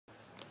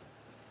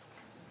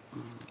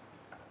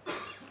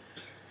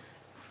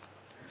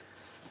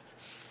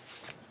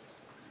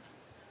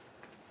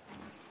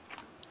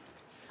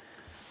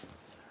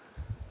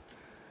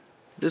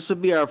This will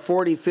be our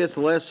 45th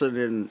lesson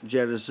in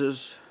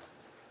Genesis.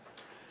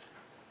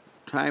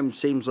 Time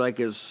seems like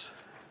it's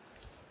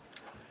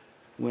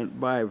went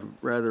by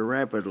rather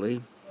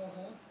rapidly.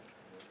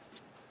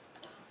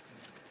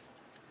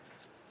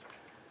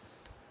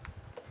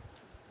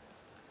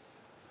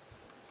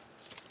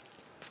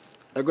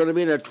 They're going to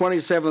be in the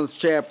 27th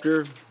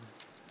chapter,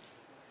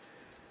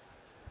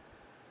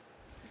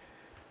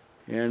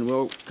 and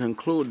we'll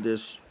conclude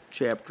this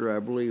chapter, I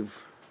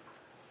believe,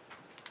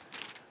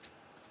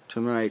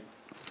 tonight.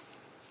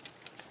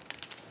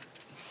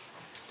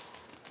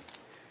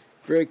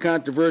 Very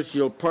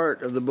controversial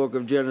part of the book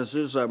of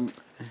Genesis. I'm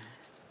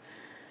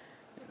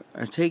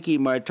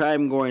taking my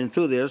time going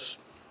through this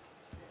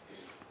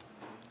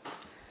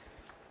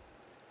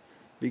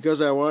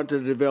because I want to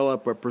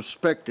develop a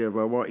perspective.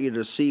 I want you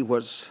to see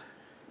what's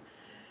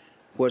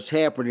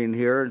happening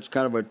here. It's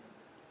kind of a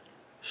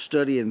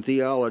study in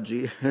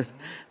theology,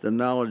 the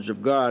knowledge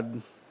of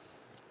God.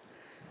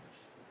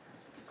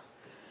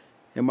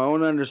 And my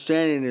own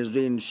understanding is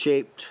being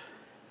shaped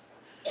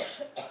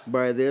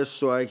by this,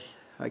 so I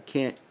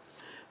can't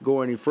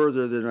go any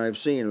further than I've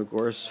seen, of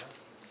course.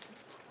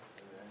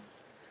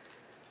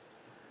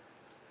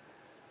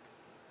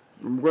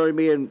 I'm going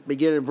to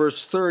begin in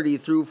verse 30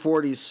 through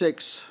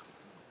 46.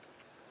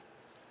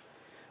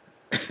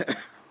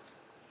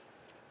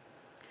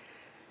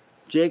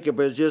 Jacob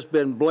has just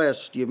been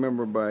blessed, you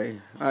remember, by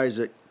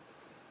Isaac.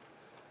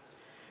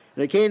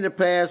 And it came to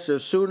pass,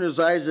 as soon as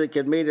Isaac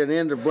had made an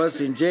end of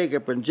blessing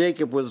Jacob, and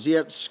Jacob was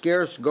yet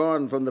scarce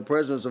gone from the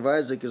presence of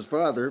Isaac his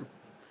father,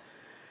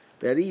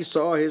 that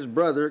Esau his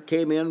brother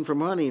came in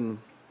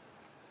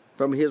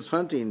from his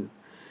hunting.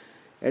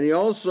 And he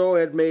also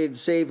had made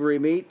savory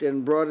meat,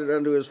 and brought it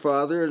unto his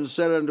father, and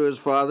said unto his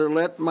father,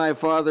 Let my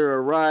father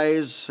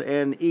arise,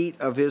 and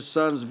eat of his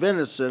son's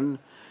venison,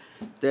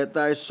 that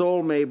thy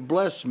soul may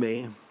bless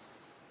me.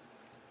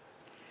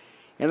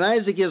 And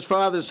Isaac his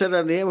father said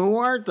unto him, Who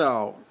art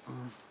thou?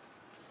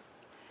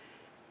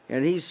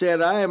 And he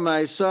said, I am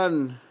thy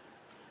son,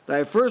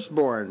 thy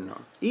firstborn,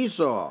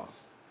 Esau.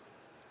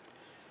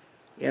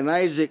 And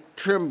Isaac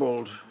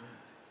trembled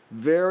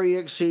very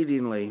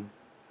exceedingly,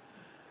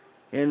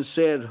 and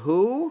said,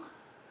 Who?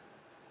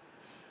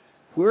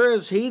 Where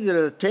is he that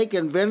hath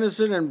taken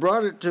venison and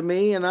brought it to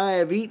me? And I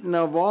have eaten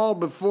of all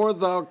before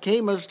thou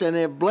camest, and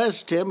have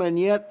blessed him, and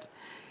yet,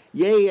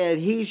 yea, and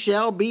he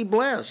shall be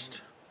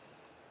blessed.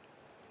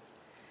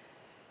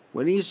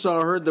 When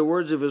Esau heard the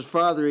words of his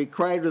father, he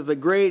cried with a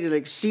great and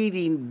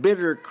exceeding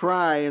bitter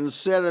cry, and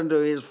said unto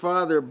his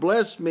father,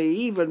 Bless me,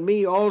 even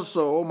me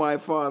also, O my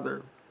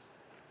father.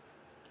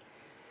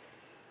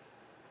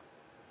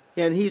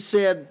 And he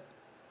said,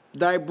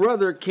 Thy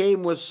brother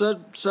came with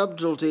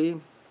subtlety,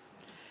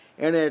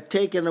 and had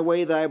taken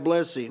away thy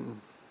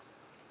blessing.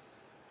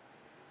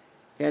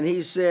 And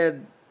he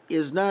said,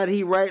 Is not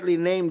he rightly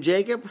named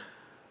Jacob?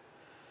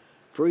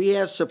 For he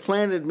hath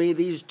supplanted me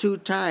these 2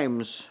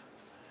 times.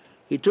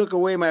 He took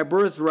away my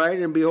birthright,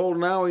 and behold,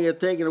 now he hath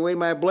taken away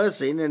my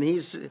blessing. And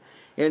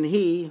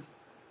he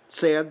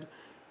said,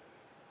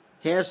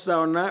 Hast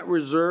thou not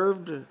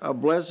reserved a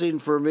blessing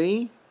for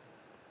me?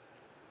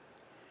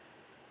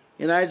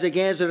 And Isaac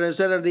answered and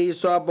said unto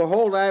Esau,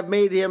 Behold, I have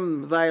made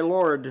him thy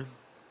lord,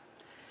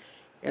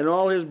 and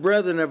all his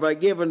brethren have I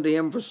given to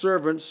him for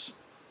servants,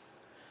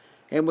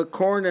 and with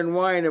corn and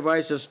wine have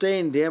I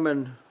sustained him,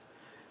 and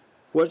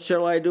what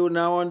shall I do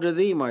now unto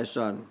thee, my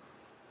son?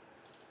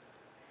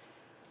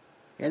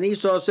 And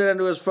Esau said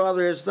unto his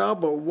father, Hast thou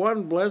but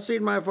one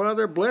blessing, my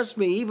father? Bless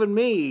me, even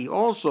me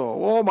also,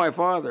 O my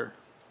father.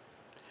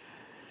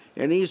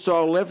 And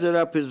Esau lifted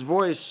up his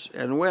voice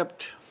and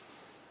wept.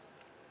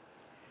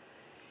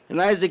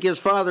 And Isaac his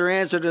father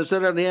answered and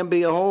said unto him,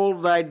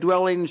 Behold, thy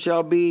dwelling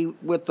shall be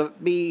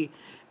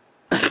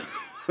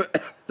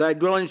thy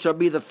dwelling shall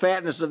be the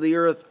fatness of the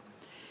earth,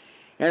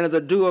 and of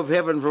the dew of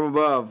heaven from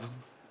above.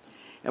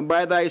 And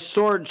by thy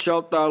sword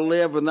shalt thou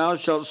live, and thou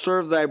shalt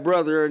serve thy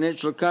brother. And it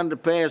shall come to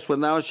pass,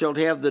 when thou shalt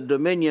have the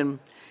dominion,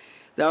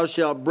 thou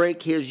shalt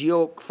break his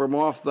yoke from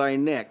off thy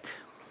neck.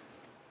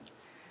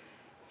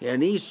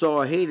 And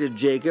Esau hated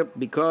Jacob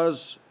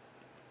because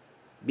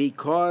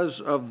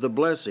of the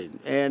blessing.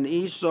 And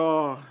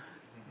Esau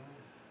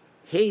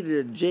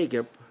hated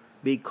Jacob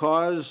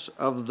because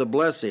of the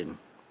blessing,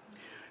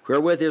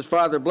 wherewith his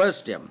father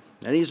blessed him.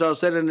 And Esau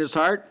said in his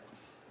heart,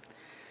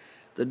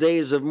 The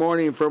days of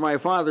mourning for my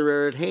father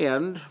are at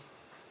hand.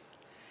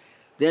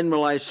 Then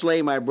will I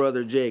slay my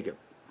brother Jacob.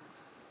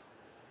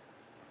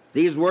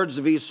 These words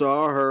of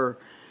Esau, her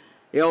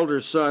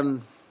elder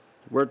son,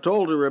 were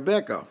told to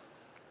Rebekah.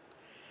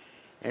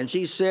 And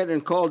she sent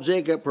and called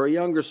Jacob, her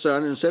younger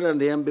son, and said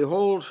unto him,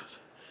 Behold,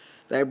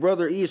 thy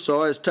brother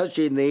Esau is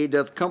touching thee,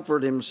 doth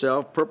comfort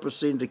himself,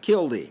 purposing to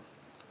kill thee.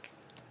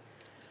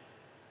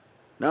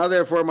 Now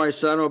therefore, my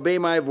son, obey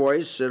my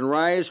voice, and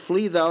rise,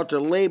 flee thou to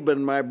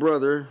Laban my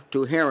brother,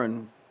 to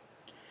Haran,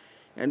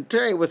 and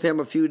tarry with him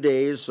a few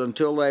days,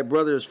 until thy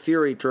brother's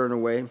fury turn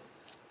away,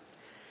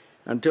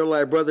 until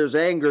thy brother's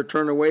anger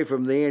turn away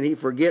from thee, and he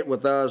forget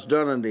what thou hast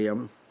done unto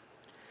him.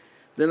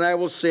 then I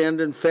will send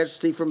and fetch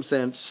thee from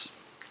thence.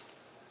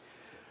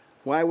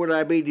 Why would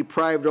I be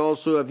deprived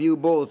also of you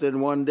both in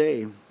one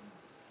day?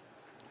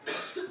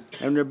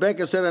 And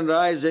Rebekah said unto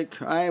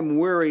Isaac, I am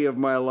weary of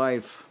my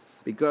life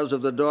because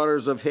of the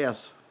daughters of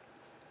Heth.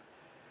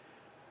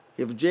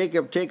 If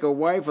Jacob take a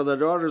wife of the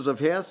daughters of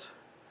Heth,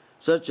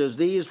 such as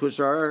these which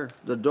are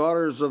the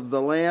daughters of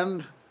the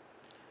land,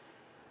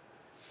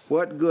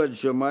 what good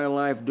shall my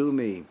life do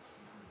me?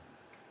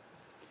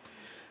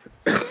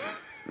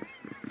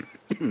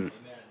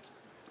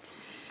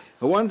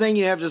 The one thing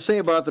you have to say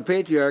about the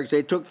patriarchs,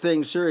 they took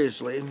things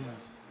seriously.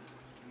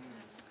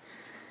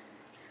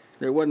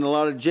 There wasn't a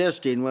lot of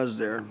jesting, was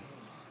there?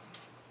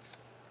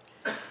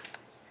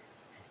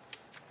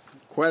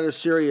 Quite a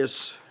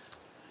serious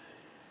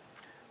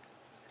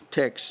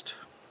text.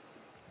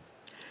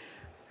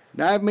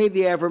 Now I've made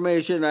the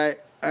affirmation, I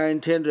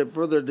intend to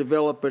further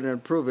develop and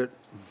improve it,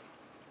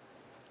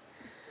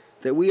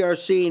 that we are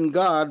seeing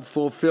God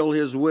fulfill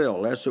His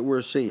will. That's what we're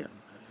seeing.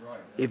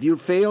 If you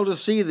fail to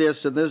see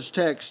this in this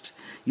text,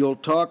 you'll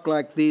talk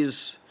like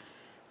these,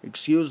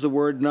 excuse the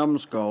word,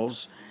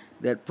 numbskulls,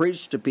 that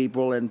preach to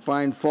people and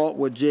find fault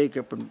with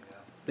Jacob, and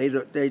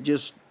they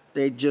just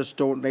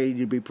don't need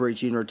to be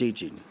preaching or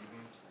teaching.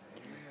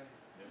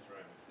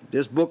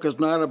 This book is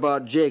not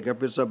about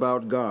Jacob, it's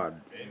about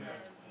God. Amen.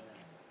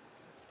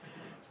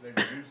 They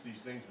reduce these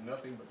things to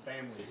nothing but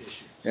family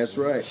issues. That's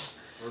right.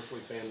 Earthly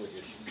family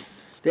issues.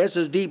 That's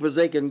as deep as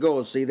they can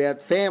go. See, that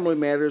family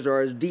matters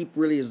are as deep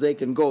really as they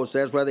can go. So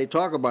that's why they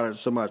talk about it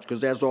so much,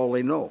 because that's all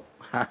they know.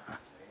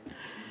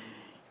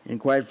 And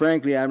quite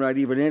frankly, I'm not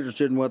even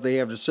interested in what they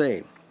have to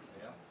say,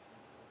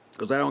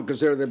 because I don't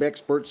consider them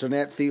experts in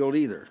that field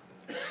either.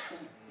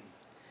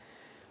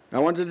 I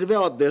want to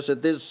develop this,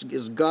 that this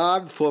is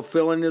God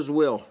fulfilling His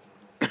will.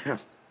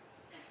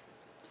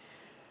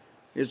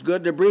 It's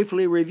good to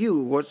briefly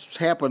review what's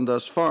happened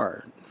thus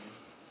far.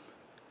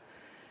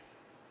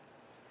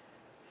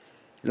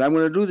 And I'm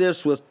going to do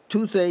this with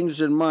two things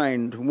in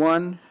mind.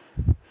 One,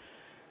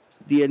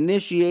 the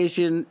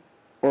initiation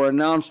or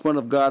announcement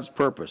of God's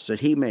purpose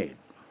that He made.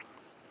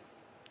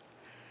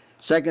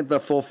 Second, the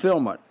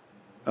fulfillment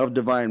of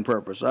divine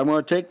purpose. I'm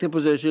going to take the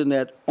position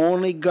that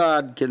only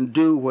God can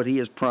do what He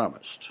has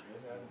promised.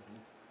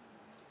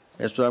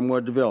 That's what I'm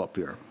going to develop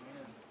here.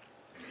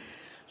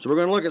 So we're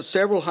going to look at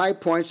several high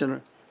points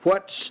and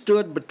what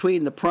stood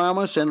between the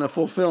promise and the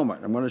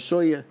fulfillment. I'm going to show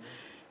you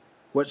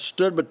what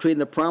stood between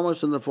the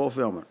promise and the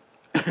fulfillment.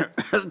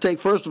 Take,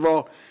 first of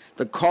all,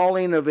 the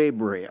calling of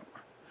Abraham.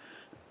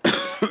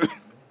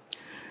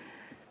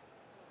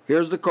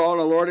 Here's the call.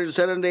 The Lord had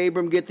said unto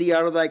Abram, get thee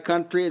out of thy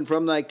country and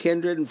from thy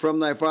kindred and from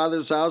thy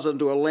father's house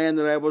unto a land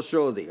that I will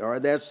show thee. All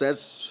right, that's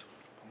to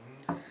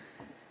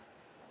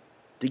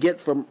get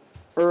from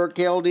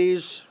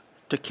Ur-Chaldees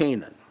to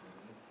Canaan.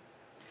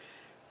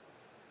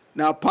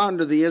 Now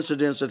ponder the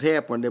incidents that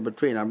happened in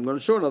between. I'm going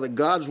to show you that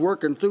God's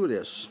working through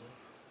this.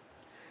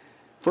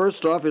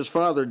 First off, his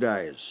father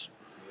dies.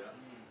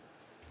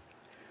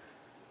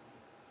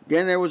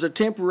 Then there was a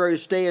temporary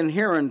stay in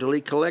Haran until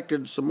he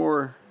collected some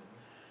more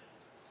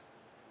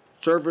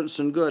servants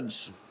and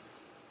goods.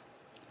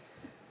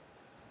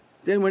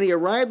 Then when he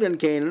arrived in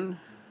Canaan,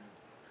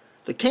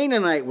 the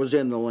Canaanite was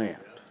in the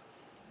land.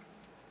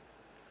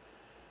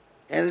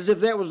 And as if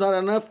that was not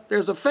enough,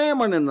 there's a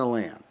famine in the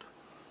land.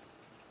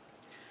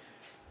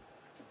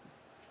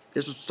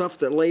 This is stuff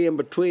that lay in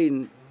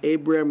between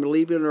Abraham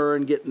leaving Ur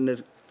and getting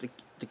to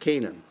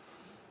Canaan.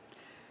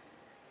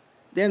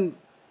 Then,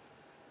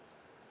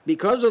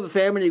 because of the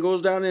famine, he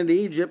goes down into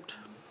Egypt.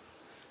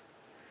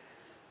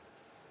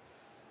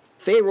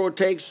 Pharaoh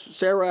takes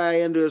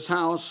Sarai into his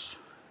house.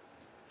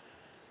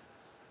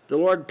 The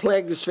Lord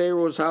plagues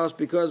Pharaoh's house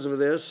because of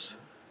this.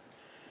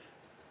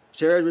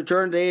 Sarah's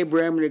returned to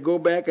Abraham, and they go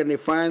back, and they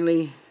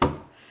finally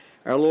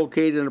are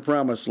located in the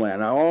Promised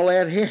Land. Now, all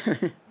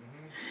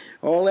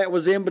that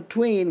was in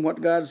between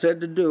what God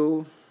said to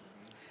do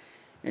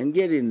and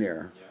getting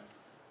there.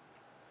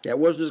 That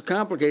wasn't as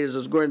complicated as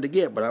it's going to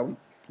get, but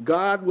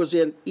God was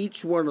in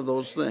each one of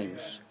those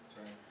things.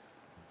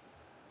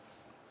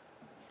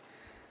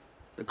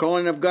 The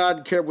calling of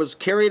God was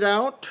carried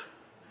out.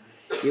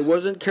 It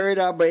wasn't carried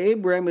out by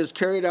Abraham, it was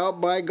carried out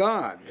by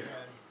God.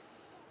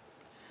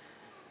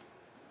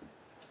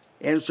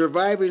 And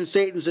surviving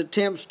Satan's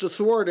attempts to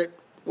thwart it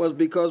was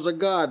because of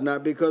God,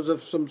 not because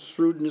of some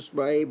shrewdness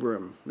by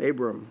Abram.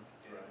 All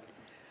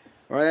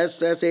right,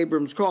 that's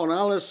Abram's call.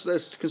 Now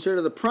let's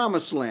consider the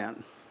Promised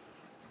Land.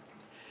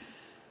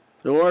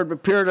 The Lord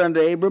appeared unto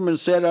Abram and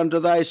said, unto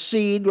thy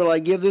seed will I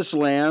give this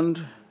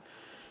land.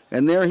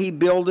 And there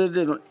builded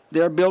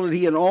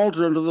he an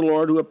altar unto the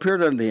Lord who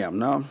appeared unto him.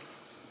 Now,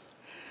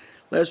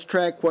 let's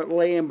track what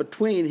lay in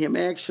between him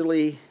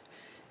actually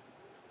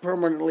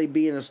permanently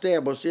being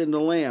established in the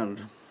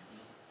land,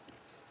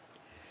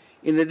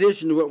 in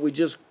addition to what we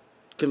just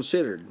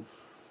considered.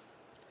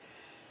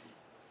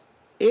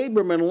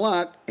 Abram and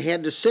Lot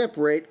had to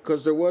separate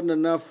because there wasn't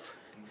enough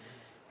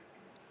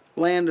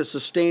land to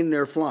sustain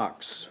their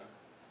flocks.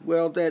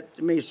 Well,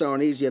 that may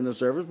sound easy on the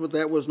surface, but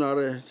that was not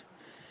an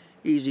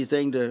easy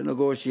thing to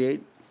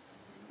negotiate.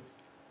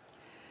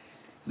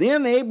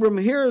 Then Abram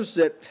hears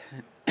that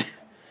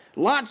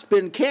Lot's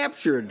been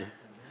captured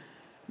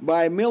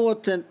by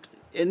militant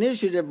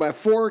initiative by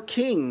 4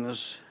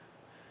 kings.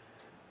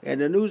 And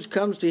the news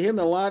comes to him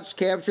that Lot's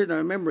captured. Now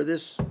remember,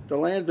 the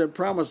land's been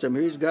promised him.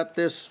 He's got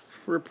this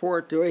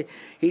report.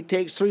 He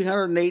takes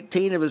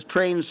 318 of his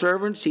trained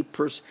servants.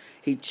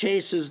 He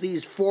chases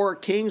these 4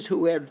 kings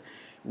who had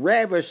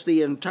ravished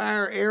the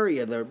entire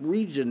area, the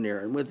region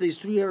there. And with these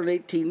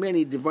 318 men,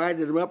 he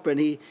divided them up, and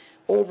he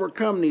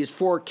overcome these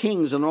 4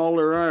 kings and all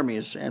their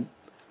armies and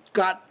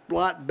got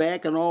Lot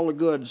back and all the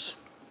goods.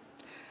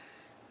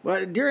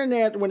 But during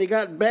that, when he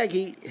got back,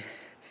 he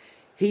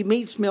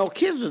meets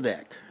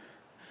Melchizedek,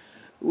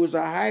 who was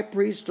a high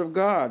priest of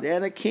God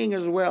and a king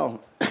as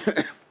well.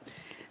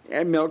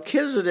 And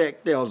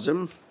Melchizedek tells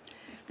him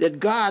that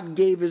God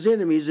gave his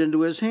enemies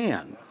into his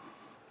hand.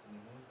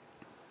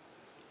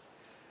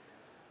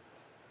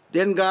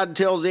 Then God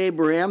tells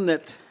Abraham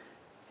that,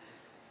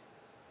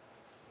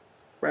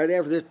 right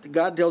after this,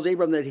 God tells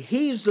Abraham that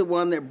he's the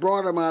one that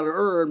brought him out of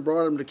Ur and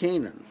brought him to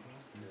Canaan.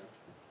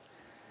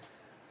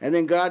 And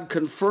then God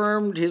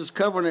confirmed his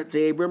covenant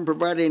to Abram,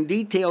 providing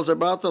details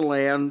about the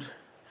land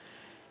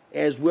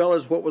as well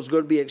as what was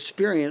going to be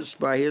experienced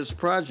by his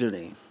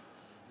progeny.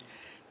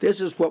 This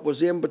is what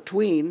was in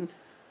between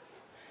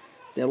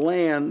the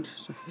land,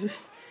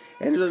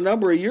 and it's a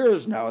number of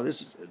years now.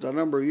 This is a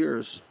number of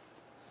years.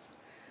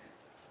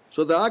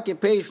 So the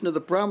occupation of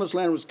the promised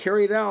land was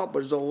carried out, but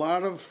there's a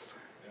lot of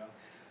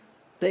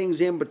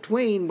things in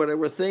between, but there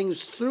were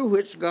things through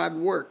which God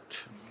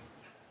worked.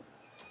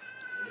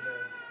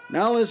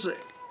 Now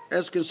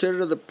let's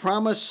consider the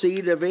promised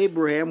seed of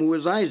Abraham, who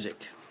is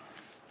Isaac.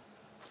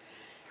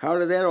 How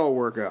did that all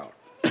work out?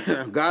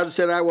 God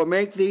said, I will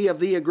make thee of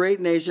thee a great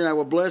nation. I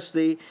will bless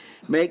thee,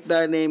 make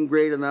thy name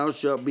great, and thou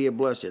shalt be a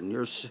blessing.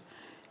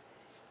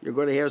 You're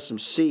going to have some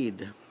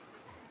seed.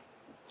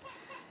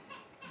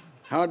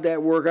 How'd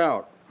that work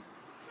out?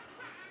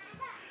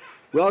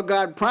 Well,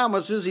 God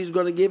promises he's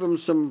going to give him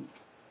some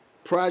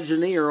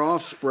progeny or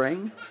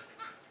offspring.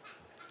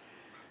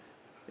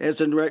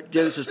 As in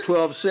Genesis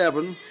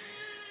 12:7.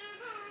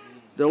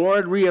 The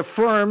Lord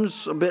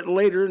reaffirms a bit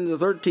later in the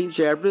 13th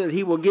chapter that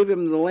he will give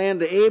him the land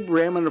to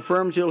Abraham, and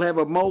affirms he'll have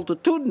a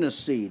multitudinous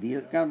seed. He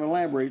kind of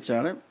elaborates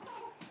on it.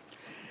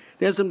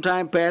 Then some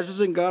time passes,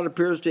 and God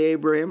appears to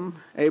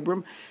Abram,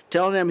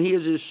 telling him he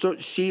is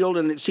his shield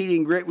and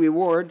exceeding great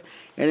reward,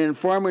 and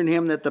informing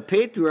him that the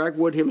patriarch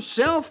would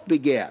himself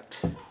beget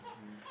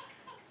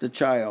the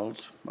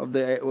child of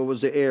what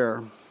was the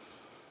heir.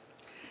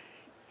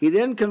 He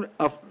then,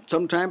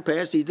 some time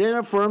passed, he then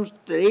affirms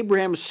that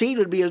Abraham's seed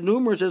would be as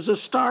numerous as the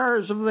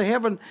stars of the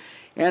heaven.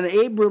 And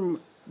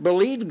Abram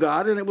believed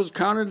God, and it was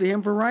counted to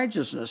him for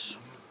righteousness.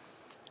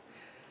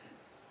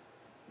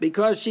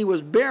 Because she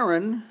was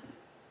barren,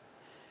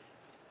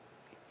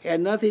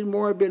 and nothing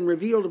more had been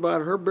revealed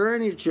about her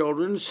bearing any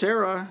children,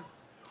 Sarah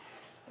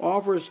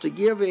offers to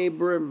give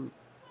Abram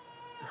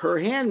her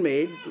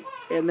handmaid,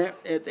 and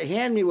that the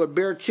handmaid would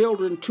bear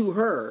children to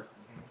her.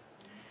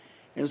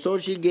 And so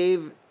she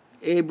gave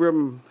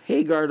Abram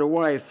Hagar to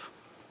wife.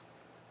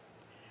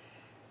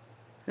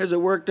 As it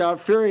worked out,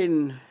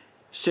 fearing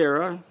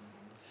Sarah,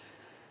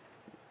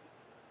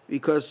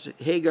 because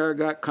Hagar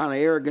got kind of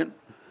arrogant,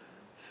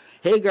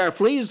 Hagar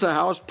flees the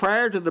house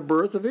prior to the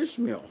birth of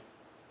Ishmael.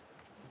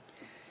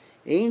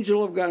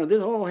 Angel of God.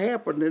 This all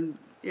happened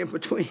in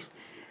between.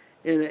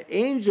 And an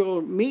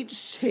angel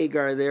meets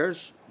Hagar there,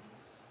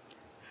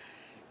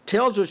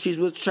 tells her she's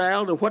with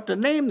child and what to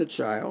name the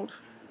child,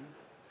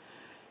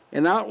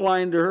 and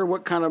outlined to her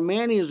what kind of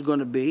man he is going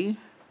to be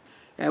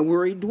and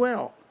where he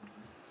dwelt.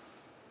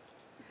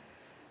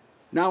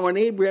 Now, when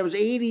Abraham's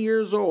 80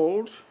 years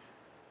old,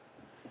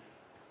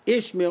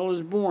 Ishmael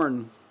is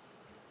born.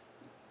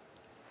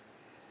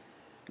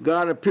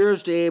 God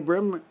appears to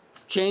Abram,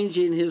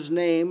 changing his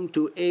name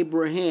to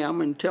Abraham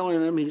and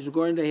telling him he's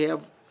going to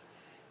have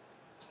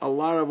a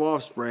lot of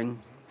offspring.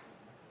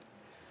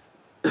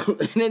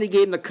 And then he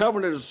gave him the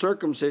covenant of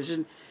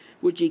circumcision,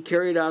 which he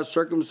carried out,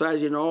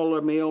 circumcising all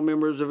the male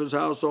members of his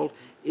household,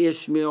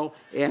 Ishmael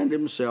and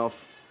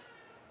himself.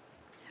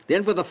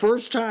 Then for the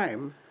first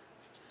time,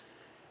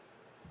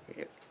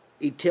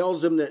 he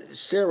tells him that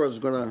Sarah's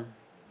going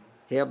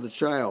to have the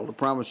child, the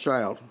promised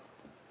child.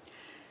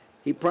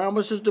 He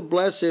promises to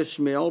bless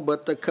Ishmael,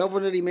 but the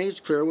covenant he makes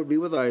clear would be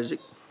with Isaac.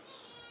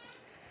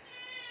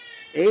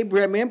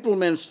 Abraham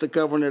implements the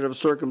covenant of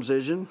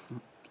circumcision.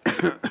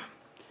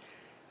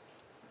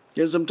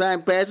 Then some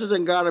time passes,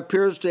 and God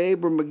appears to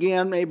Abraham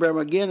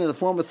again in the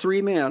form of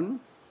 3 men,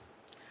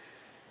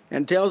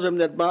 and tells him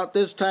that about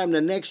this time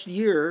the next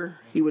year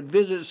he would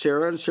visit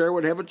Sarah, and Sarah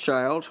would have a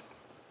child.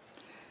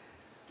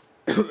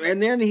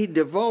 And then he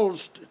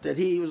divulged that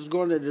he was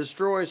going to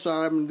destroy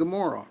Sodom and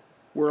Gomorrah,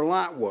 where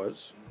Lot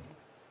was.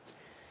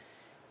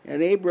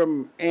 And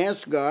Abram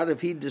asked God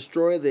if he'd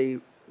destroy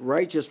the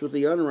righteous with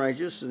the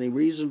unrighteous, and he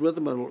reasoned with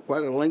him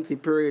quite a lengthy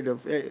period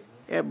of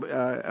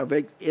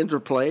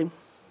interplay.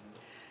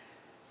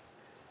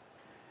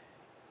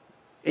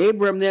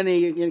 Abram then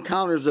he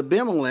encounters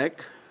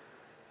Abimelech,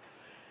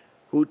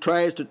 who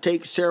tries to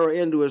take Sarah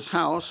into his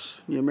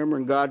house. You remember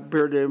when God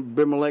appeared to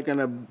Abimelech in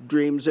a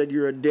dream, said,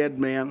 "You're a dead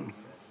man."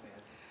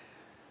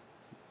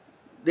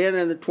 Then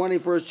in the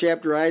 21st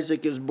chapter,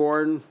 Isaac is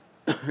born.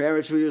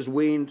 After he was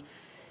weaned,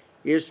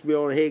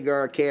 Ishmael and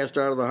Hagar are cast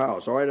out of the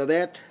house. All right, now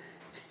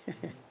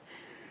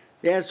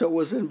that's what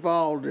was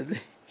involved in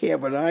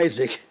having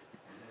Isaac.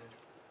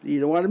 You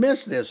don't want to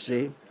miss this,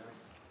 see?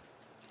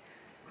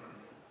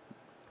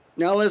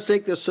 Now let's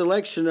take the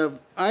selection of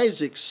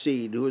Isaac's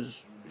seed, who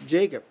is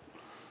Jacob.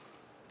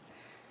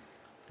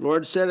 The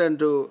Lord said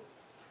unto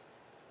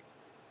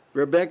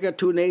Rebekah,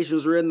 "Two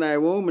nations are in thy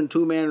womb, and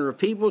two manner of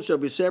people shall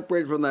be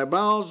separated from thy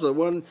bowels. The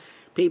one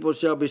people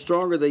shall be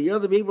stronger than the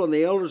other people, and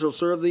the elders shall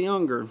serve the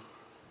younger."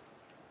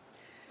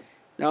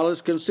 Now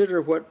let's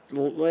consider what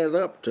led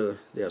up to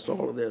this,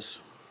 all of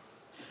this.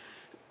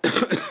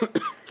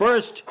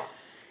 First,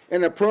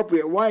 an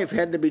appropriate wife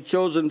had to be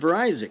chosen for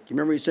Isaac. You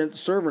remember he sent the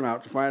servant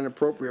out to find an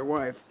appropriate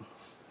wife.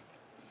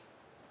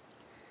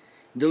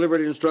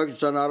 Delivered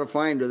instructions on how to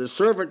find her. The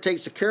servant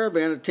takes a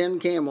caravan of 10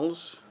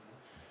 camels.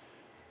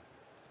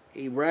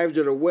 He arrives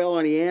at a well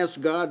and he asks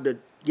God to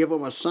give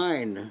him a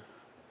sign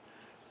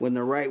when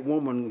the right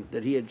woman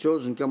that he had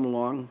chosen come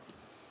along.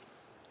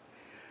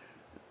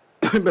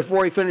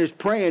 Before he finished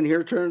praying,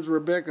 here turns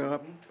Rebekah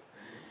up,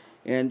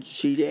 and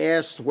she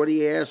asks what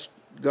he asked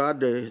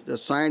God to, the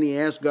sign he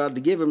asked God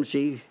to give him.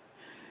 She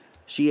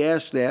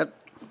asked that.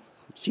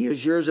 She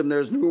assures him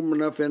there's room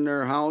enough in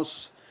their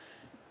house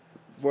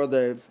for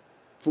the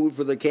food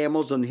for the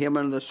camels and him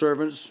and the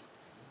servants.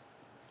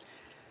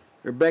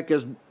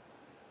 Rebekah's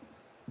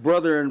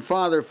brother and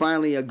father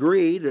finally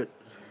agreed that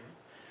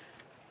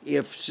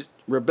if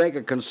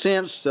Rebekah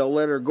consents, they'll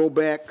let her go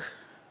back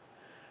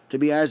to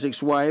be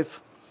Isaac's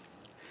wife.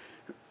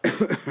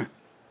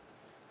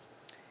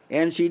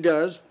 And she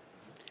does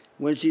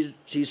when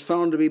she's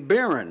found to be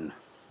barren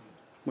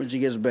when she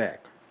gets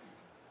back.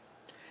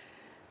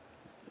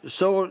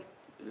 So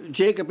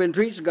Jacob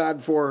entreats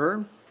God for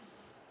her.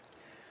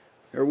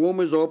 Her womb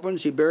is open,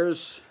 she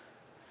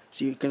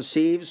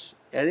conceives,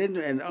 and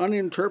an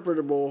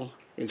uninterpretable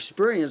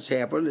experience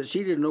happened that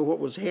she didn't know what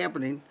was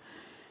happening.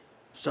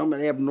 Some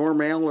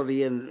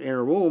abnormality in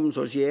her womb,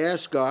 so she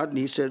asked God, and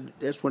he said,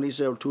 that's when he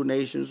said, "Two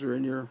nations are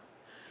in your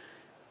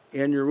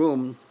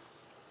womb."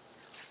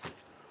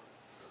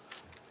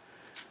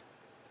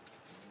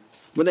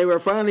 When they were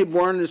finally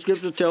born, the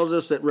scripture tells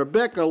us that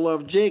Rebekah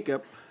loved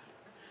Jacob,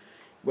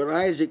 but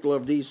Isaac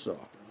loved Esau.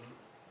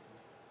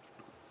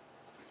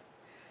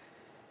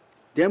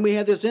 Then we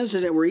had this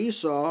incident where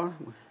Esau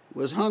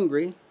was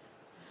hungry,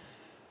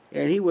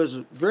 and he was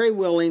very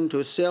willing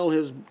to sell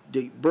his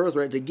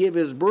birthright, to give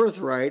his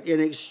birthright in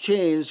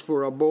exchange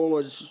for a bowl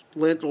of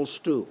lentil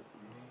stew.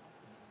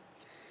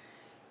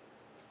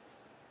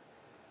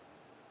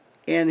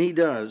 And he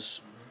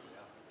does.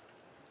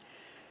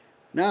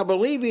 Now,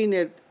 believing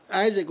that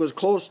Isaac was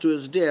close to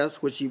his death,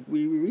 which he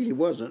really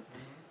wasn't,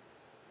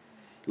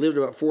 lived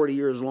about 40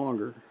 years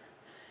longer.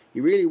 He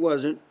really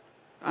wasn't.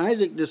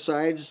 Isaac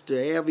decides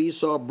to have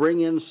Esau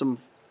bring in some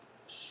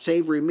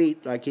savory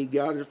meat, like he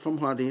got it from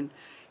hunting,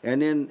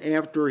 and then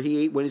after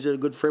he ate, when he's in a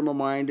good frame of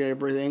mind and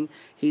everything,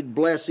 he'd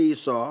bless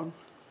Esau.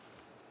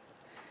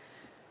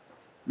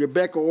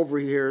 Rebekah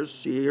overhears,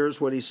 she hears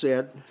what he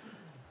said,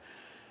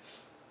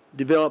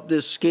 developed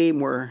this scheme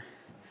where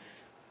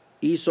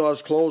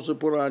Esau's clothes were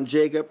put on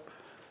Jacob.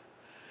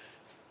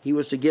 He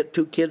was to get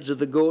 2 kids of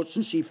the goats,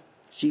 and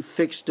she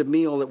fixed a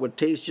meal that would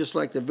taste just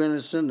like the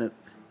venison that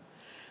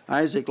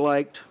Isaac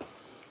liked.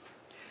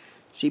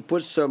 She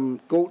put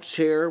some goat's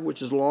hair,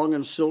 which is long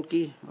and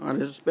silky, on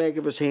his back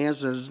of his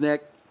hands and his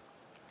neck.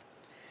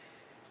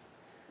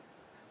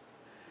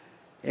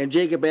 And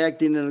Jacob,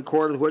 acting in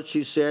accord with what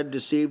she said,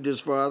 deceived his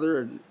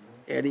father,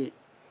 and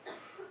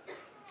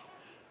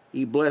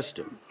he blessed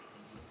him.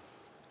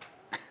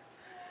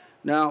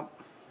 Now,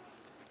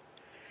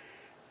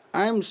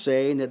 I'm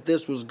saying that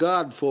this was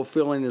God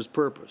fulfilling his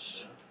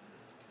purpose.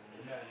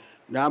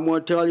 Now, I'm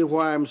going to tell you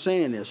why I'm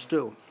saying this,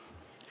 too.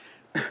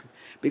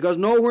 Because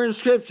nowhere in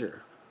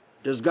Scripture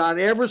does God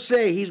ever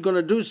say he's going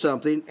to do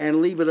something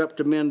and leave it up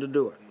to men to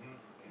do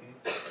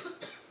it.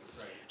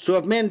 So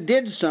if men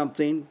did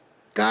something,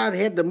 God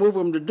had to move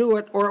them to do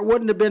it, or it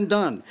wouldn't have been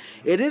done.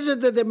 It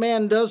isn't that the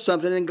man does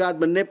something and God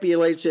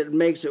manipulates it and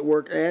makes it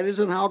work. That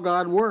isn't how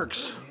God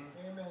works.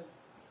 Amen.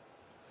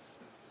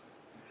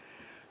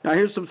 Now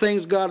here's some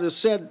things God has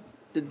said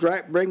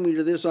that bring me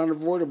to this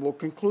unavoidable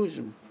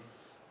conclusion.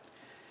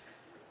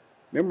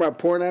 Remember, our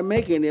point I'm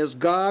making is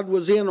God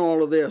was in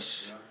all of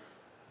this.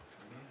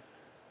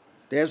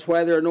 That's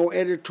why there are no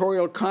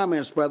editorial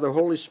comments by the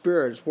Holy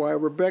Spirit. It's why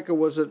Rebekah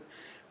wasn't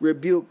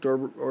rebuked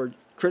or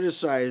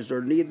criticized,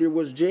 or neither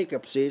was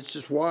Jacob. See, it's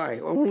just why.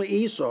 Only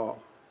Esau,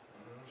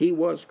 he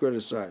was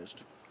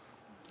criticized.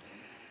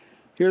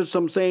 Here's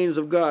some sayings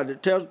of God.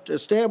 It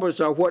establishes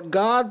what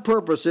God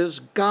purposes,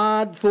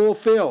 God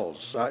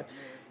fulfills.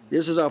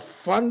 This is a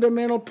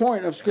fundamental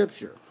point of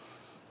Scripture.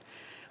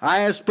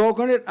 I have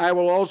spoken it, I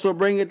will also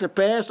bring it to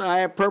pass. I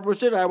have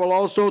purposed it, I will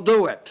also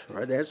do it.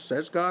 Right?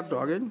 That's God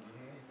talking.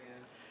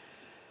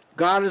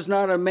 God is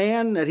not a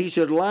man that he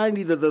should lie,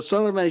 neither the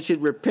son of man he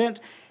should repent.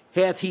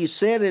 Hath he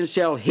said, and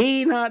shall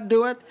he not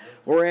do it?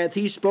 Or hath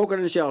he spoken,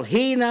 and shall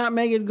he not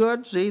make it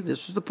good? See,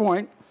 this is the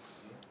point.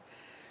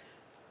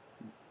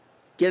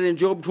 Again in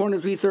Job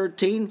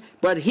 23:13,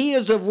 but he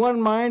is of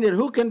one mind, and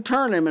who can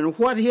turn him? And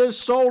what his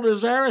soul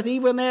desireth,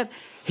 even that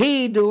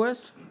he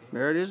doeth.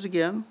 There it is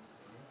again.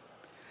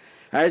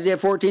 Isaiah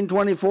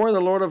 14:24, the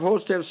Lord of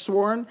hosts hath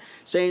sworn,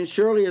 saying,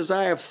 surely as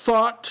I have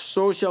thought,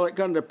 so shall it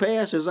come to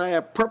pass. As I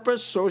have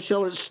purposed, so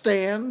shall it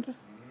stand.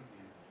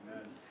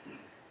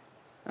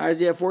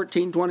 Isaiah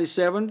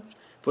 14:27,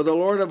 for the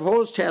Lord of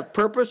hosts hath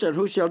purposed, and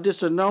who shall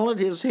disannul it?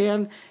 His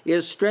hand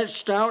is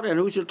stretched out, and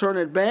who shall turn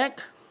it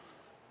back?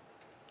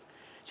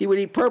 See, what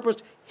he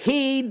purposed,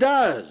 he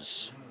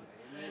does.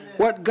 Amen.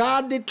 What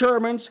God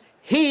determines,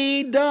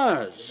 he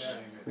does.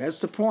 Amen.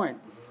 That's the point.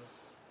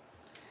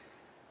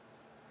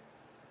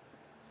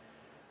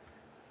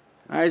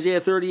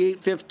 Isaiah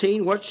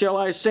 38:15, what shall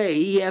I say?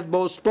 He hath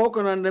both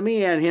spoken unto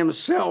me, and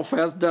himself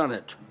hath done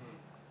it.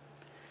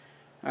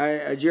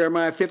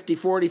 Jeremiah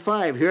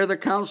 50:45, hear the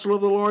counsel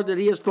of the Lord that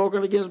he has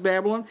spoken against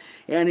Babylon,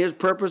 and his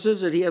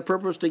purposes that he hath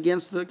purposed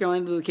against the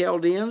land of the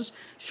Chaldeans.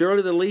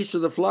 Surely the least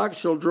of the flock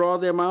shall draw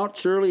them out.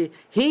 Surely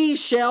he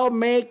shall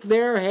make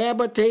their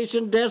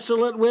habitation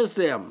desolate with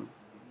them.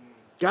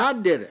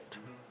 God did it.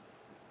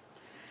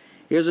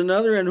 Here's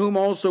another, in whom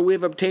also we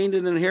have obtained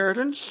an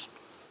inheritance,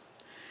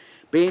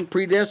 being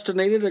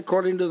predestinated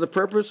according to the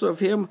purpose of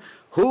him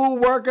who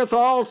worketh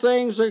all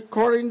things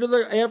according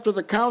to after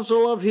the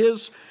counsel of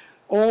his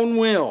own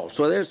will.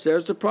 So there's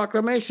the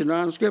proclamation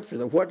on Scripture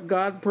that what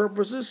God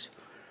purposes,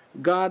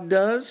 God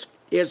does.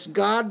 It's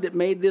God that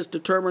made this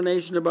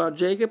determination about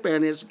Jacob,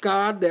 and it's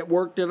God that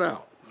worked it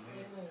out.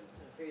 In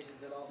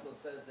Ephesians, it also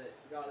says that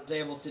God is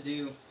able to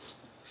do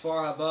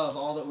far above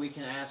all that we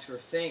can ask or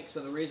think. So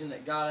the reason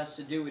that God has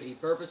to do what he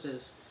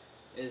purposes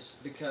is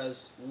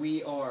because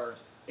we are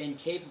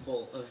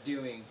incapable of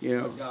doing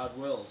what God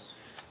wills.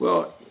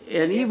 Well,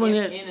 and even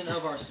in and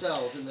of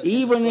ourselves,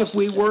 even if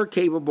we were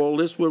capable,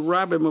 this would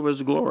rob him of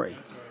his glory.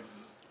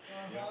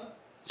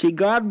 See,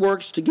 God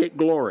works to get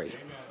glory.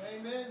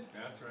 Amen.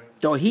 That's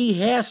right. So he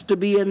has to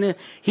be in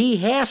he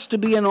has to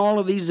be in all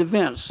of these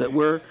events that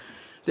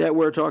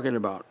we're talking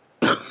about.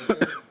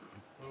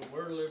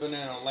 We're living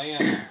in a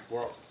land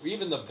where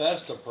even the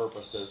best of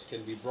purposes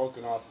can be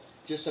broken off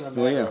just in a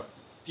matter of a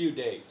few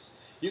days.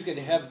 You can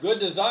have good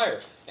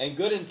desire and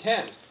good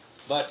intent,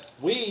 but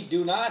we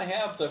do not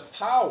have the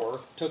power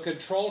to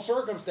control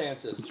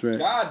circumstances. That's right.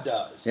 God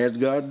does. As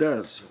God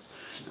does.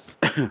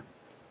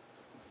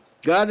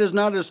 God does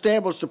not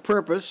establish a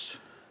purpose,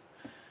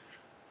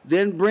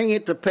 then bring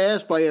it to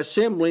pass by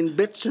assembling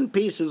bits and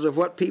pieces of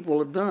what people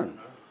have done.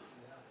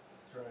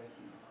 That's right.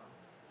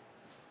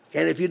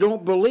 And if you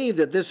don't believe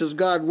that this is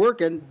God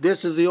working,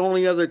 this is the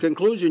only other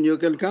conclusion you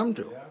can come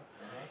to.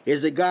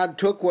 Is that God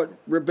took what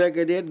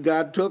Rebekah did,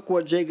 God took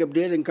what Jacob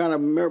did, and kind of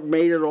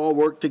made it all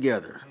work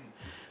together.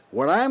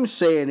 What I'm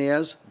saying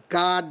is,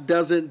 God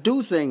doesn't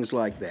do things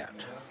like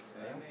that.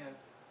 Amen.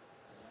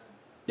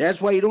 That's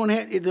why you don't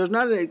have, there's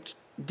not a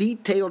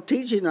detailed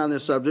teaching on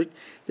this subject.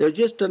 There's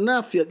just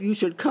enough that you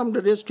should come to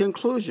this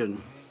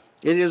conclusion.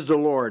 It is the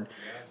Lord.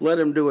 Let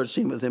him do what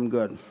seemeth him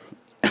good.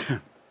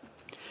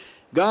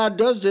 God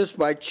does this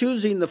by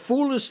choosing the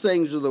foolish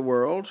things of the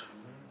world.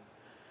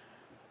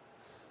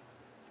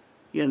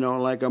 You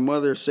know, like a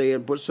mother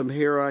saying, put some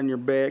hair on your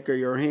back or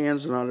your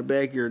hands and on the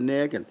back of your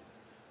neck, and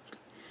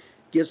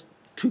get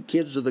 2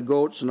 kids of the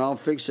goats, and I'll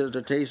fix it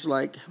to taste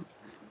like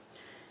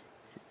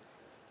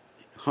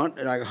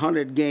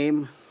hunted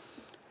game.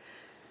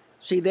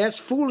 See, that's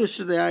foolish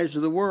to the eyes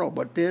of the world,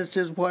 but this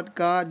is what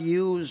God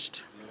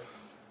used.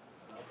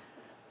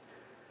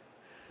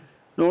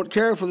 Note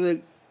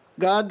carefully,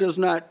 God does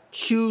not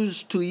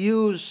choose to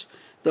use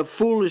the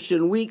foolish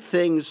and weak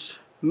things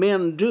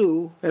men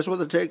do. That's what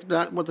the text,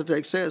 not what the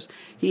text says.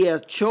 He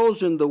hath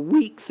chosen the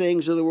weak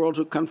things of the world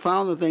to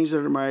confound the things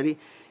that are mighty.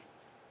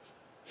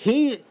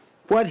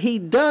 What he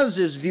does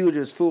is viewed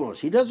as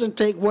foolish. He doesn't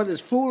take what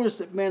is foolish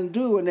that men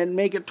do and then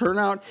make it turn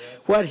out.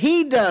 What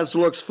he does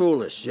looks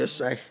foolish.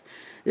 This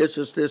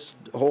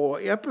whole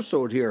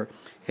episode here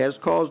has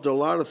caused a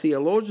lot of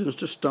theologians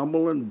to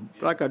stumble and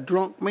like a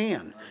drunk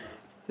man.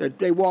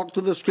 They walk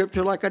through the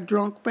Scripture like a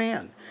drunk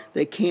man.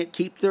 They can't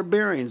keep their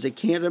bearings. They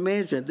can't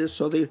imagine this,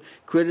 so they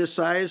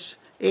criticize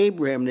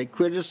Abraham. They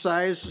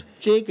criticize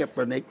Jacob,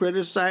 and they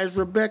criticize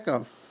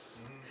Rebekah.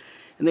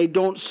 And they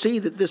don't see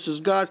that this is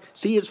God.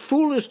 See, it's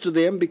foolish to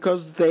them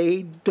because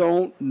they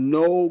don't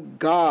know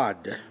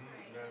God.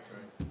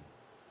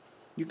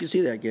 You can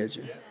see that, can't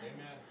you?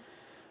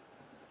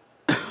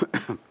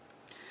 Amen.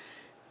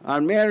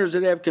 On matters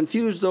that have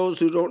confused those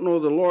who don't know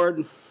the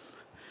Lord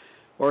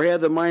or have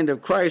the mind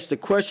of Christ, the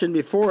question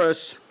before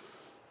us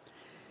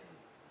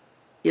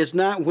is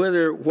not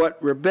whether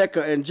what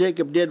Rebekah and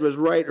Jacob did was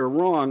right or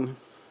wrong.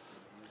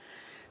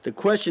 The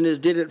question is,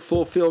 did it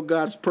fulfill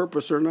God's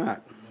purpose or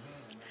not?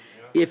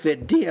 If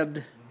it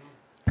did,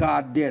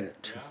 God did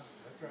it. Yeah,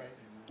 that's right.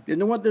 You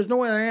know what? There's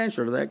no other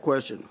answer to that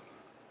question.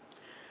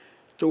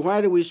 So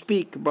why do we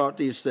speak about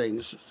these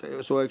things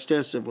so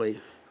extensively?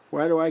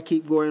 Why do I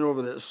keep going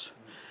over this?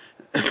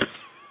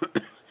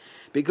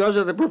 Because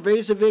of the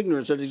pervasive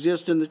ignorance that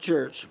exists in the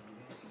church.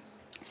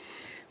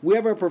 We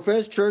have a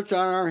professed church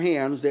on our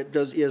hands that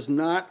is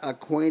not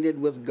acquainted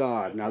with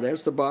God. Now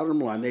that's the bottom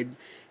line.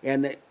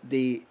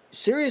 The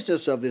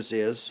seriousness of this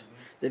is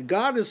that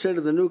God has said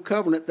in the new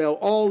covenant, they'll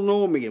all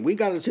know me. And we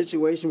got a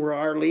situation where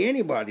hardly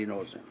anybody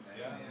knows him.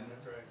 Yeah,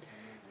 that's right.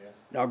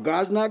 Now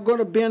God's not going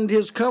to bend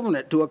his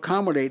covenant to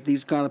accommodate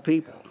these kind of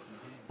people.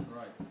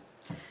 Right.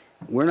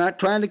 We're not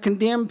trying to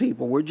condemn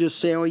people. We're just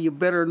saying, well, you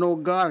better know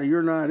God or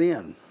you're not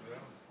in.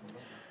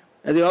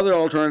 And the other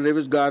alternative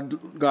is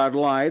God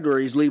lied, or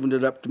he's leaving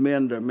it up to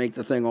men to make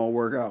the thing all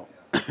work out.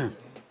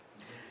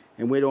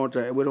 And we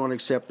don't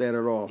accept that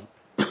at all.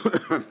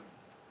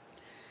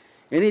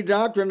 Any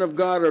doctrine of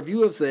God or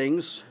view of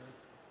things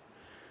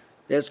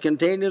that's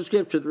contained in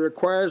Scripture that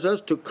requires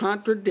us to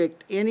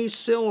contradict any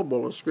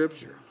syllable of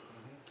Scripture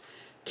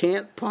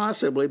can't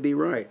possibly be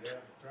right.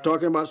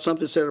 Talking about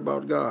something said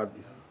about God.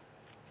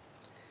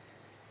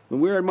 When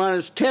we're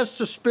admonished, test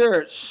the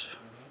spirits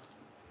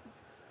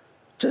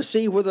to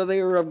see whether they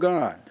are of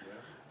God.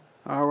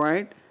 All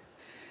right?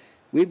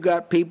 We've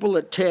got people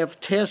that have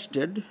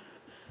tested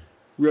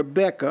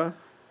Rebekah,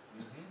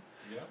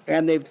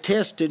 and they've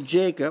tested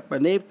Jacob,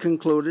 and they've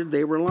concluded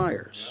they were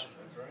liars.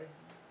 That's right.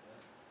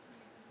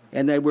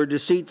 And they were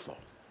deceitful.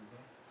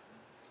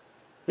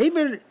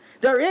 Even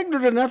they're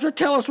ignorant enough to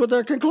tell us what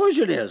their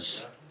conclusion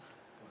is.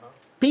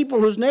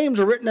 People whose names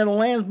are written in the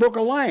Lamb's Book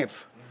of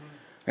Life,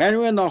 and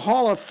are in the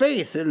Hall of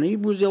Faith in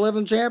Hebrews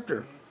 11th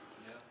chapter.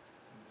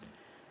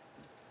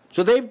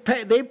 So they've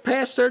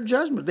passed their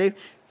judgment.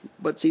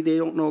 But see, they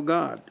don't know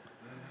God.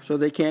 So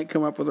they can't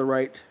come up with the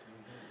right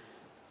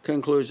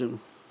conclusion.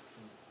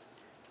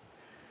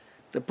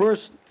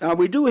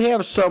 We do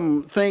have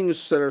some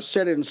things that are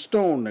set in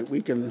stone that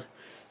we can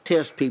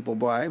test people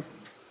by.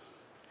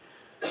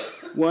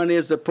 One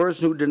is the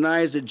person who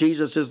denies that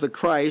Jesus is the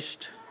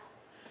Christ.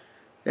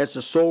 That's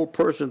the sole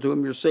person to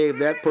whom you're saved.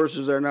 That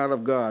person is not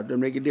of God. Doesn't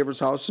make a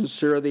difference how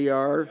sincere they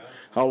are,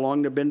 how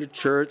long they've been to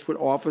church, what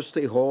office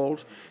they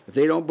hold. If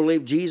they don't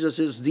believe Jesus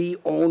is the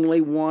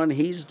only one,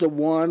 he's the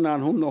one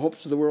on whom the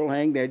hopes of the world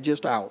hang, they're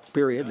just out.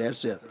 Period.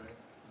 That's it.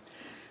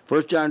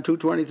 1 John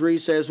 2:23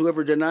 says,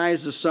 whoever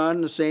denies the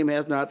Son, the same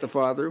hath not the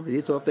Father.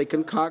 So if they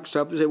concoct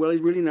something, say, well,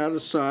 he's really not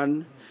a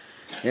son.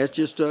 That's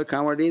just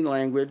accommodating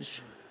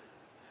language.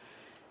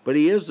 But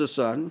he is the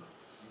Son.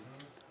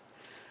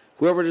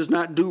 Whoever does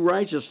not do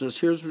righteousness,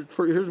 here's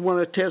one of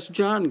the tests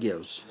John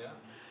gives. Yeah.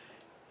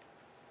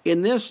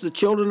 In this, the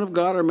children of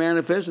God are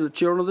manifest, and the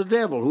children of the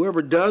devil.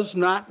 Whoever does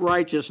not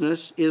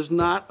righteousness is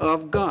not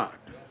of God.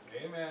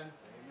 Yeah. Amen.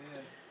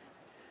 Amen.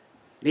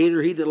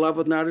 Neither he that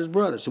loveth not his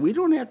brother. So we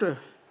don't have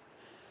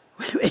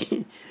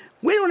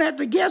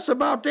to guess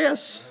about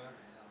this.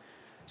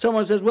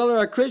 Someone says, well, they're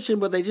a Christian,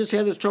 but they just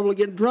have this trouble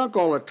getting drunk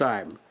all the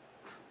time.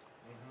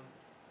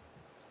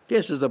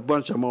 This is a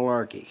bunch of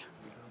malarkey.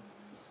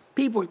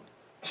 People,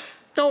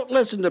 don't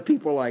listen to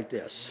people like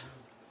this.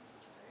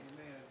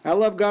 I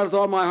love God with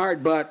all my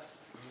heart, but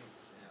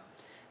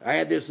I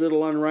have this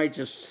little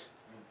unrighteous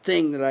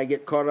thing that I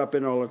get caught up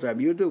in all the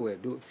time. You do it.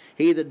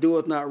 He that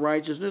doeth not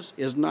righteousness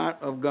is not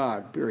of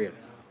God, period.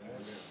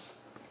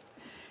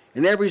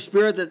 And every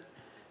spirit that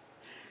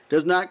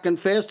does not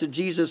confess that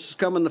Jesus has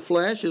come in the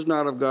flesh is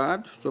not of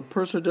God. So a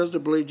person who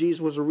doesn't believe Jesus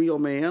was a real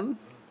man,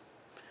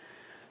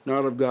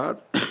 not of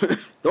God.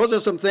 Those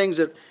are some things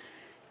that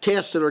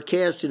tests that are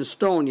cast in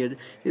stone. You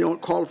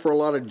don't call for a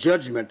lot of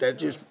judgment.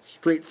 That's just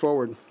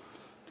straightforward.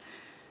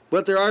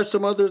 But there are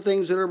some other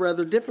things that are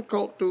rather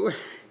difficult to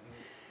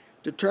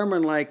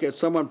determine, like if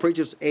someone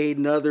preaches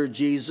another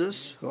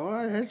Jesus.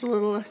 Oh, that's a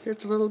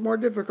little more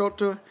difficult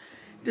to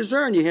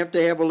discern. You have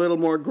to have a little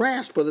more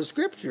grasp of the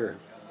Scripture.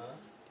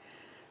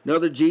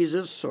 Another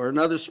Jesus or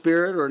another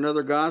spirit or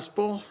another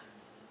gospel.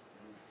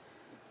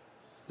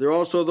 There are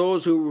also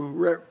those who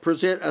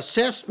represent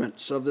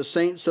assessments of the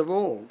saints of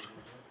old.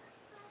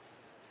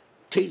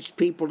 Teach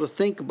people to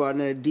think about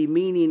in a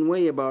demeaning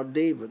way about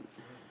David.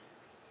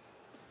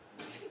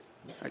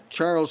 Like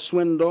Charles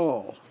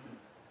Swindoll,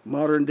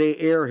 modern day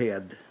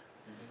airhead.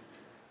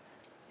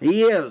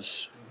 He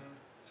is.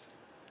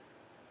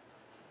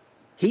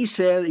 He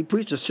said, he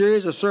preached a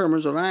series of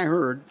sermons that I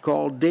heard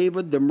called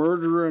David the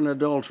Murderer and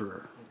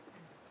Adulterer.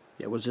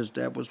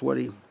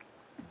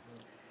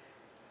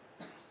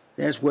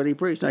 That's what he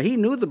preached. Now, he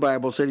knew the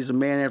Bible said he's a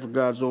man after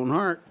God's own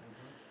heart.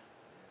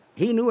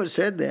 He knew it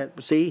said that.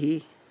 But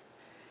see,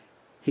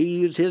 he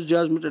used his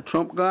judgment to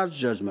trump God's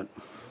judgment.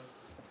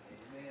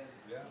 Amen.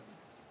 Yeah.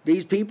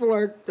 These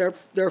people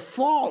they're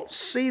false.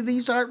 See,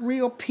 these aren't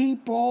real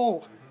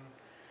people.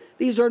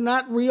 These are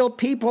not real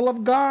people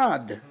of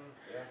God.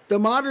 The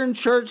modern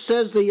church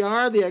says they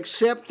are. They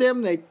accept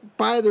them. They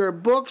buy their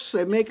books.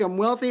 They make them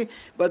wealthy.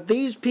 But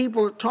these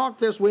people that talk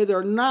this way,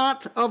 they're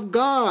not of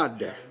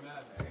God. Amen.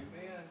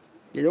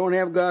 They don't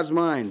have God's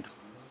mind.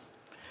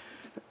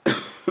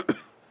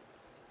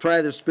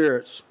 Try the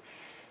spirits.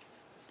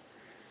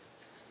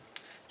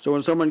 So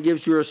when someone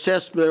gives you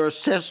their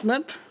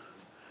assessment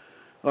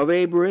of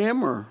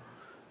Abraham or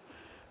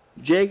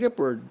Jacob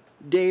or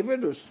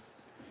David,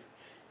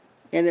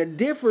 and it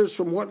differs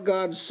from what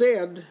God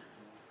said,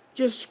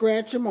 just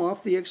scratch them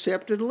off the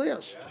accepted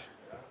list.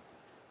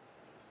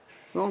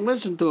 Don't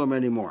listen to them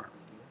anymore.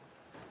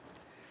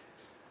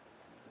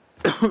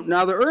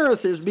 Now the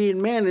earth is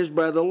being managed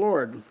by the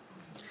Lord.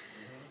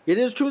 It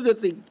is true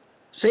that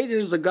Satan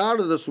is the god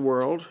of this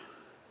world,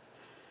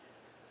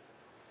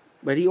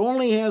 but he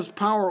only has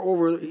power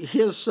over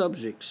his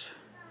subjects.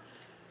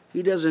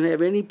 He doesn't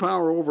have any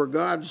power over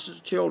God's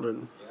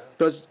children,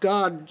 because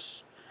God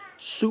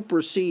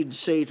supersedes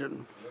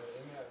Satan.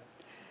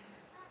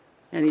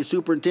 And he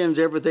superintends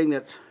everything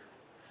that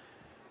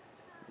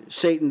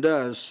Satan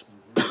does.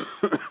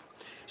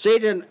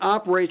 Satan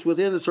operates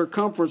within the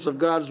circumference of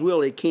God's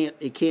will. He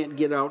can't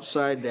get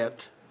outside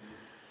that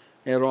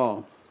at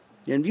all.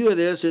 In view of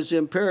this, it's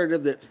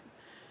imperative that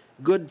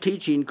good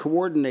teaching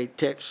coordinate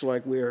texts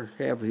like we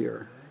have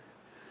here.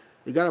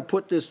 You got to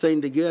put this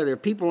thing together.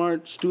 If people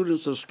aren't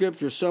students of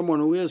Scripture, someone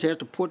who is has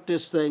to put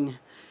this thing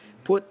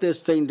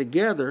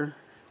together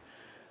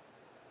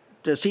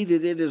to see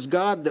that it is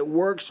God that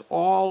works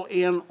all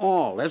in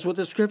all. That's what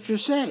the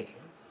Scriptures say.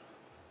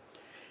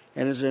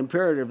 And it's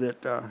imperative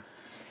that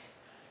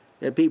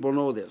people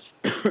know this.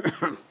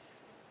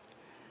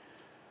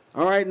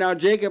 All right, now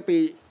Jacob,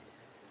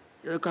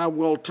 look how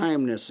well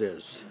timed this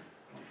is.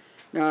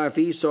 Now, if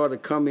Esau to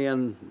come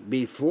in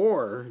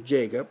before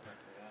Jacob,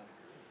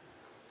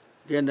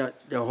 then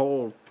the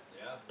whole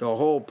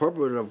purpose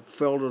would have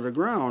fell to the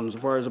ground as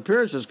far as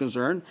appearance is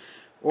concerned.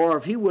 Or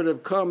if he would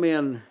have come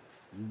in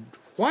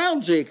while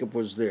Jacob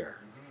was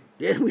there,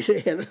 then we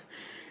had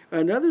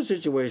another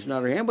situation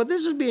out of hand. But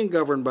this is being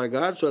governed by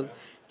God, so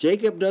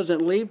Jacob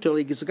doesn't leave till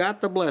he's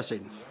got the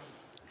blessing.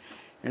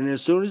 And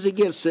as soon as he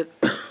gets it,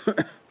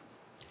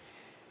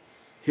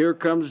 here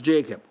comes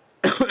Jacob.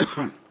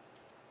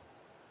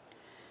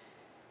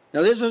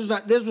 Now this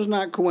was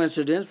not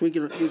coincidence. We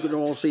can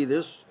all see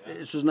this.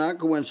 This was not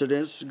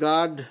coincidence.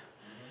 God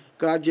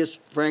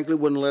just frankly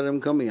wouldn't let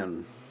him come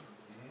in.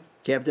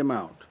 Kept him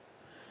out.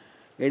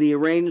 And he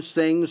arranged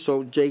things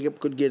so Jacob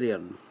could get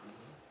in.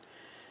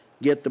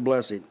 Get the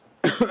blessing.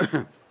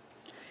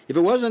 If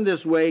it wasn't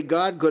this way,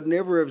 God could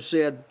never have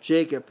said,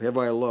 Jacob have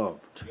I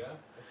loved. Yeah,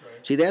 that's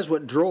right. See, that's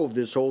what drove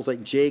this whole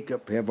thing.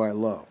 Jacob have I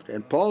loved.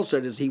 And Paul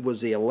said he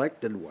was the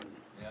elected one.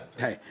 Yeah,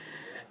 that's right.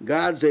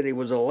 God said he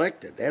was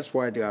elected. That's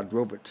why God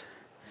drove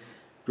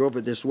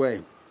it this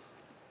way.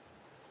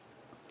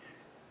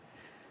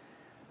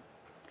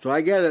 So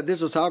I gather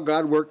this is how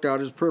God worked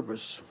out his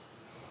purpose.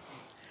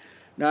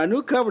 Now, a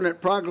new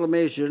covenant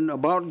proclamation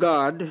about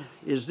God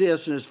is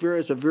this, and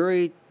it's a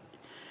very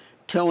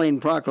telling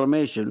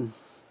proclamation.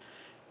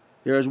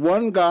 There is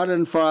one God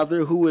and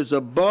Father who is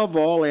above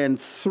all and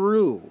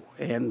through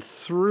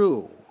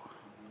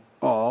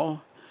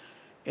all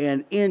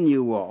and in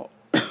you all.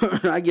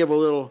 I give a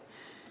little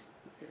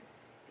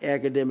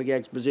academic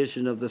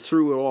exposition of the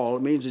through it all.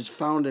 It means it's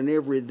found in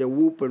the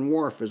whoop and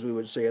wharf, as we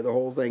would say, the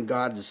whole thing.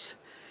 God's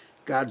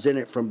in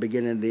it from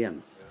beginning to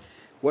end. Yeah.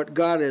 What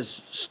God has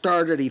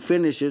started, he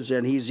finishes,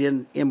 and he's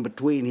in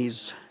between.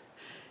 He's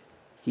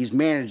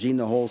managing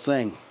the whole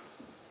thing.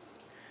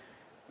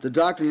 The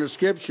doctrine of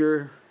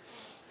Scripture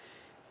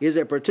is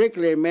that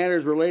particularly in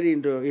matters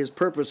relating to his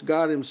purpose,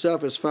 God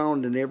himself is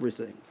found in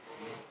everything. Amen.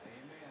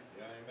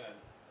 Yeah, amen.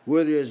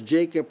 Whether it's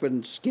Jacob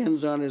and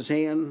skins on his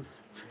hand,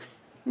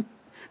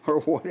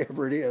 or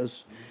whatever it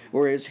is,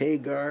 or it's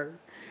Hagar,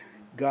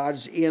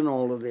 God's in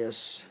all of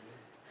this,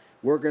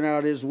 working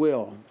out his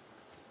will.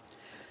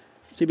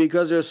 See,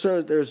 because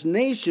there's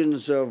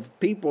nations of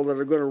people that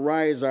are going to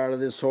rise out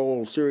of this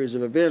whole series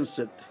of events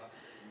that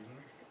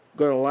are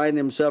going to line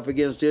themselves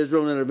against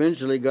Israel, and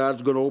eventually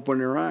God's going to open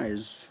their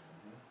eyes.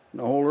 And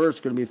the whole earth's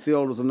going to be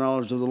filled with the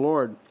knowledge of the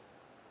Lord.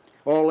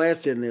 All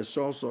that's in this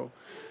also.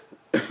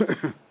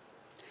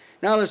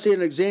 Now let's see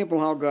an example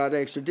how God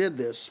actually did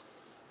this.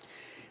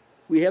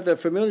 We have the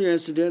familiar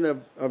incident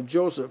of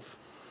Joseph.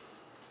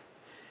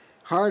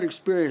 Hard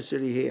experience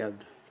that he had.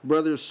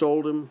 Brothers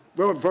sold him.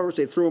 Well, first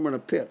they threw him in a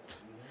pit.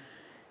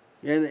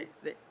 And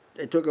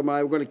they took him out.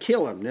 They were going to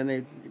kill him.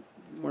 Then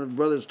one of the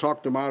brothers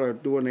talked him out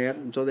of doing that,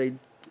 and so they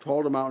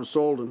hauled him out and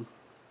sold him.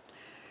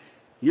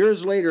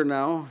 Years later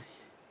now,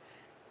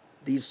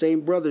 these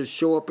same brothers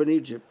show up in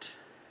Egypt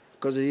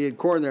because they needed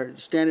corn. They're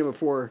standing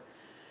before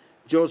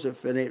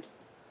Joseph, and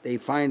they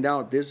find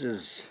out this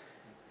is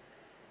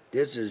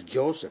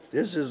Joseph.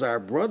 This is our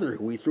brother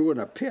who we threw in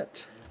a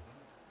pit.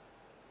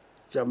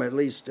 So at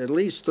least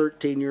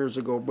 13 years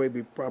ago,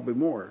 maybe probably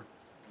more.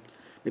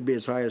 Maybe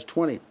as high as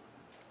 20.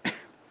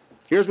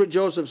 Here's what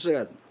Joseph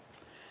said.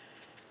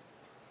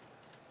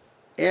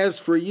 As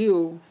for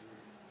you,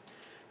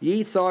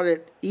 you thought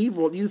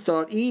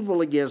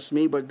evil against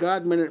me, but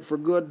God meant it for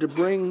good to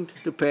bring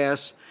to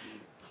pass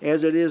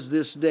as it is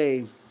this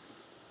day.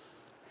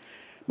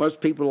 Most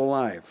people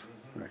alive.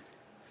 Right.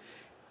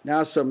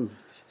 Now some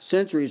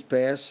centuries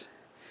pass,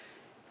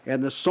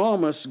 And the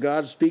psalmist,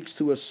 God speaks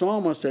to a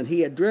psalmist, and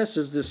he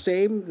addresses the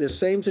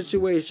same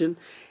situation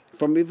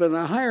from even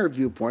a higher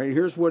viewpoint.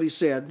 Here's what he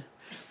said.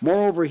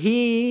 Moreover,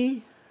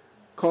 he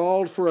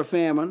called for a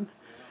famine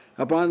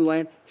upon the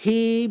land.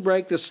 He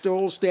brake the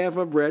stole staff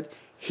of bread.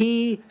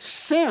 He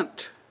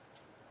sent.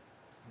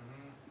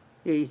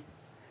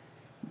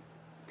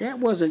 That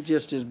wasn't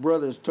just his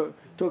brothers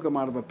took him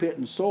out of a pit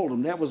and sold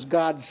him. That was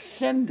God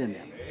sending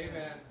him.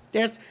 Amen.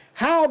 That's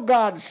how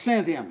God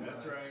sent him.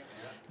 That's right.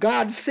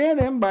 God sent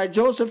him by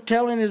Joseph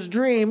telling his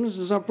dreams.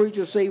 And some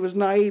preachers say he was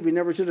naive. He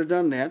never should have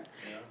done that.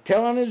 Yeah.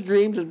 Telling his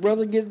dreams. His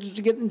brother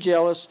getting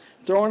jealous.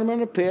 Throwing him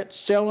in a pit.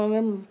 Selling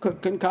him.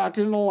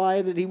 Concocting a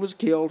lie that he was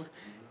killed.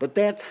 But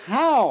that's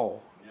how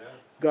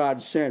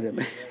God sent him.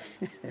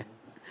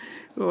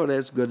 Oh,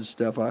 that's good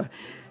stuff.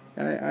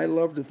 I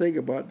love to think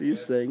about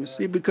these things.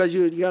 See, because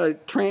you got to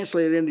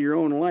translate it into your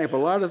own life. A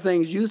lot of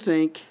things you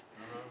think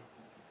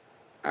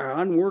are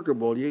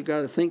unworkable. You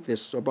got to think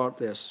about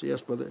this.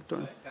 Yes, Brother. Same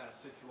kind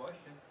of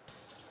situation.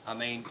 I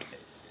mean,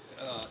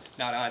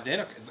 not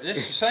identical, but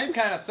it's the same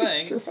kind of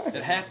thing right.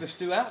 that happens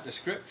throughout the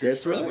Scriptures.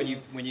 That's really,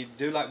 right. when you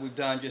do like we've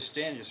done just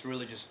then, just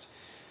really just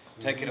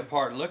take it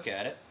apart and look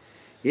at it.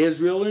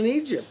 Israel in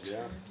Egypt.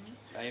 Yeah.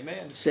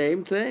 Amen.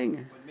 Same thing.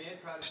 When men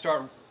try to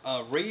start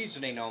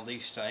reasoning on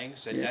these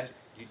things,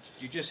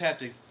 you just have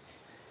to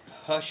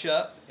hush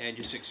up and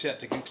just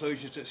accept the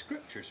conclusions that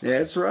Scriptures make.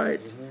 That's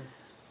right.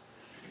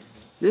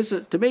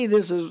 To me,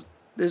 this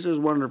is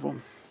wonderful.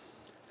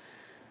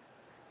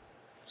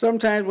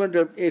 Sometimes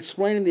when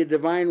explaining the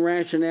divine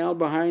rationale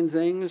behind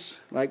things,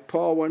 like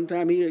Paul one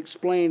time, he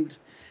explained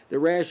the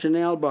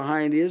rationale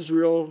behind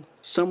Israel,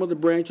 some of the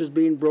branches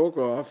being broke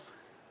off.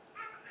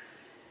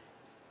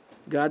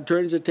 God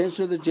turns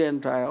attention to the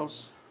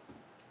Gentiles,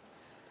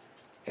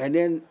 and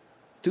then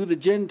through the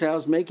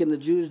Gentiles making the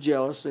Jews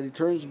jealous, and he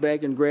turns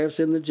back and grafts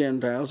in the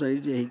Gentiles,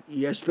 and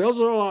he spells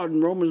it all out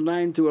in Romans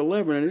 9 to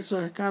 11, and it's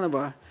a kind of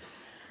a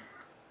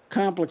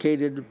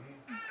complicated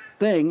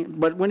thing.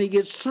 But when he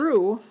gets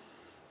through,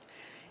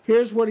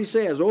 here's what he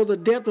says. Oh, the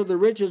depth of the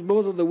riches,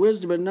 both of the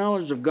wisdom and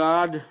knowledge of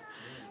God.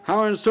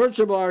 How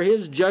unsearchable are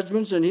his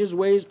judgments and his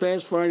ways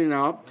past finding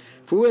out.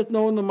 For who hath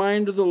known the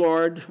mind of the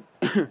Lord?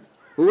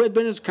 Who hath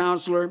been his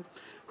counselor?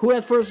 Who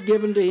hath first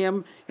given to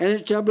him? And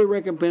it shall be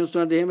recompensed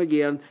unto him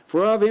again.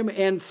 For of him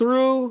and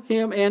through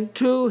him and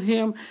to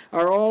him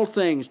are all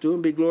things. To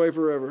him be glory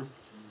forever.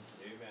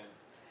 Amen.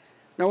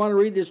 Now I want to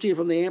read this to you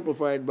from the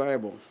Amplified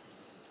Bible.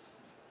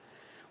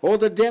 Oh,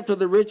 the depth of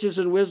the riches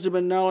and wisdom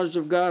and knowledge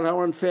of God,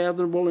 how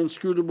unfathomable,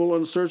 inscrutable,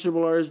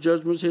 unsearchable are his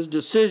judgments, his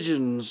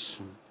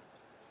decisions.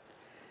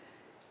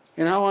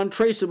 And how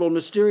untraceable,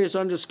 mysterious,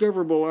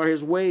 undiscoverable are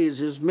his ways,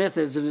 his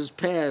methods, and his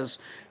paths.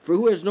 For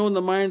who has known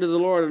the mind of the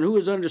Lord, and who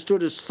has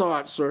understood his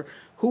thoughts, or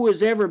who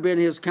has ever been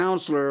his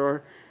counselor,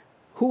 or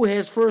who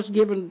has first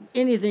given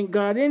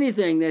God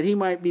anything that he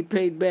might be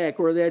paid back,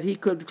 or that he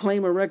could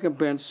claim a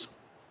recompense?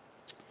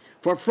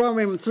 For from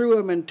him, through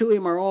him, and to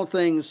him are all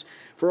things.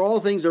 For all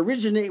things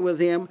originate with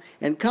him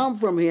and come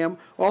from him.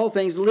 All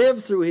things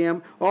live through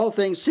him. All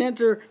things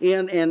center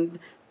in and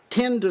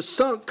tend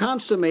to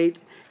consummate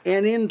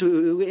and end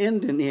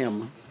in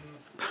him.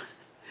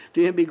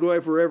 To him be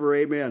glory forever.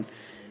 Amen.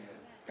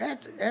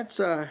 That's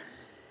after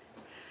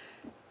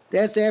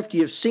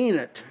you've seen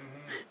it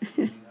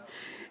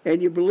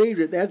and you believed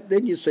it.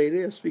 Then you say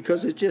this,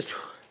 because it's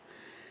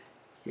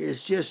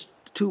just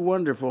too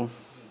wonderful.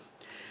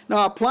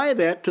 Now apply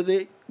that to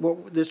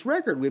this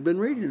record we've been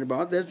reading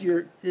about. This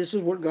is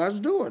what God's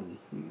doing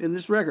in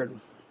this record.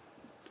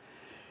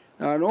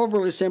 Now, an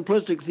overly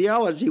simplistic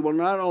theology will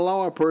not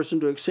allow a person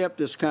to accept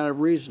this kind of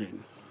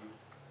reasoning.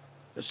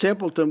 A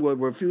simpleton will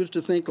refuse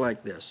to think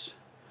like this.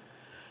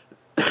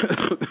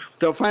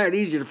 They'll find it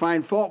easy to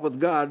find fault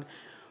with God,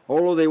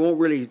 although they won't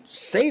really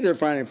say they're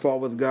finding fault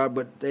with God,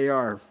 but they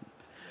are.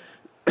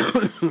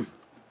 The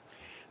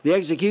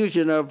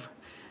execution of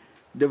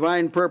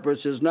divine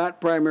purpose is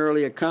not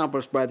primarily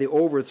accomplished by the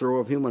overthrow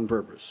of human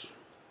purpose.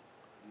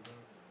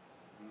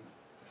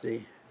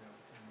 See?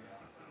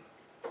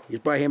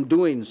 It's by him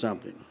doing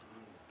something.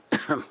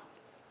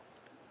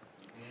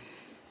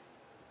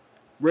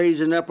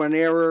 Raising up an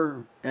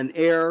heir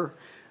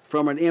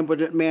from an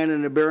impotent man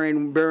and a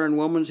barren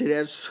woman. See,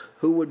 that's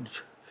who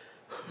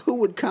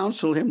would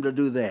counsel him to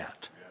do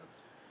that?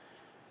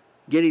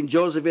 Getting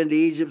Joseph into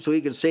Egypt so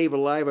he could save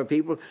alive a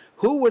people.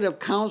 Who would have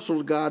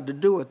counseled God to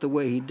do it the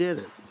way he did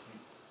it?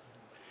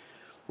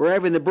 Or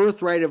having the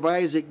birthright of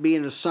Isaac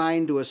being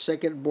assigned to a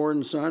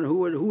second-born son.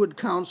 Who would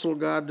counsel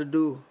God to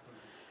do?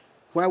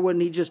 Why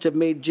wouldn't he just have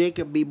made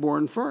Jacob be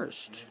born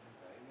first?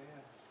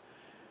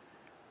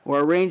 Or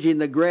arranging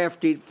the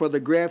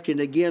grafting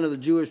again of the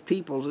Jewish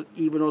people,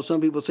 even though some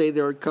people say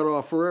they're cut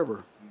off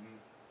forever.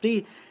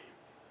 See,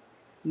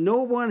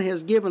 no one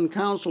has given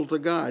counsel to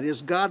God.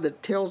 It's God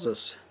that tells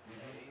us,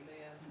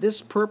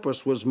 this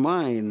purpose was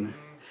mine,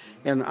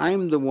 and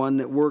I'm the one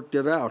that worked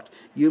it out.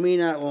 You may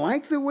not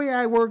like the way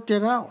I worked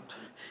it out,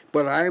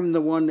 but I'm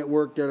the one that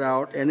worked it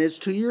out, and it's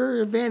to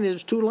your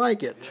advantage to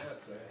like it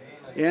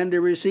and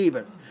to receive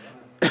it.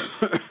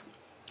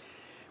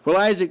 Well,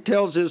 Isaac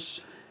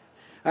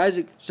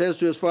says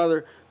to his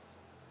father,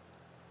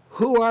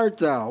 "Who art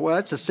thou?" Well,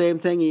 that's the same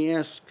thing he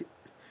asked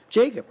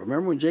Jacob.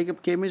 Remember when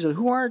Jacob came, he said,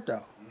 "Who art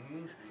thou?"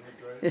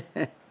 That's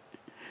right.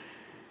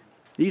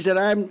 He said,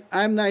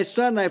 I'm thy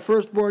son, thy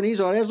firstborn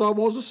Esau. That's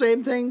almost the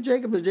same thing,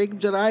 Jacob. But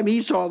Jacob said, I'm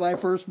Esau, thy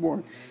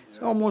firstborn. It's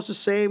almost the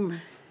same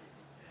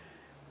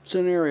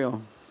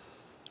scenario.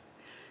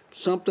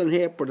 Something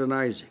happened in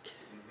Isaac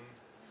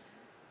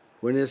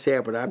when this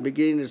happened. I'm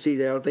beginning to see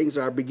that things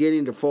are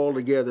beginning to fall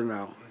together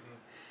now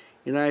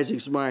in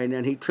Isaac's mind,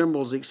 and he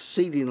trembles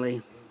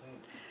exceedingly.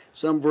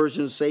 Some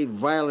versions say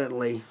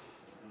violently,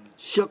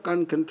 shook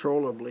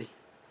uncontrollably.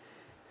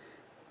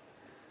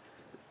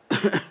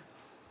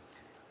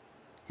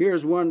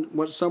 Here's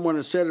what someone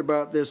has said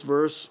about this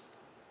verse.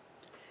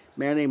 A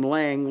man named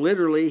Lang.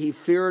 Literally, he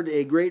feared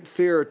a great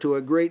fear to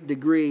a great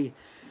degree,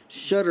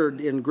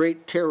 shuddered in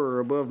great terror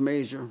above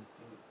measure.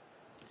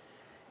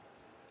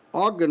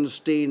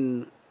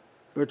 Augustine,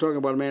 we're talking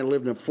about a man who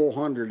lived in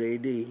 400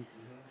 A.D.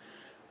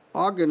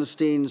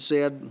 Augustine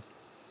said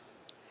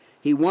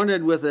he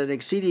wondered with an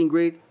exceeding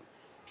great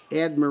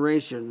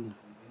admiration,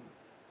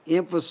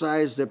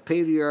 emphasized the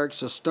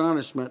patriarch's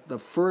astonishment, the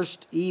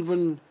first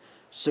even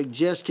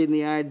suggesting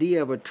the idea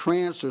of a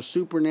trance or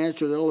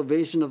supernatural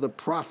elevation of the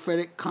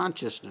prophetic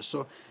consciousness.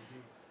 So,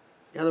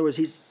 in other words,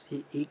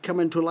 he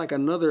come into like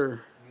another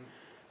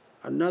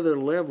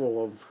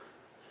level of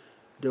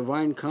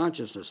divine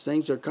consciousness.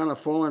 Things are kind of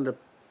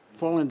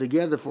falling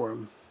together for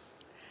him.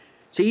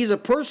 See, he's a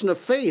person of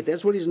faith.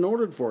 That's what he's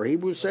noted for.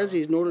 Hebrews says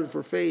he's noted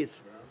for faith.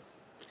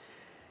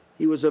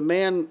 He was a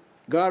man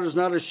God is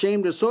not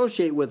ashamed to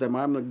associate with him.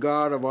 I'm the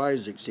God of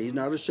Isaac. See, he's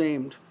not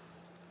ashamed.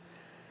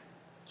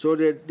 So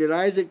did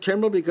Isaac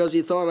tremble because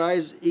he thought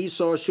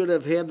Esau should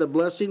have had the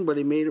blessing, but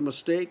he made a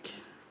mistake?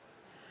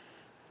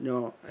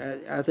 No,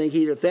 I think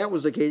if that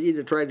was the case, he'd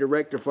have tried to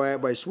rectify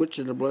it by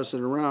switching the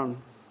blessing around.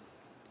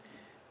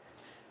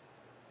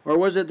 Or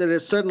was it that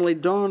it suddenly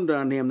dawned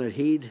on him that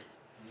he'd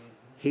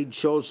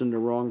chosen the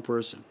wrong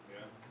person?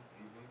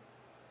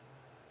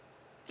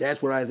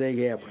 That's what I think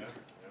happened.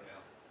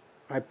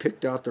 I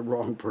picked out the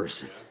wrong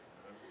person.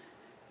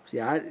 See,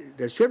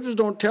 the scriptures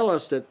don't tell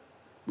us that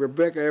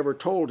Rebecca ever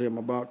told him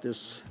about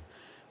this,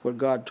 what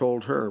God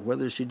told her.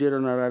 Whether she did or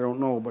not, I don't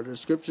know. But the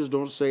scriptures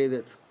don't say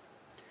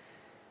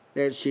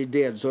that she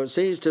did. So it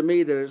seems to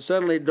me that it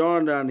suddenly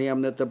dawned on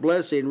him that the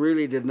blessing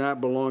really did not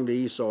belong to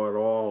Esau at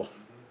all.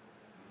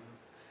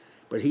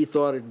 But he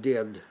thought it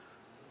did.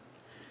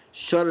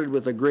 Shuddered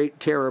with a great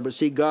terror. But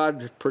see,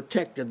 God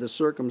protected the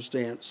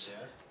circumstance.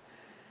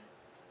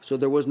 So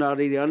there was not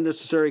any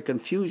unnecessary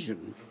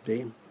confusion.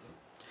 See?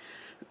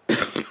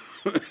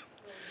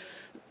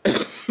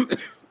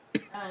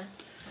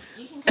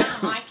 You can kind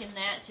of liken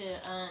that to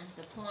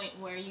the point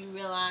where you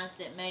realized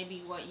that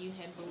maybe what you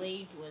had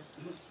believed was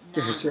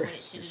not That's right. what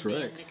it should have That's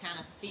been, right. the kind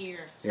of fear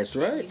That's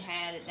that right. you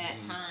had at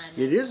that time.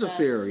 It is a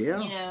fear,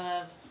 yeah. You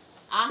know, of,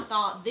 I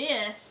thought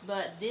this,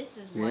 but this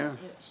is what Yeah.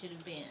 it should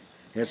have been.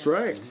 That's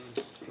right.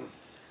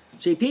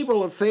 See,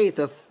 people of faith,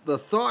 the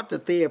thought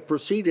that they have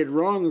proceeded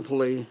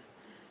wrongfully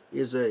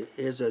is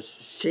a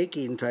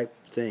shaking type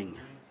thing.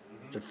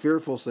 It's a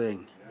fearful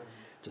thing.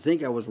 To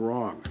think I was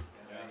wrong.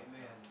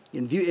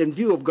 In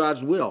view of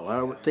God's will,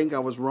 I would think I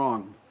was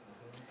wrong.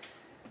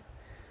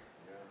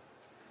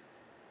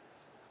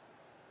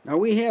 Now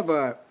we have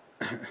a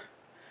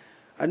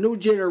new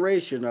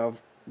generation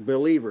of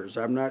believers.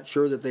 I'm not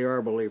sure that they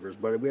are believers,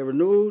 but we have a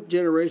new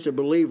generation of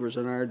believers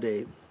in our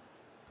day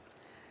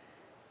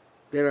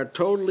that are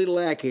totally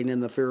lacking in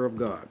the fear of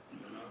God.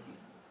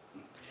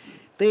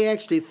 They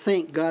actually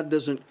think God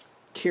doesn't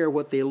care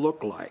what they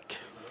look like.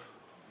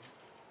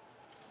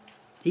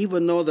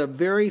 Even though the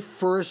very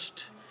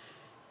first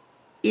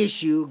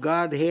issue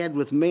God had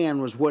with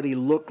man was what he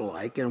looked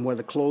like and what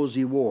the clothes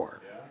he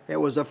wore. That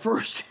was the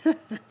first.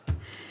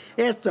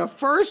 It's the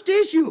first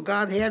issue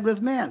God had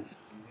with men,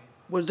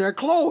 was their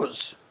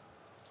clothes.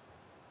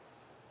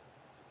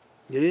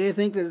 Do they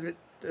think that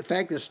the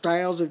fact that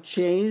styles have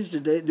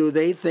changed, do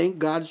they think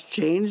God's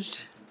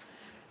changed?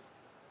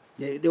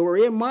 They were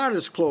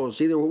immodest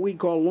clothes, either what we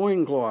call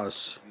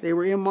loincloths. They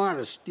were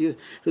immodest. Do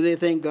they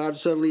think God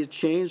suddenly has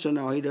changed, so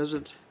now he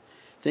doesn't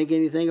think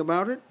anything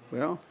about it?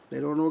 Well,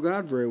 they don't know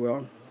God very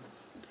well.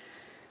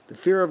 The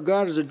fear of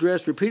God is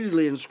addressed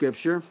repeatedly in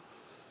Scripture.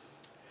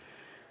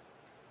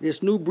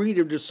 This new breed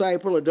of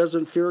disciple that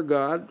doesn't fear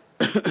God,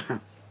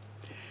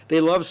 they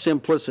love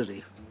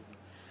simplicity.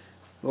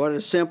 What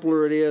the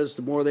simpler it is,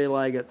 the more they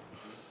like it.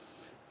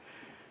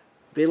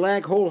 They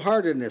lack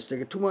wholeheartedness. They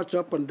get too much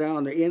up and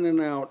down. They're in and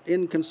out,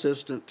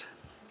 inconsistent.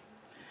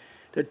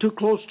 They're too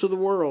close to the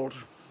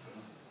world.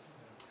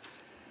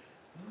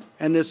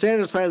 And they're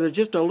satisfied with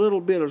just a little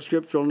bit of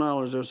scriptural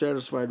knowledge. They're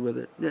satisfied with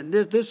it.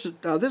 This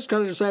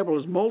kind of disciple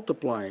is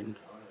multiplying.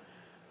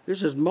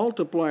 This is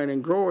multiplying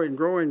and growing.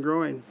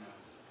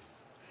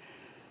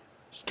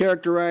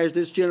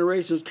 This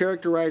generation is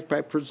characterized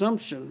by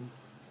presumption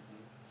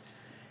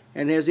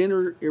and has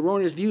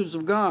erroneous views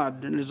of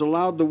God and has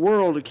allowed the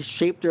world to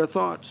shape their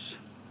thoughts.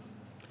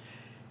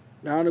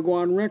 Now to go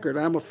on record,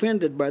 I'm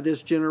offended by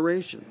this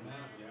generation.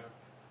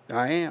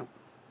 I am.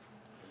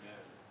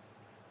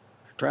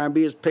 Try and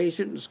be as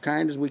patient, as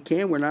kind as we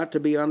can. We're not to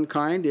be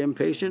unkind,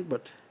 impatient,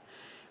 but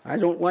I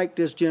don't like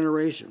this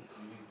generation.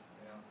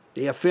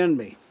 They offend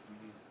me.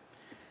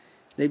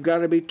 They've got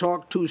to be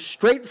talked to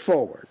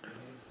straightforward.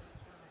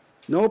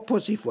 No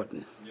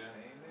pussyfooting.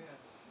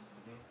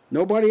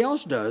 Nobody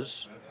else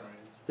does.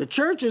 The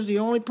church is the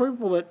only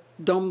people that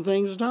dumb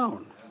things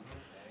down.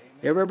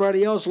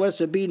 Everybody else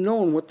lets it be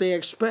known what they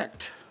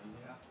expect.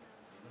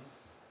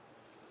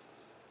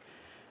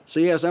 So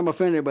yes, I'm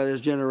offended by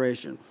this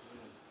generation.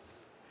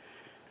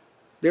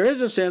 There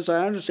is a sense,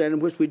 I understand, in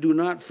which we do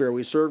not fear.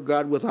 We serve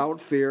God without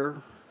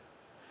fear.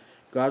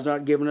 God's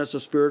not given us a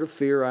spirit of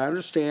fear, I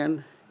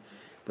understand.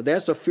 But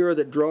that's a fear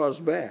that draws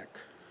back.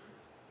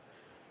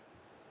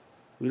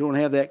 We don't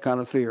have that kind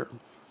of fear.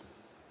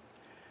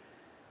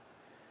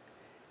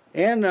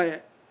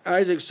 And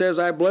Isaac says,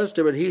 I blessed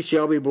him, and he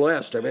shall be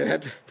blessed. I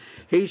mean,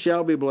 he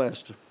shall be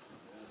blessed.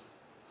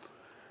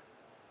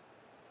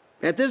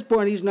 At this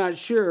point, he's not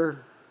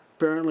sure,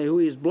 apparently, who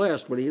he's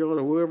blessed, but he knows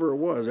whoever it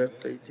was,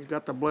 he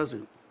got the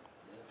blessing.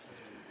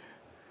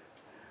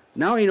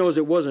 Now he knows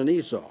it wasn't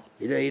Esau.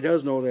 He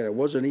does know that it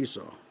wasn't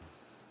Esau.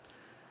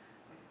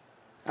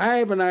 I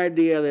have an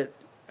idea that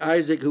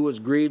Isaac, who was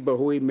grieved by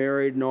who he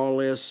married and all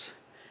this,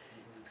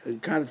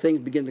 kind of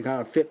things begin to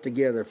kind of fit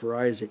together for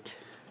Isaac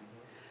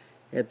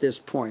at this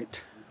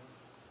point.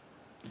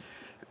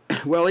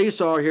 Well,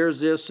 Esau hears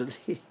this, and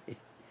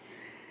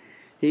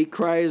he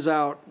cries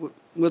out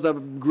with a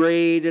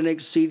great and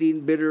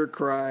exceeding bitter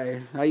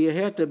cry. Now, you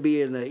have to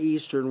be in the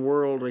Eastern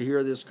world to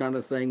hear this kind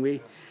of thing.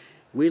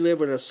 We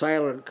live in a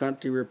silent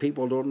country where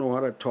people don't know how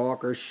to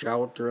talk or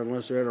shout, or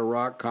unless they're at a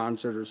rock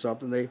concert or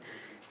something, they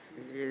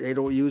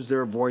don't use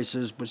their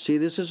voices. But see,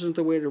 this isn't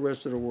the way the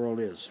rest of the world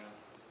is.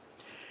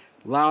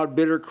 Loud,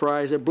 bitter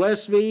cries,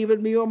 bless me,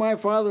 even me, oh my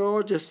father,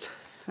 oh, just...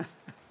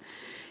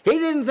 He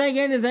didn't think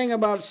anything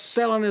about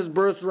selling his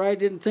birthright,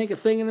 didn't think a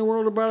thing in the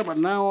world about it, but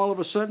now all of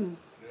a sudden,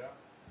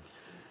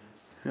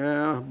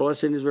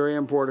 blessing is very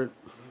important.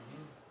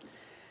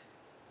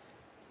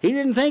 He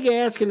didn't think of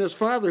asking his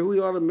father who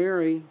he ought to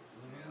marry.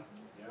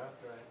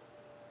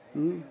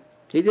 He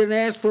didn't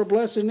ask for a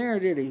blessing there,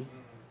 did he?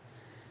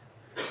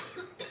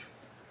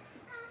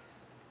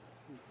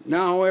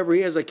 Now, however,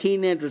 he has a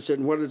keen interest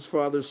in what his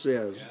father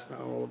says,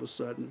 all of a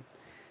sudden.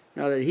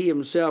 Now that he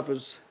himself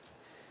is...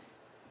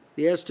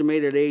 The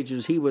estimated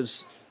ages,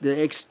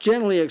 the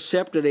generally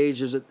accepted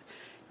ages that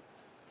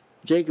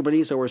Jacob and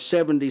Esau were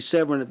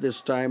 77 at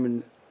this time,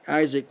 and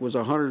Isaac was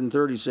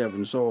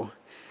 137. So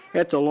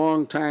that's a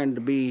long time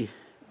to be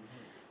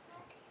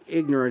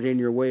ignorant in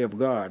your way of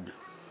God.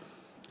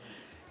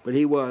 But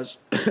he was.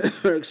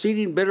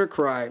 Exceeding bitter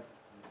cry.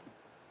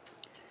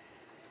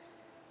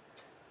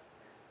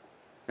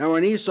 Now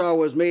when Esau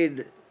was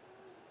made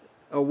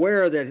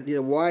aware that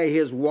why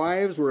his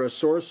wives were a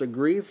source of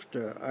grief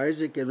to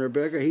Isaac and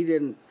Rebekah, he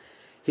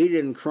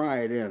didn't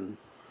cry then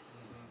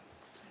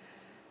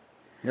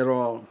at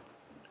all.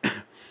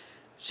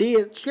 See,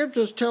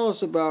 scriptures tell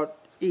us about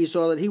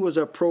Esau that he was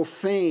a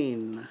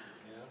profane.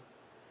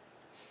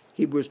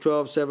 Hebrews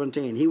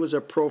 12:17. He was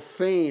a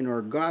profane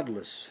or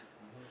godless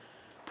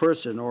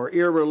person or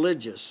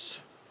irreligious.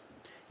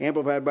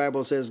 Amplified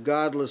Bible says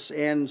godless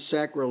and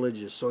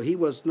sacrilegious. So he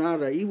was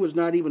not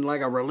even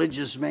like a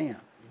religious man.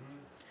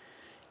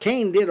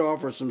 Cain did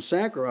offer some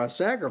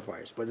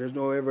sacrifice, but there's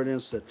no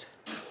evidence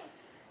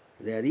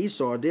that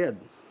Esau did.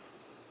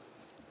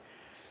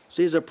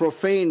 So he's a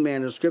profane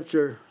man. The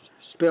scripture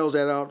spells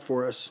that out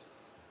for us.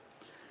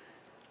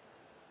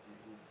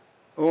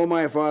 Oh,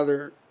 my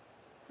father,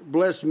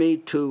 bless me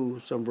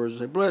too. Some verses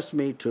say, bless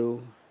me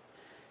too.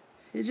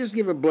 You just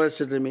give a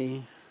blessing to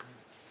me.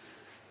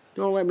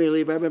 Don't let me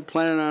leave. I've been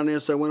planning on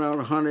this. I went out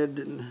and hunted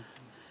and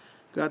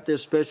got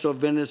this special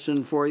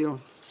venison for you.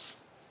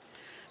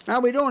 Now,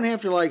 we don't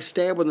have to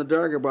stab in the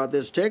dark about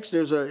this text.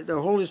 The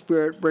Holy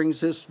Spirit brings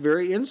this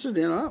very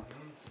incident up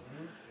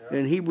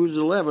in Hebrews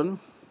 11,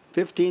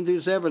 15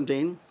 through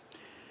 17.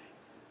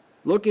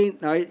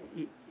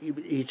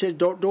 He says,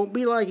 don't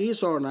be like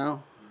Esau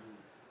now.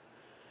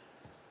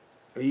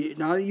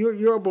 Now,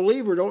 you're a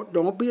believer.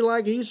 Don't be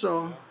like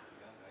Esau.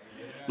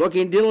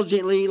 Looking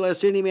diligently,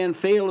 lest any man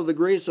fail of the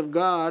grace of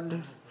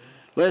God,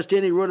 lest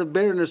any root of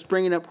bitterness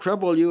springing up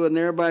trouble you, and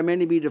thereby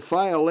many be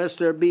defiled, lest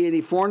there be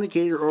any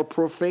fornicator or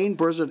profane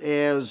person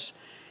as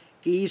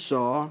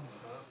Esau,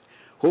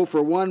 who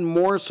for one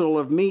morsel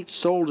of meat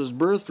sold his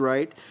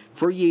birthright.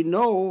 For ye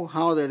know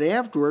how that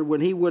afterward,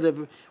 when he would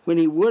have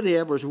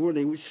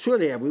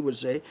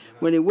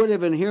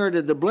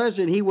inherited the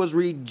blessing, he was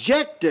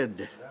rejected.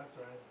 That's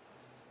right.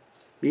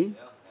 See?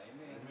 Yeah.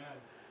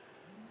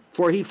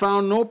 For he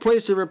found no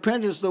place of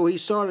repentance, though he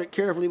sought it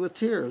carefully with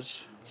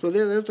tears. So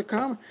there's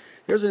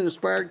an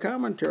inspired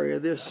commentary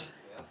of this.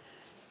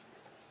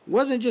 It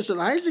wasn't just that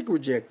Isaac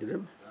rejected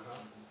him.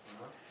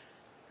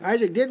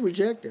 Isaac did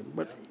reject him,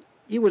 but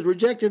he was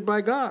rejected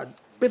by God.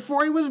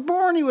 Before he was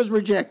born, he was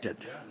rejected.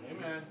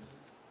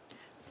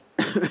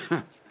 Yeah,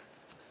 amen.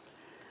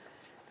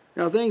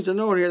 Now, things to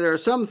note here. There are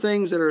some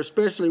things that are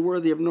especially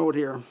worthy of note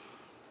here.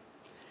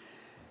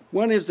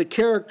 One is the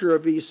character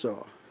of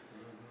Esau.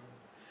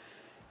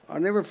 I'll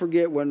never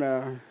forget when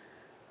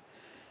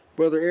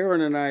Brother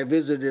Aaron and I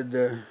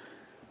visited,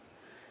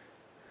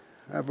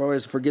 I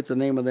always forget the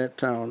name of that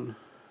town.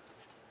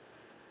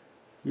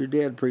 Your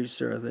dad preached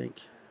there, I think.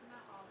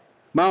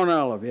 Mount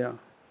Olive, yeah.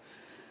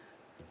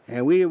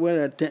 And we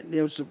went,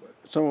 it was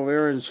some of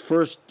Aaron's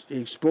first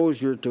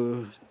exposure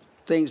to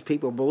things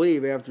people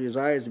believe after his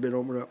eyes had been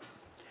opened up.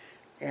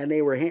 And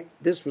they were,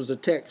 this was the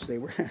text they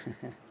were,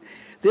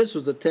 this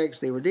was the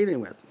text they were dealing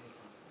with.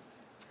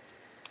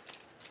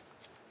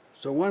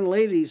 So one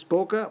lady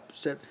spoke up,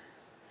 said,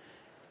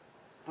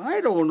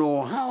 I don't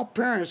know how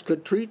parents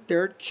could treat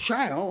their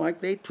child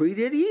like they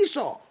treated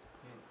Esau.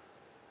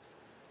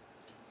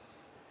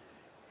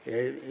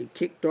 It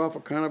kicked off a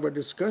kind of a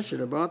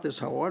discussion about this,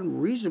 how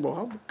unreasonable,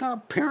 how kind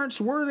of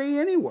parents were they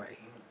anyway?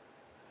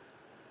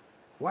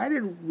 Why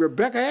did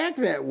Rebecca act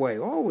that way?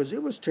 Oh,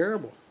 it was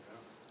terrible.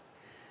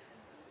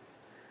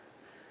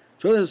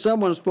 So then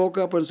someone spoke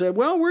up and said,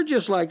 well, we're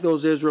just like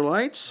those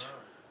Israelites.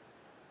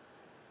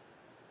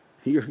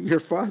 Your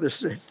father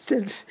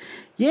said,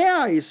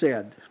 yeah, he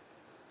said.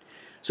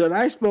 So then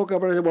I spoke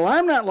up and I said, well,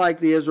 I'm not like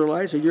the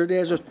Israelites. And your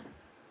dad says,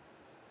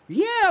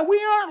 yeah,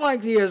 we aren't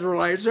like the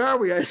Israelites, are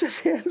we? I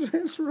said, yeah,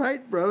 that's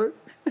right, brother.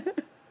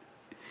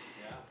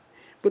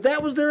 But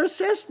that was their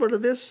assessment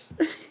of this.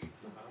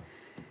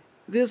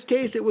 This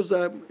case, it was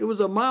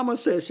a mama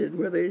session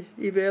where they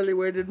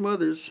evaluated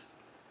mothers.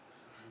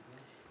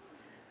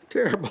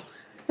 Terrible.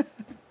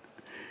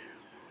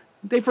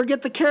 They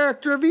forget the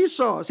character of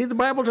Esau. See, the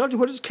Bible tells you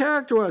what his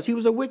character was. He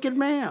was a wicked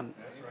man.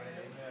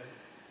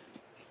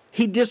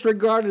 He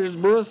disregarded his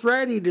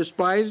birthright. He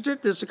despised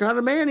it. That's the kind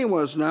of man he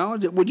was now.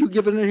 Would you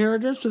give an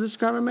inheritance to this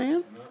kind of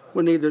man?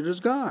 Well, neither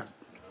does God.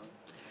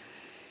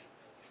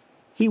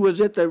 He was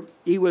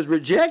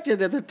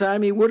rejected at the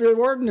time he would have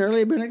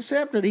ordinarily been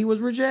accepted. He was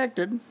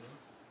rejected.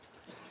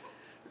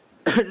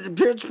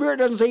 The Spirit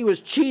doesn't say he was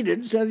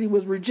cheated. It says he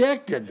was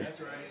rejected. That's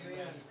right.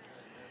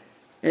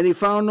 And he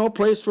found no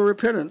place for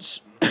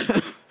repentance.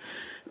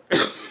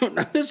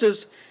 Now, this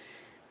is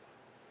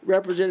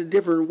represented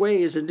different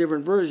ways in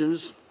different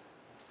versions.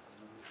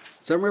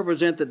 Some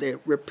represent that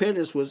the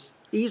repentance was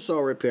Esau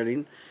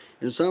repenting,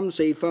 and some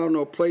say he found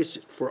no place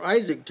for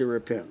Isaac to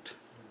repent.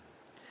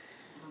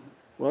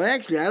 Well,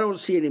 actually, I don't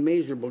see any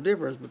measurable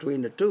difference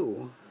between the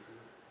two.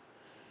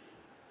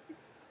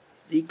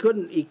 He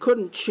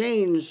couldn't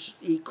change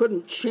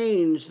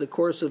the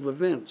course of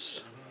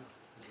events.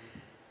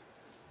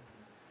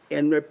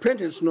 And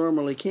repentance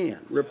normally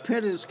can.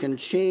 Repentance can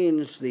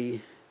change the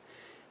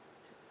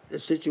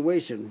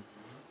situation.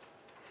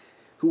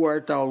 Who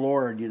art thou,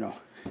 Lord, you know.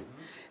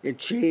 It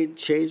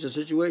changed the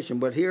situation.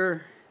 But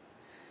here,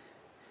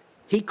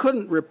 he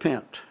couldn't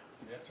repent.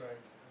 That's right.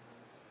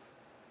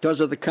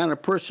 Because of the kind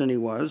of person he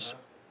was,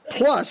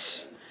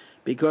 plus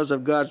because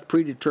of God's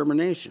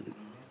predetermination.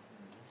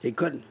 He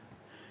couldn't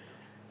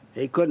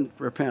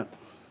repent.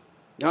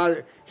 Now,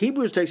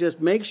 Hebrews text says,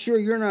 make sure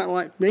you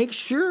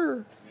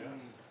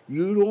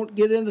don't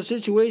get in the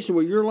situation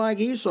where you're like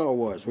Esau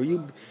was, where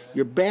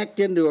you're backed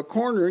into a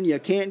corner and you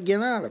can't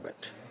get out of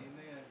it.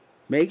 Amen.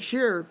 Make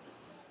sure.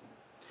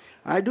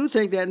 I do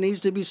think that needs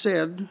to be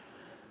said.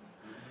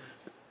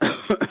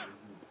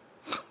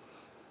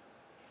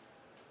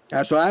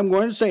 So I'm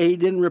going to say he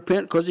didn't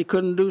repent because he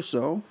couldn't do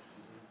so.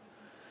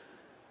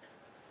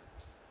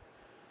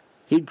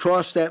 He'd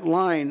crossed that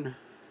line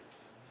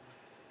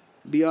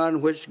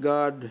beyond which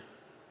God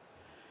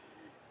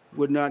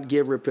would not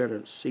give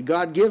repentance. See,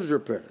 God gives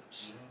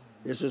repentance.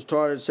 This is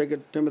taught in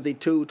 2 Timothy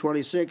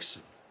 2:26.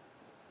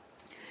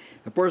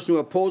 A person who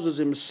opposes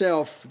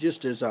himself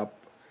just as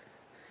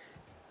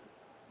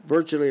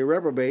virtually a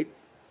reprobate,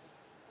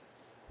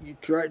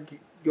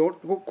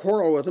 don't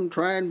quarrel with him,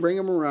 try and bring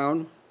him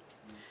around,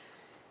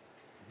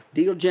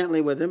 deal gently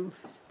with him.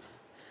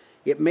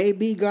 It may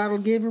be God will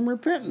give him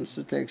repentance,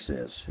 the text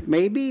says.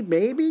 Maybe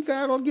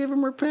God will give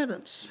him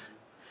repentance.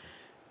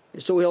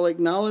 So he'll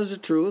acknowledge the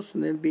truth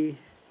and then be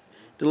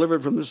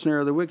delivered from the snare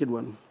of the wicked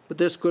one. But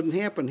this couldn't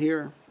happen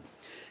here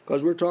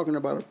because we're talking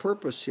about a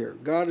purpose here.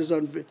 God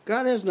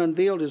hasn't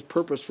unveiled his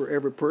purpose for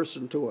every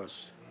person to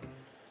us.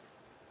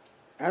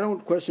 I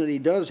don't question that he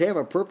does have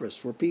a purpose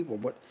for people,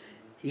 but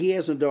he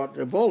hasn't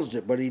divulged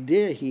it. But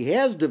he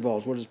has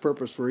divulged what his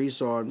purpose for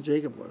Esau and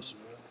Jacob was.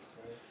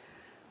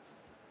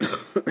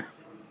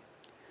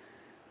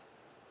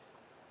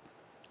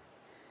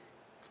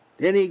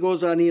 Then he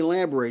goes on, he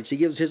elaborates. He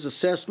gives his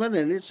assessment,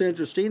 and it's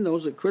interesting.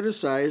 Those that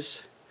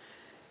criticize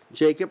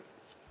Jacob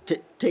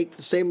take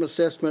the same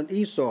assessment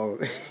Esau.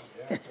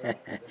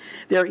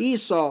 They're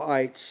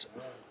Esauites.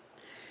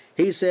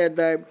 He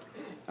said,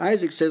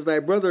 Isaac says, thy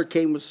brother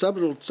came with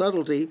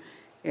subtlety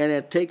and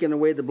had taken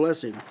away the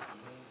blessing.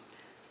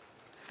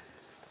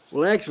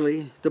 Well,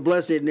 actually, the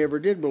blessing never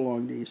did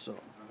belong to Esau.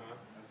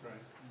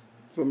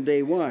 From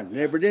day one,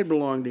 never did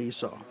belong to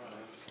Esau.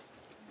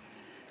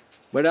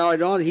 But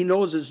now he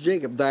knows it's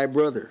Jacob, thy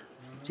brother.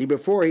 See,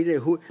 before he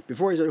said, who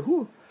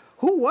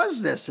who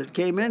was this that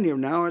came in here?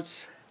 Now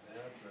it's,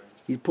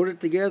 he put it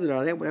together.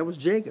 Now that was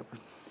Jacob.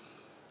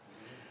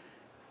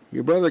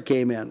 Your brother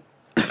came in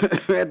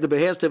at the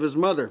behest of his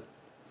mother.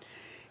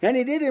 And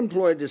he did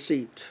employ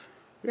deceit.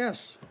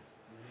 Yes.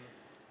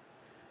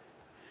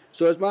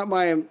 So it's not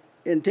my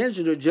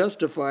intention to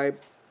justify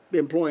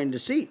employing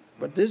deceit,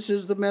 but this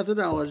is the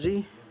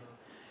methodology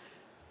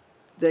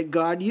that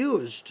God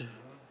used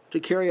to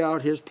carry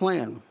out his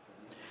plan.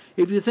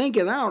 If you think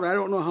it out, I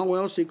don't know how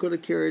else he could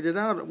have carried it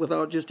out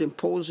without just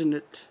imposing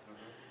it.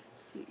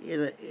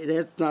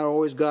 That's not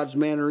always God's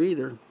manner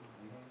either.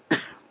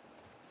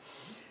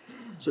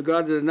 So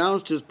God had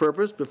announced his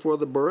purpose before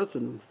the birth,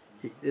 and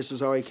this is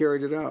how he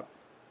carried it out.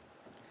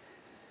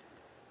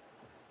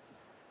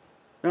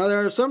 Now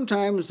there are some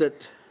times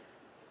that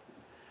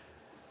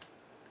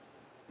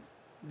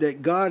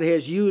God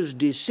has used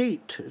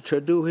deceit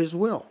to do his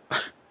will.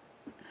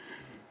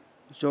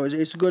 So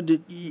it's good to,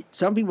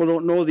 some people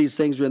don't know these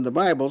things are in the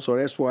Bible, so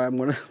that's why I'm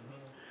going to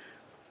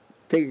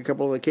take a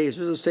couple of the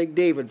cases. Let's take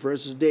David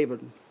versus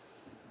David.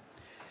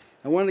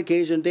 On one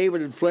occasion,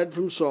 David had fled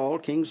from Saul,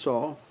 King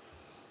Saul,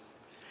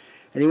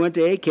 and he went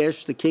to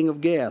Achish, the king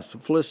of Gath, the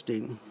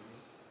Philistine.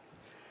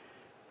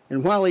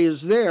 And while he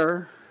is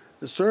there,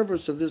 the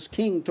servants of this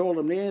king told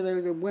him, yeah,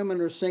 the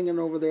women are singing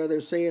over there.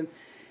 They're saying,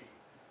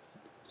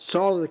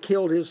 Saul had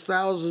killed his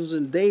thousands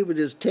and David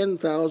his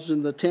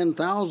 10,000. The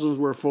 10,000s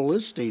were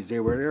Philistines. They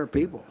were their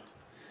people.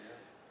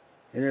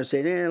 And they're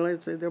saying, yeah,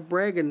 they're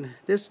bragging.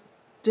 This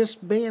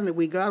man that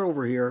we got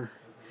over here,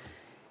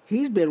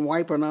 he's been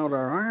wiping out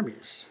our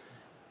armies.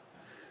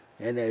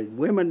 And the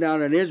women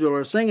down in Israel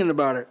are singing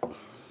about it.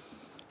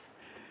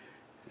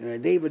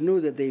 And David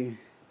knew that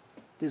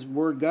this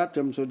word got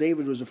to him, so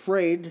David was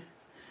afraid.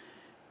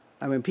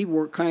 I mean, people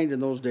weren't kind in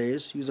those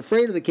days. He was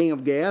afraid of the king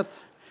of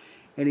Gath,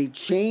 and he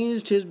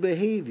changed his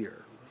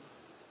behavior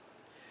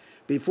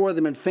before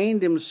them and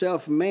feigned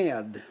himself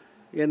mad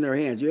in their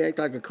hands. You act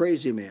like a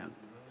crazy man.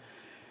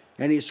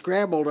 And he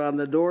scrabbled on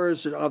the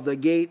doors of the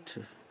gate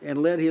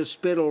and let his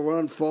spittle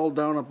run fall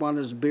down upon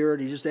his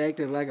beard. He just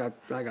acted like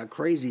a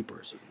crazy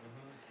person.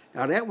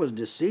 Now, that was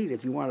deceit.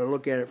 If you want to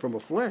look at it from a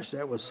flesh,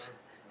 that was...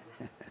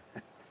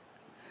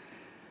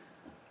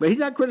 But he's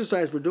not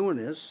criticized for doing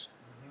this.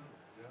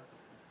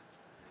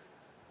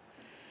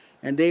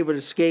 And David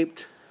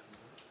escaped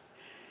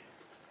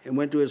and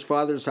went to his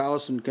father's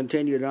house and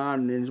continued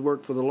on in his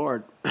work for the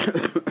Lord.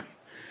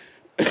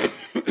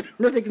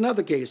 Let's take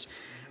another case.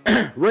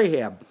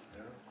 Rahab.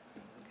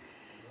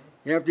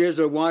 After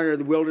Israel wandered in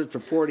the wilderness for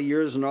 40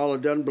 years and all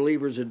the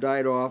unbelievers had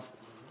died off,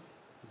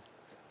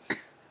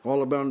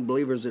 all the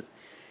unbelievers that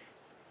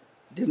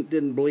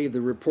didn't believe the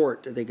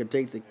report that they could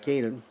take the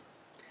Canaan,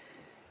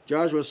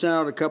 Joshua sent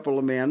out a couple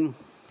of men,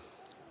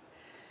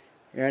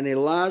 and they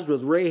lodged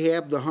with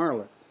Rahab the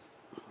harlot.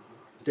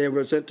 They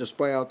were sent to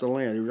spy out the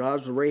land. He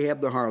lodged with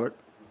Rahab the harlot.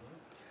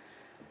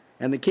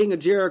 And the king of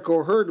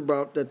Jericho heard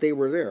about that they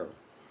were there.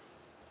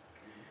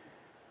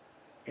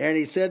 And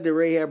he said to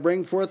Rahab,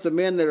 bring forth the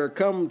men that are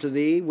come to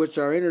thee, which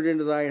are entered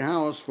into thine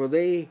house, for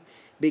they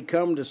be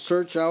come to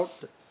search out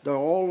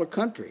all the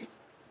country.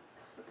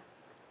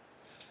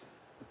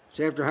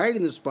 So after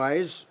hiding the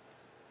spies,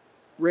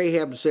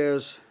 Rahab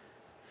says,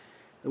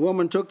 the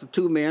woman took the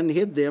two men,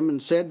 hid them, and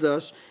said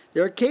thus,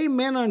 there came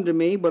men unto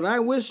me, but I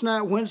wist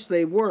not whence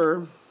they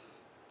were,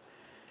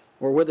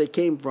 or where they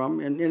came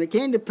from. And it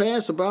came to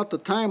pass about the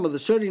time of the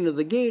shutting of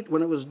the gate,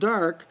 when it was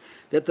dark,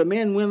 that the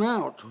men went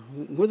out.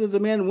 Whither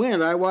the men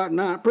went, I wot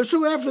not.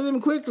 Pursue after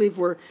them quickly,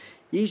 for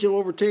ye shall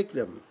overtake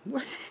them.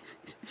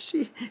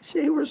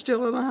 They were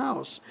still in the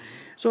house.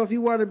 So if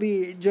you want to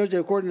be judged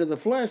according to the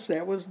flesh,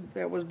 that was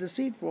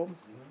deceitful.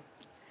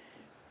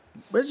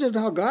 But it's just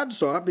how God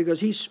saw it, because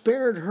he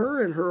spared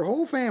her and her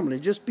whole family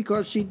just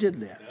because she did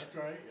that. That's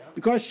right, yeah.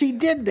 Because she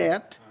did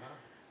that,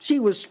 she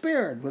was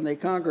spared when they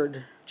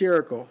conquered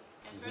Jericho.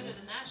 And further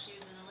than that, she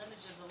was in the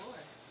lineage of the Lord.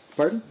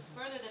 Pardon?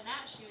 Further than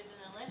that, she was in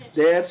the lineage.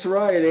 That's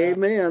right,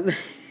 amen.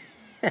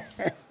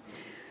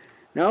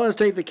 Now let's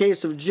take the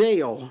case of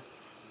Jael.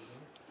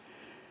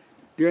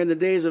 During the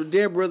days of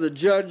Deborah, the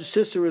judge,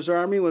 Sisera's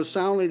army was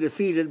soundly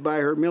defeated by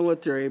her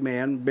military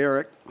man,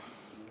 Barak.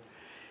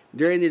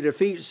 During the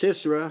defeat,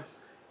 Sisera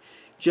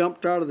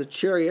jumped out of the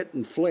chariot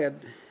and fled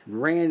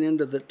and ran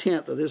into the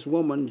tent of this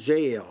woman,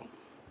 Jael.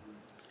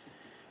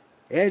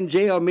 And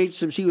Jael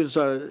meets him. She was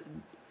a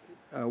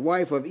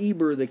wife of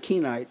Eber the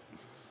Kenite.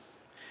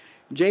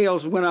 Jael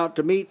went out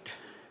to meet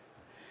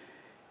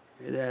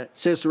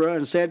Sisera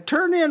and said,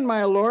 turn in,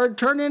 my lord,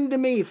 turn in to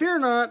me. Fear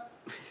not.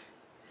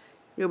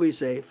 You'll be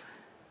safe.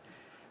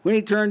 When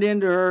he turned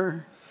into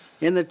her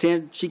in the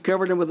tent, she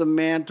covered him with a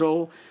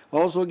mantle,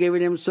 also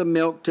giving him some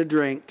milk to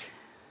drink.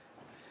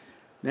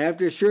 And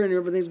after assuring him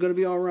everything's going to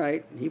be all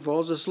right, he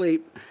falls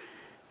asleep.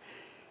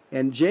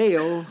 And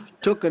Jael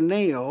took a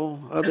nail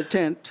of the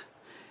tent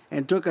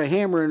and took a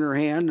hammer in her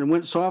hand and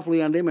went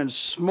softly unto him and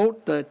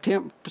smote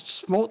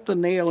the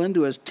nail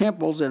into his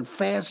temples and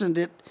fastened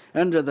it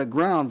under the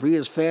ground, for he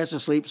was fast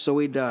asleep, so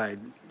he died.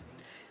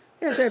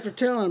 That's after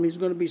telling him he's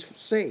going to be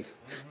safe.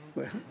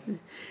 Well,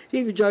 see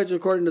if you judge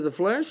according to the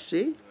flesh,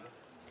 see?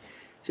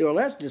 See, well,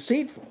 that's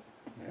deceitful.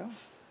 Well,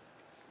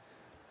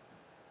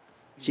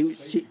 she Go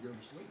to sleep.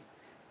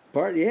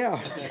 part,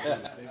 yeah, Safe to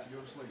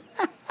go to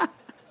sleep.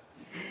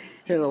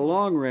 had a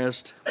long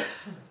rest.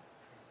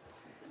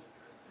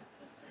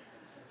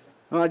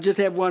 Oh, I just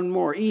have one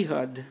more.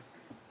 Ehud.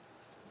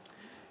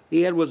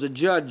 Ehud was a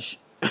judge,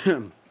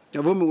 of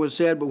whom it was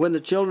said, but when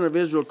the children of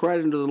Israel cried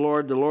unto the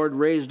Lord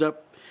raised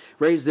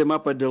them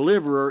up a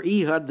deliverer,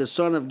 Ehud the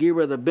son of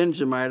Gera the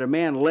Benjamite, a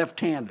man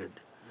left-handed.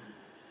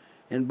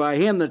 And by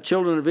him the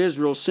children of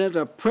Israel sent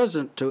a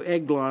present to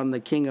Eglon, the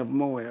king of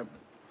Moab.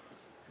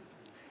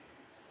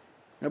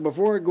 Now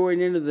before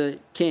going into the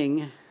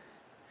king,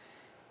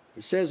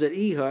 it says that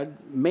Ehud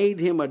made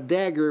him a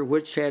dagger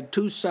which had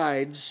 2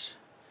 sides,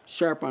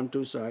 sharp on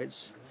 2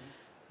 sides,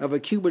 of a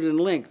cubit in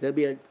length. That'd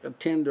be a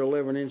 10 to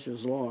 11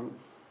 inches long.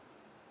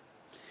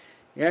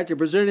 After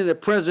presenting the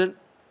present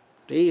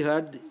to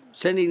Ehud,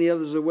 sending the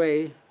others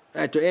away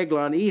to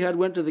Eglon, Ehud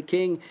went to the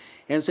king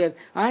and said,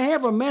 I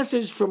have a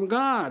message from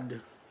God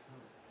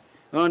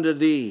unto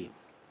thee.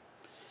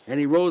 And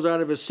he rose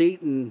out of his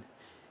seat, and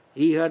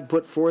Ehud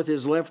put forth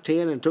his left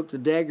hand and took the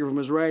dagger from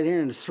his right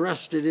hand and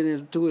thrust it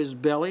into his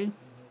belly.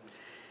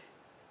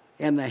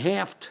 And the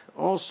haft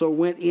also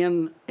went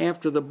in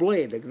after the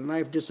blade. The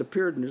knife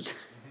disappeared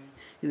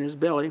in his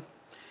belly.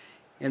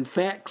 And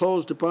fat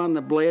closed upon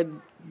the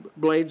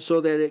blade so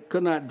that it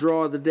could not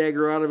draw the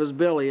dagger out of his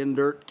belly, and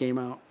dirt came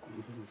out.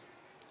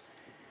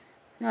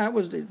 Yeah, it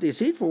was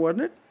deceitful,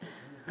 wasn't it?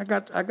 I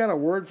got a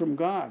word from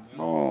God.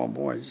 Oh,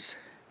 boys.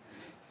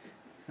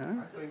 Huh?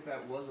 I think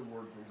that was a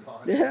word from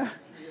God. Yeah.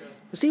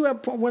 See,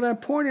 what I'm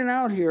pointing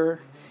out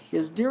here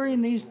is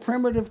during these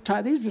primitive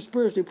times, these are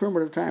spiritually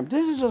primitive times.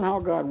 This isn't how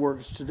God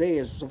works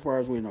today, so far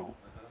as we know.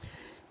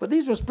 But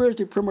these are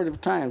spiritually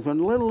primitive times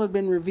when little had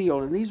been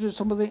revealed, and these are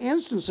some of the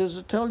instances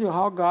that tell you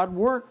how God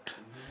worked.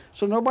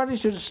 So nobody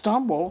should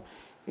stumble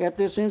at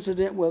this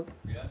incident with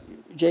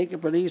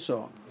Jacob and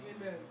Esau.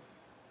 Amen.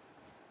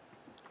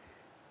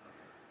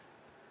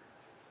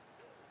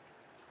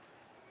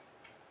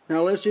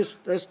 Now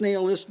let's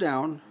nail this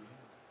down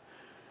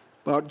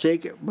about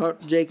Jacob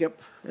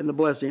and the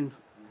blessing.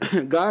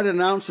 God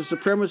announced the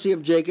supremacy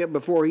of Jacob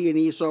before he and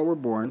Esau were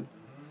born.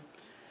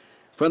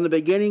 From the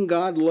beginning,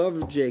 God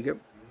loved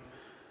Jacob,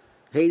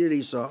 hated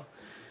Esau.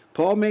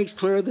 Paul makes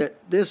clear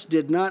that this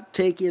did not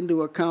take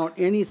into account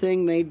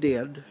anything they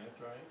did.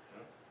 That's right.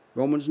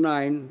 Romans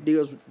 9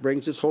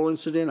 brings this whole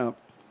incident up.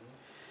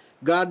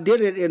 God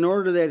did it in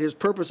order that his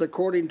purpose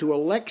according to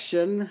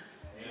election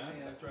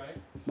That's right.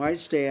 might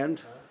stand.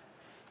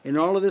 In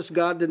all of this,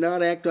 God did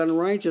not act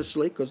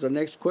unrighteously, because the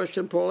next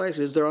question Paul asks,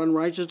 is there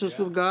unrighteousness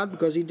with God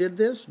because he did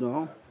this?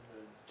 No.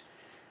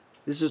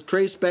 This is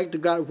traced back to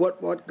God,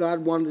 what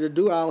God wanted to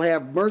do. I'll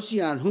have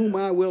mercy on whom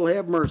I will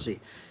have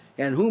mercy,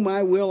 and whom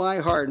I will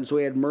I harden. So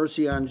he had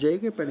mercy on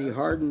Jacob, and he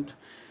hardened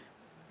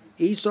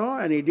Esau,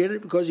 and he did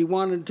it because he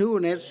wanted to,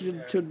 and that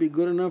should be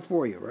good enough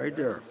for you right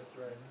there.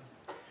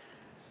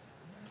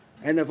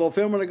 And the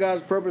fulfillment of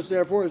God's purpose,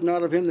 therefore, is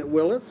not of him that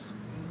willeth,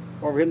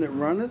 or of him that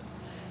runneth,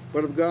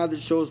 but of God that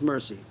shows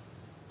mercy.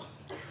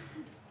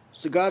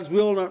 So God's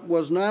will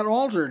was not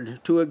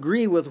altered to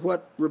agree with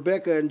what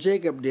Rebekah and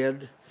Jacob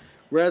did.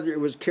 Rather, it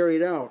was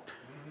carried out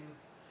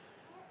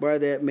by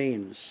that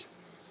means.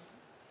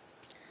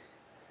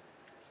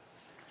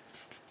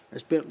 I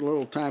spent a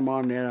little time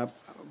on that,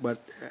 but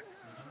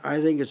I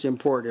think it's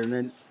important.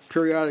 And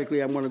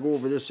periodically I'm going to go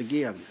over this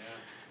again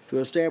to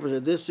establish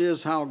that this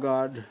is how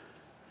God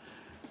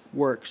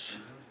works.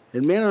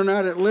 And men are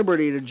not at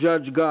liberty to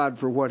judge God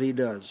for what he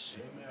does.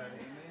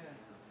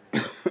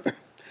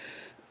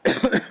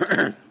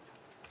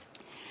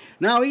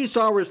 Now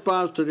Esau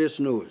responds to this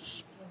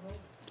news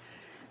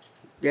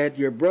that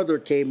your brother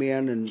came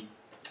in and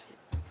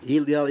he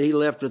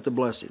left with the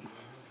blessing.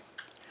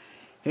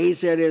 He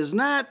said, is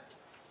not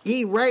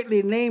he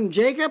rightly named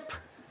Jacob?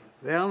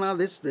 Well, now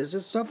this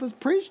is stuff that's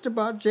preached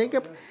about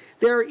Jacob.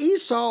 They're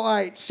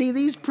Esauites. See,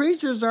 these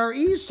preachers are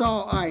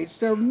Esauites.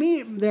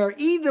 They're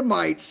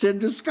Edomites in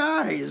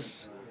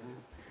disguise.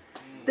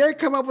 They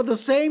come up with the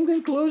same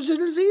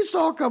conclusion as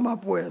Esau come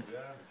up with.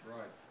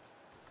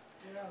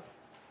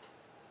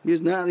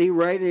 Is not he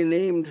rightly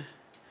named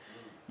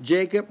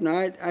Jacob?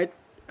 Now, I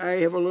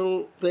have a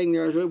little thing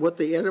there. What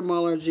the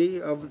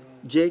etymology of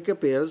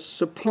Jacob is.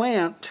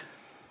 Supplant.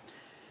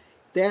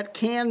 That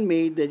can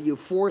mean that you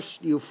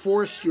forced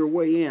your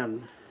way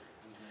in.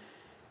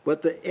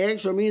 But the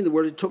actual meaning of the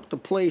word, it took the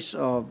place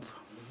of.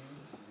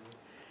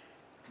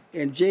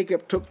 And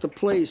Jacob took the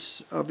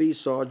place of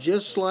Esau,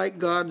 just like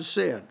God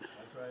said.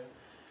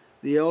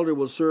 The elder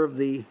will serve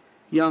the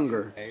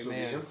younger. So the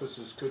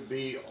emphasis could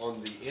be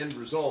on the end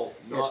result,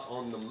 not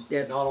on the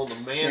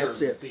manner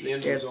That's it. that the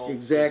end That's result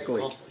exactly.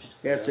 is accomplished.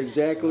 That's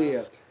exactly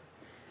it.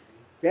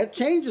 That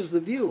changes the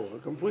view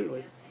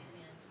completely.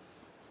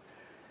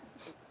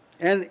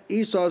 And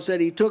Esau said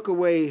he took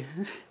away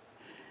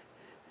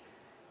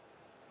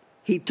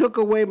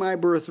my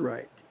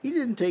birthright. He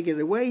didn't take it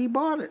away, he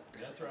bought it.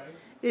 That's right.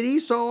 And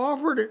Esau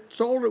offered it,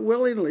 sold it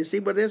willingly. See,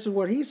 but this is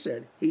what he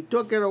said. He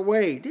took it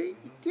away. He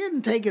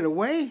didn't take it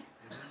away.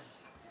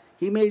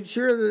 He made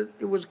sure that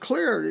it was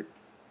clear that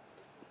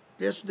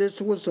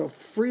this was a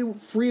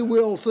free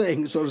will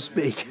thing, so to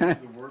speak. The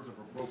words of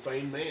a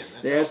profane man.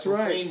 That's how a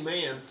right. profane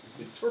man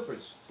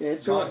interprets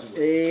That's God's right.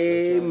 word.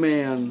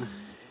 Amen.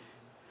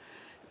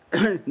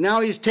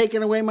 Now he's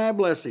taken away my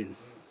blessing.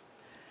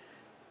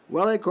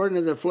 Well, according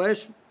to the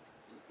flesh,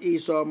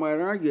 Esau might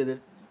argue that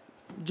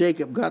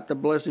Jacob got the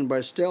blessing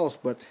by stealth,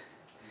 but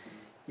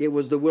it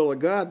was the will of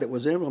God that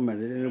was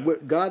implemented.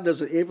 And God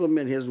doesn't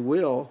implement his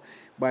will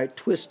by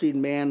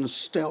twisting man's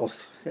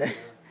stealth.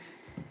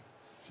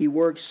 He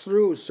works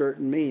through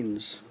certain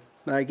means,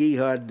 like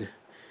Ehud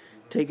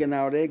taking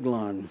out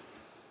Eglon.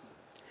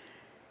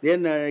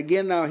 Then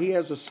again, now he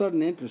has a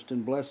sudden interest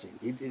in blessing.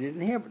 He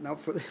didn't have it. Now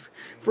for the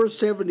first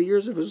 70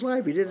 years of his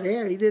life, he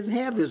didn't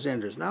have this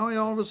interest. Now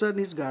all of a sudden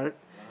he's got it.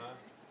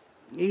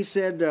 He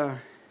said,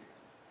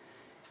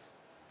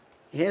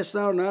 "Hast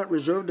thou not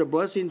reserved a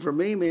blessing for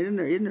me? I mean,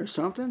 isn't there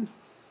something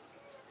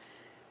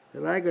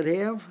that I could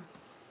have?"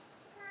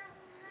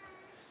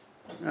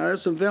 Now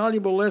there's some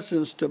valuable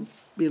lessons to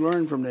be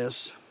learned from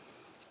this.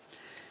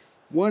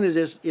 One is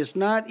it's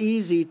not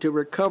easy to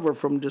recover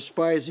from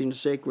despising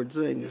sacred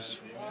things.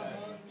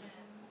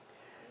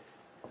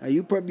 Now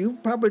you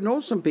probably know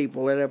some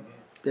people that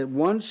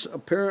once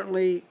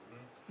apparently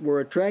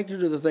were attracted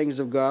to the things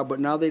of God, but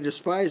now they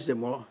despise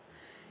them. Well,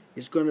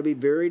 it's going to be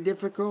very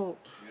difficult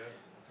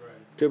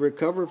to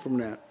recover from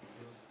that.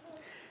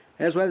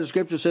 That's why the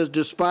scripture says,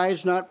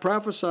 "Despise not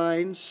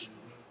prophesying."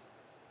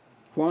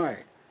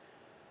 Why?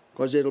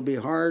 Because it'll be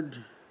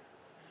hard.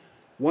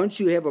 Once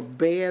you have a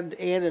bad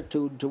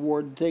attitude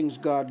toward things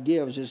God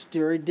gives, it's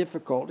very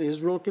difficult.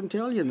 Israel can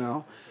tell you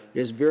now,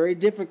 it's very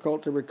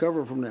difficult to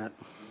recover from that.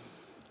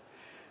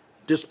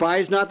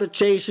 Despise not the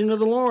chastening of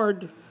the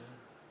Lord.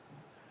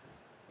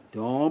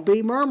 Don't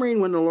be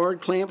murmuring when the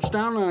Lord clamps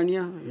down on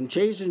you and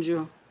chastens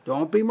you.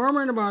 Don't be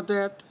murmuring about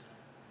that.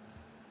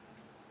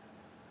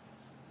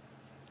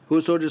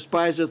 Whoso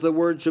despiseth the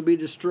word shall be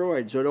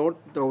destroyed. So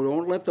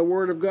don't let the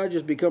word of God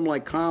just become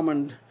like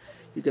common.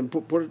 You can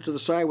put it to the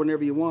side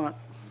whenever you want.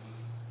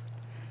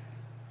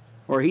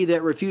 Or he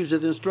that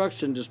refuseth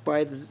instruction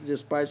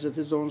despiseth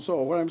his own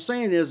soul. What I'm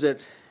saying is that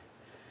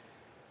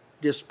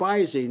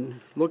despising,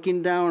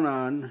 looking down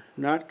on,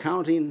 not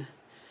counting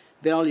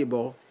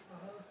valuable,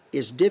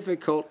 is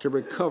difficult to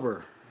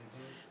recover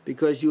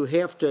because you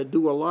have to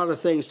do a lot of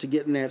things to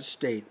get in that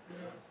state.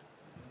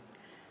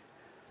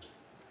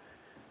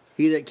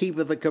 He that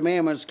keepeth the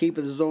commandments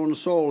keepeth his own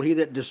soul. He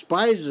that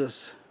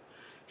despiseth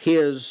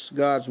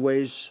God's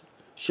ways,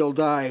 shall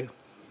die.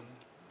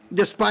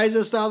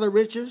 Despisest thou the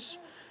riches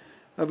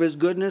of his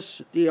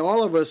goodness?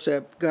 All of us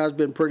God's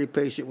been pretty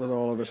patient with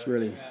all of us,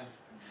 really.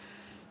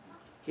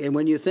 And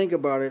when you think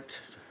about it,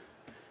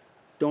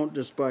 don't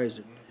despise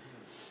it.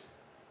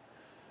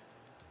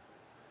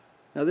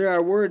 Now there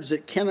are words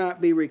that cannot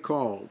be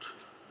recalled.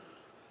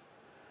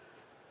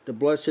 The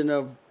blessing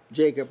of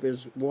Jacob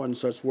is one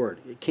such word.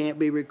 It can't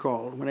be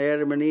recalled. When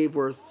Adam and Eve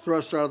were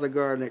thrust out of the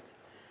garden,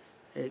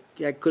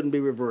 that couldn't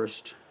be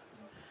reversed.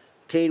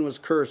 Cain was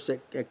cursed,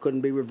 that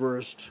couldn't be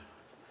reversed.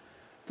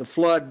 The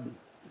flood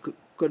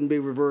couldn't be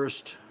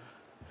reversed.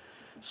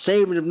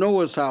 Saving of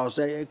Noah's house,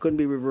 it couldn't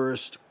be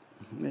reversed.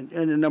 And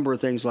a number of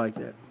things like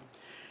that.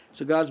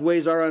 So God's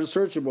ways are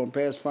unsearchable and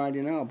past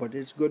finding out, but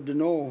it's good to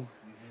know,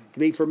 to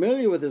be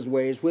familiar with his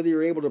ways, whether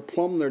you're able to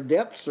plumb their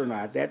depths or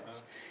not.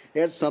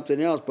 That's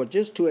something else, but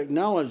just to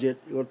acknowledge it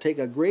will take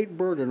a great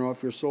burden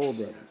off your soul,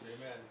 brother.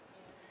 Amen.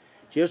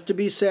 Just to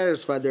be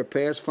satisfied they're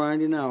past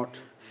finding out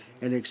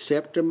and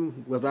accept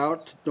them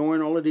without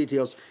knowing all the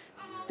details,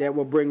 that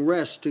will bring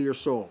rest to your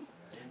soul.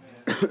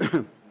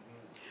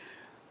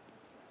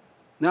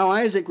 Now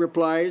Isaac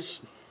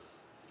replies,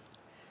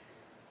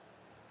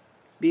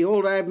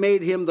 "Behold, I have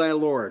made him thy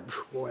Lord."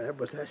 Boy,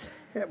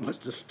 that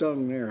must have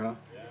stung there, huh?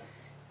 Yeah.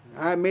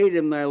 "I made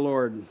him thy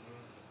Lord."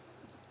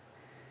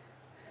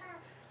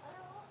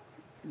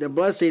 The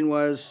blessing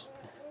was,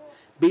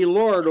 "Be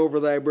Lord over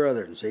thy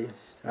brethren." See,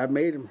 I've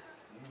made him.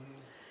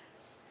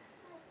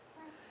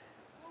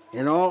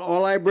 And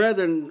all thy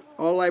brethren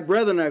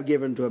I've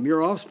given to him.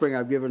 Your offspring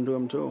I've given to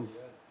him too.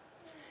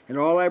 And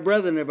all thy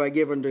brethren have I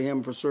given to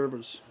him for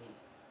service.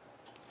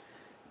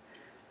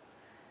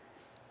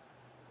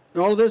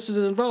 All this is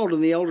involved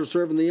in the elder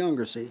serving the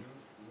younger, see.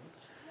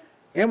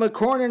 "And with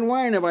corn and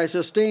wine have I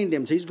sustained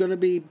him." So he's going to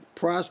be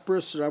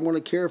prosperous, and I'm going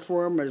to care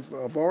for him.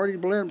 I've already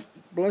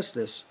blessed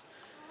this.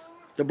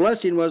 The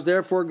blessing was,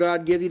 "Therefore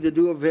God give thee the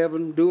dew of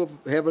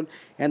heaven,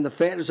 and the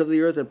fatness of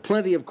the earth, and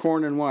plenty of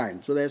corn and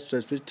wine." So that's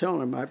just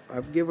telling him,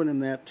 I've given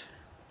him that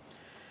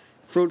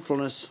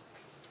fruitfulness.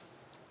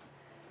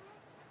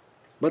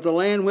 "But the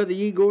land whither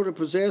ye go to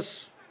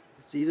possess,"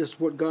 see, this is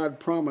what God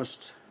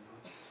promised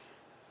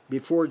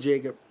before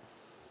Jacob.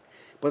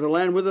 "But the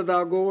land whither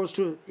thou goest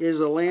to is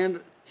a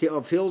land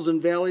of hills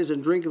and valleys,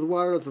 and drinketh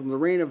water from the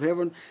rain of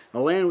heaven, a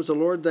land which the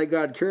Lord thy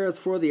God careth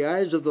for. The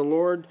eyes of the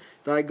Lord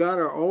thy God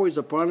are always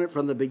upon it,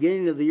 from the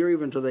beginning of the year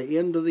even to the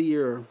end of the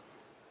year."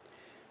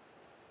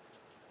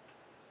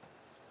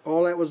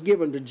 all that was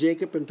given to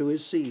Jacob and to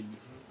his seed.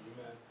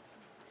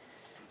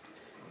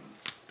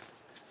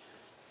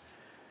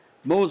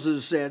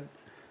 Moses said,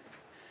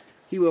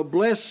 He will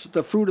bless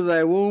the fruit of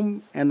thy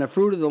womb, and the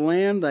fruit of the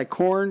land, thy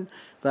corn,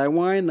 thy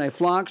wine, thy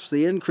flocks,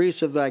 the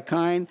increase of thy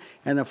kind,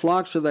 and the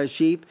flocks of thy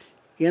sheep,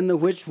 in the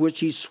which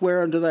he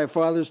sware unto thy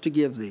fathers to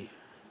give thee.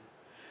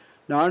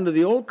 Now, under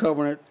the old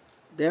covenant,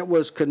 that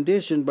was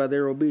conditioned by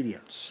their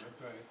obedience.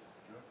 That's right.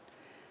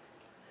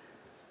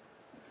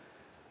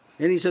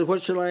 And he said,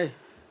 What shall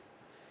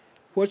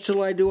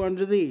I do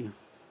unto thee?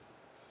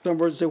 Some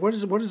versions say, What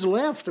is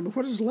left? I mean,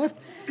 what is left?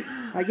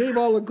 I gave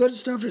all the good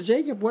stuff to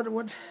Jacob. What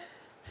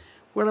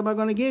am I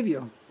going to give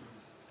you?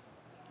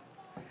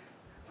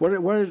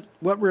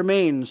 What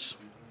remains?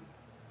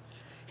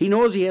 He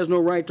knows he has no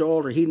right to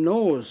alter. He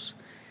knows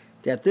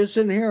that this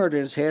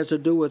inheritance has to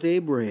do with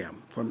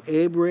Abraham, from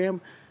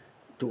Abraham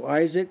to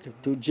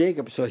Isaac to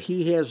Jacob. So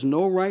he has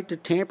no right to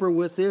tamper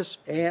with this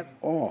at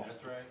all.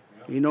 That's right.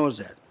 Yep. He knows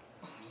that.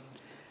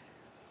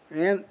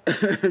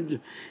 And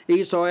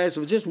Esau asked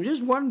for just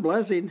one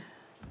blessing.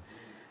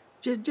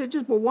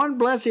 Just one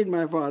blessing,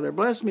 my father.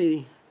 Bless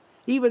me.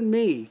 Even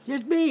me.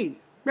 Just me.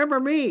 Remember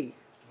me.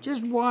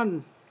 Just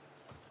one.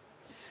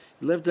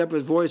 He lifted up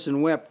his voice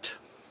and wept.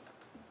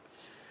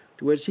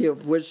 To which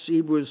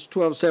Hebrews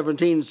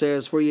 12:17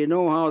 says, For ye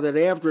know how that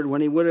afterward,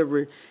 when he would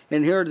have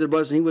inherited the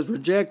blessing, he was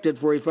rejected,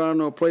 for he found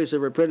no place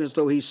of repentance,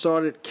 though he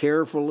sought it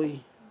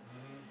carefully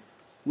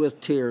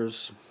with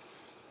tears.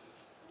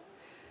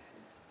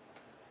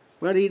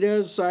 But he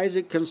does,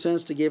 Isaac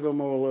consents to give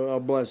him a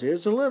blessing.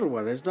 It's a little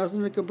one. It's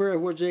nothing to compare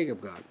with what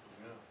Jacob got. It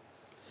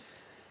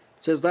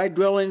says, Thy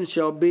dwelling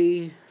shall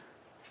be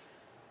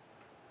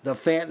the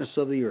fatness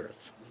of the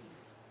earth.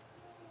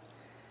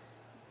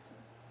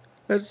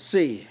 Let's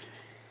see.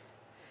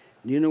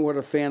 You know what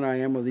a fan I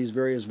am of these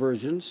various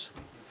versions.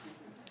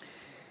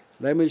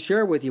 Let me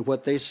share with you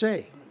what they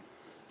say.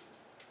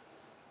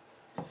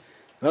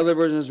 Other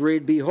versions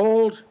read,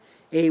 Behold,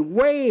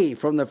 away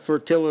from the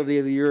fertility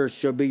of the earth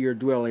shall be your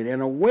dwelling,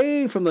 and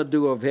away from the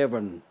dew of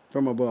heaven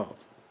from above.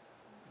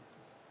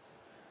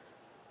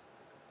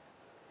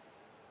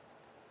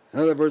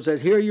 Another verse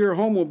says, Here your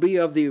home will be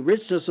of the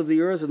richness of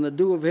the earth and the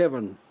dew of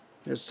heaven.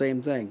 That's the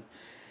same thing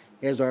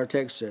as our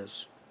text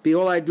says.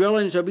 Behold, thy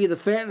dwelling shall be the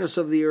fatness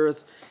of the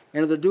earth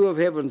and of the dew of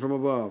heaven from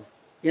above.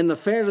 In the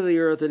fat of the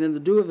earth and in the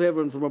dew of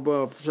heaven from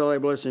above shall thy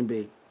blessing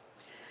be.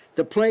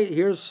 The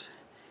place,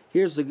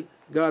 here's the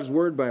God's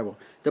Word Bible.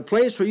 The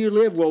place where you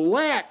live will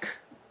lack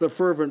the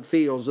fervent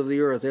fields of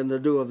the earth and the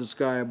dew of the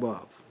sky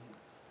above.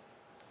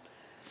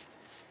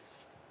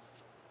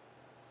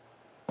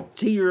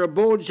 See, your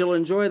abode shall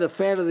enjoy the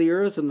fat of the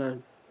earth and the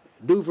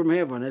dew from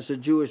heaven. That's the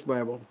Jewish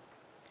Bible.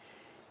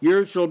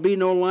 Yours shall be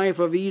no life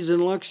of ease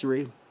and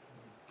luxury.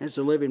 That's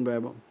the Living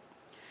Bible.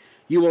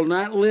 You will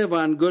not live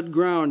on good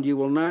ground. You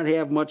will not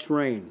have much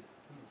rain.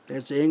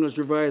 That's the English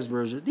Revised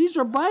Version. These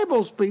are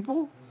Bibles,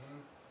 people.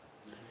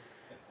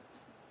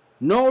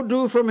 No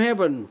dew from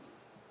heaven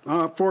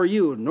for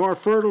you, nor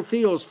fertile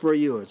fields for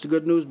you. It's a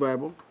Good News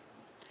Bible.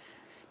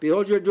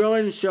 Behold, your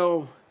dwelling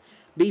shall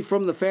be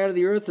from the fat of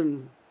the earth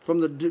and from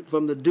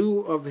the dew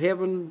of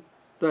heaven,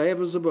 the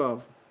heavens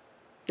above.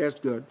 That's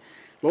good.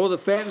 Lo, the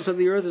fatness of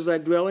the earth is thy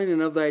dwelling,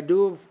 and of thy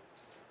dew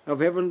of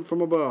heaven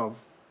from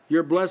above.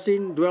 Your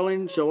blessing,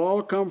 dwelling, shall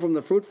all come from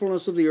the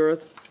fruitfulness of the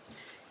earth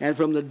and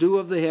from the dew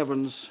of the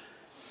heavens.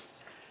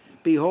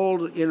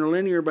 Behold,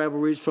 Interlinear Bible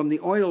reads, from the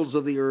oils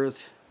of the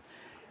earth,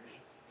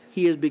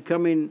 he is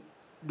becoming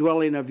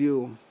dwelling of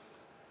you,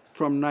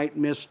 from night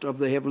mist of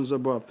the heavens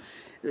above.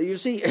 You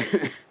see,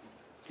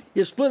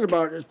 it's split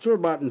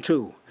about in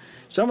two.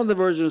 Some of the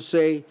versions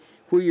say,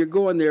 where you're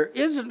going, there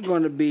isn't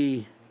going to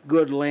be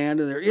good land,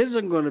 and there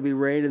isn't going to be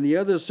rain, and the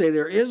others say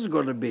there is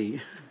going to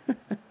be.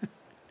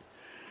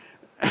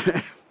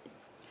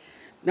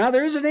 Now,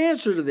 there is an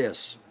answer to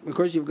this. Of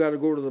course, you've got to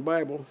go to the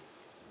Bible.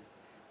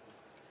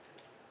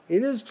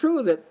 It is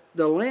true that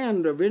the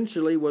land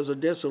eventually was a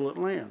desolate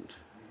land.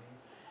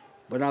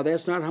 But now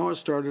that's not how it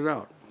started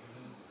out.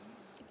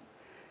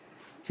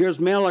 Here's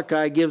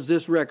Malachi gives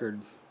this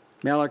record.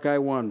 Malachi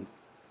 1,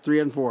 3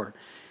 and 4.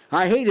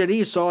 I hated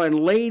Esau and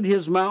laid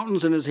his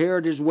mountains and his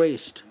heritage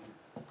waste.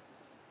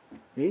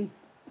 See?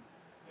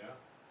 Yeah.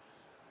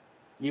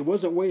 It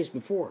wasn't waste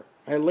before.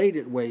 I laid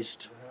it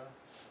waste.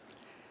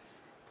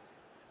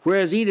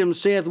 Whereas Edom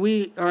saith,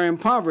 we are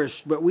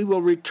impoverished, but we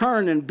will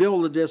return and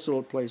build the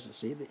desolate places.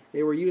 See,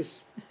 they were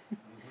used.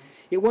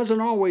 It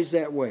wasn't always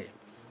that way.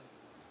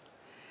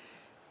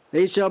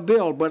 They shall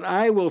build, but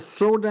I will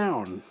throw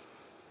down.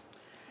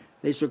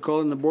 They shall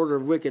call in the border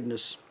of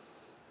wickedness.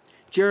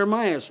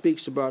 Jeremiah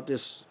speaks about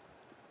this.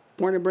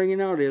 Point I'm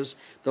bringing out is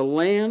the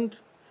land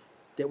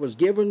that was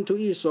given to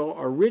Esau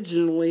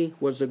originally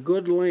was a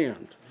good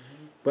land.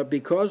 But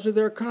because of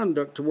their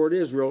conduct toward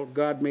Israel,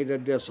 God made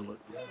it desolate.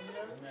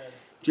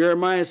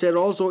 Jeremiah said,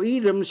 also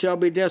Edom shall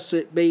be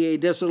a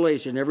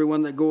desolation.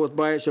 Everyone that goeth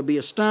by it shall be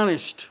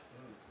astonished.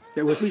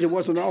 That it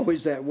wasn't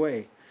always that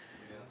way.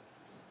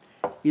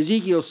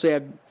 Ezekiel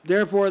said,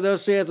 therefore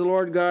thus saith the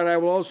Lord God, I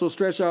will also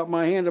stretch out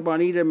my hand upon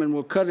Edom and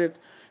will cut it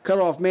cut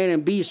off man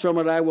and beast from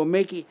it. I will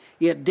make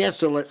it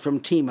desolate from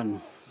Teman.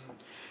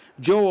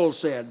 Joel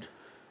said,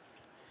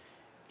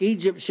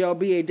 Egypt shall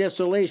be a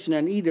desolation,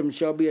 and Edom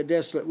shall be a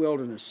desolate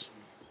wilderness.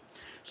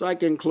 So I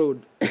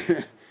conclude,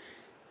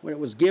 when it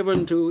was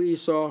given to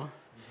Esau,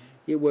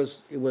 it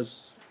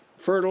was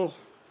fertile.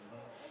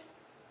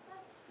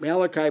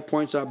 Malachi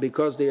points out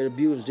because they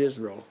abused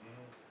Israel,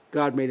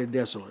 God made it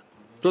desolate.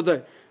 So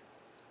the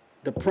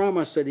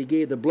promise that he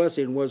gave, the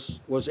blessing, was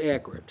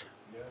accurate.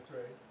 Yeah, that's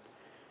right.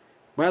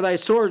 By thy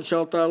sword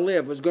shalt thou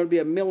live. It was going to be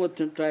a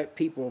militant type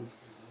people.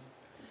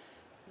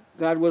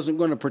 God wasn't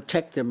going to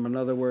protect them, in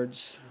other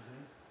words.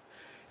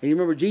 And you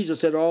remember Jesus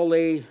said, all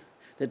they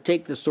that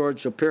take the sword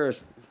shall perish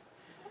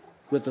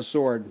with the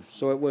sword.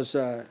 So it was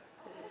a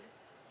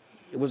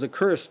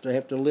curse to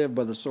have to live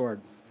by the sword.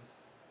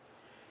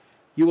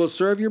 You will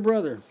serve your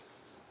brother.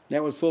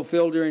 That was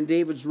fulfilled during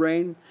David's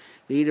reign.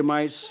 The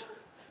Edomites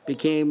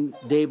became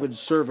David's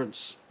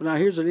servants. Now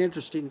here's an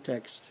interesting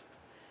text.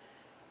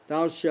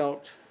 It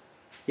shall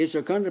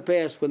come to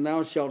pass when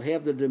thou shalt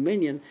have the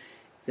dominion,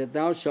 that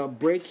thou shalt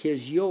break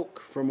his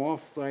yoke from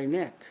off thy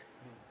neck.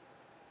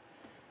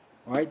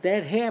 All right,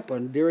 that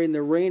happened during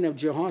the reign of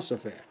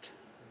Jehoshaphat,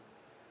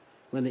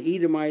 when the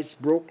Edomites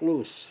broke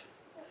loose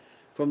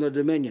from the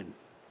dominion.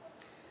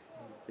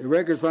 The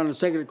record is found in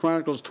 2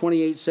 Chronicles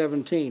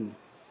 28:17.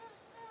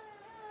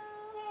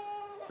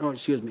 Oh,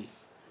 excuse me.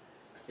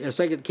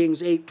 2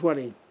 Kings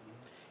 8:20.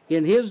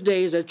 In his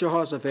days at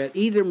Jehoshaphat,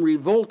 Edom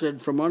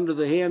revolted from under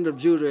the hand of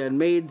Judah and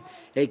made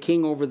a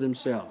king over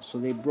themselves. So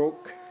they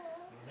broke.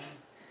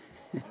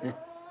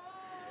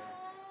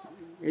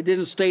 It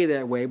didn't stay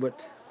that way,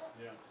 but...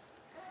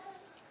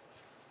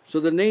 So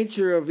the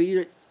nature of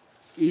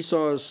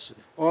Esau's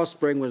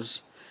offspring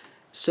was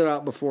set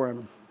out before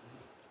him.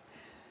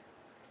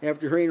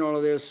 After hearing all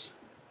of this,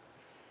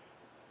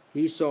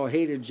 Esau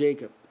hated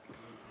Jacob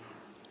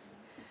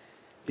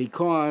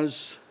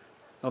because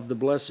of the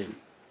blessing.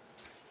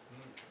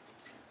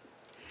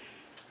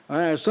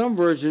 Some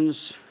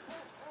versions,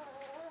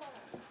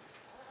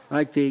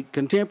 like the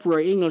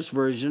contemporary English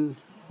version,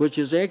 which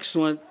is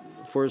excellent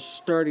for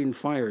starting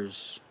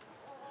fires,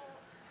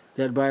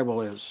 that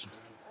Bible is.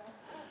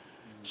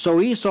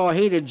 So Esau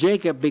hated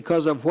Jacob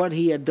because of what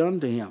he had done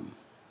to him.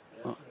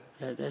 Well,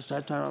 that's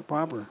not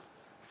proper.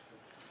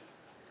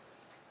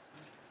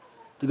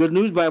 The Good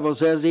News Bible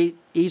says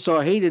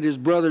Esau hated his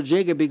brother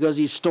Jacob because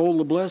he stole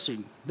the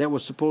blessing that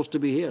was supposed to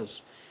be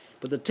his.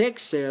 But the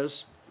text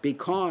says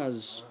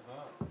because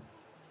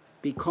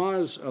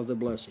of the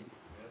blessing.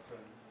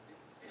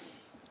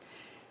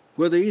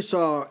 Whether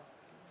Esau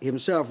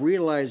himself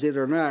realized it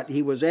or not,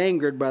 he was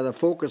angered by the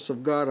focus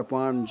of God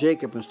upon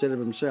Jacob instead of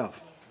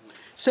himself.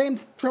 Same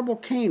trouble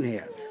Cain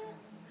had.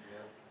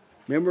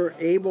 Remember,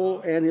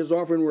 Abel and his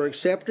offering were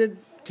accepted.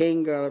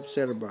 Cain got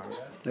upset about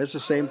it. That's the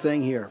same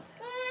thing here.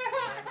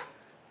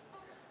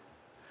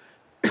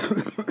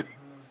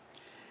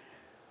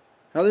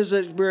 Now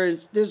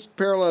this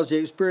parallels the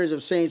experience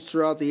of saints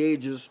throughout the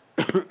ages.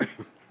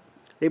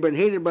 They've been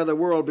hated by the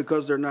world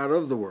because they're not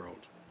of the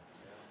world.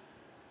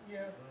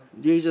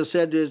 Jesus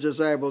said to his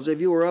disciples,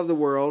 if you were of the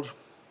world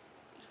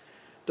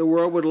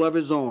would love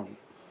his own.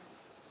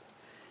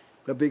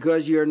 But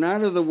because you are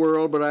not of the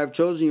world, but I've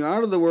chosen you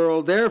out of the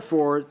world,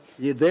 therefore,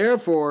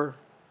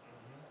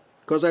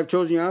 because I've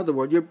chosen you out of the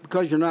world,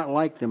 because you're not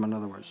like them, in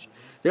other words.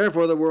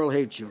 Therefore, the world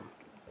hates you.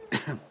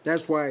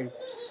 That's why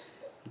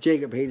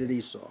Jacob hated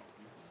Esau.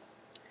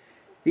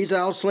 He said,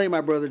 I'll slay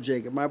my brother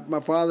Jacob. My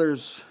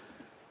father's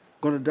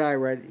going to die,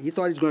 right? He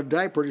thought he was going to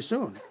die pretty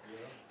soon. He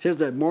says,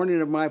 the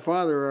morning of my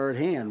father are at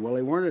hand. Well,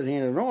 they weren't at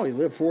hand at all. He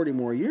lived 40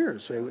 more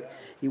years. So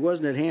he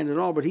wasn't at hand at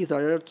all, but he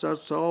thought,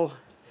 that's all.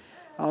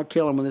 I'll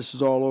kill him when this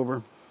is all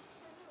over.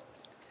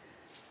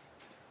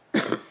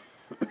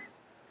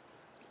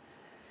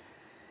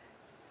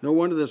 No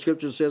wonder the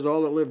scripture says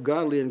all that live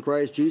godly in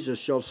Christ Jesus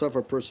shall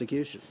suffer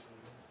persecution.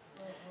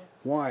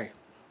 Why?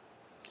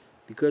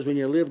 Because when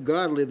you live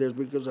godly, there's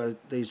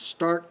the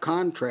stark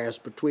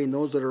contrast between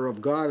those that are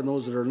of God and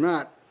those that are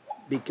not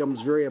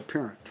becomes very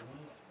apparent.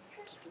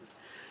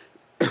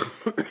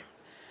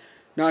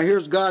 Now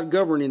here's God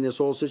governing this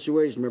whole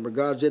situation. Remember,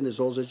 God's in this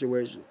whole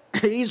situation.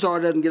 Esau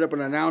doesn't get up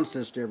and announce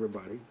this to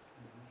everybody.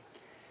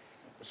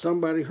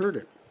 Somebody heard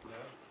it.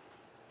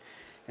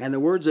 And the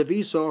words of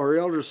Esau, her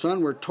elder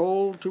son, were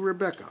told to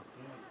Rebekah.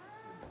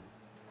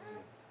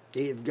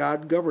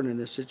 God governing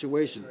this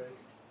situation.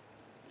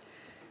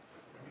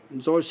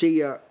 And so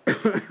she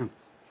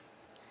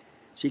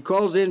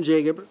calls in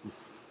Jacob,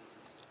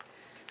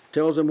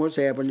 tells him what's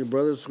happened. Your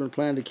brother's going to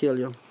plan to kill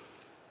you.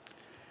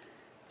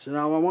 So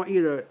now I want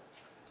you to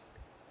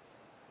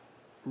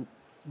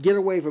get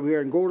away from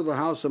here and go to the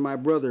house of my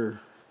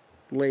brother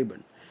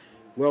Laban.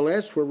 Well,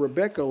 that's where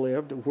Rebekah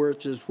lived,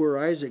 which is where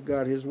Isaac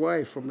got his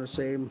wife from the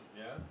same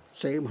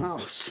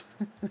house.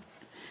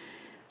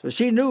 So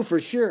she knew for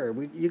sure.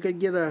 You could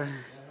get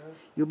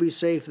you'll be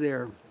safe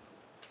there.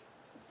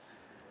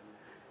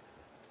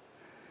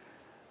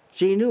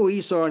 She knew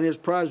Esau and his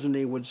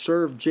progeny would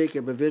serve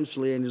Jacob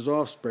eventually and his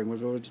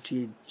offspring.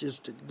 She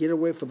just to get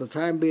away for the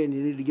time being,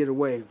 you need to get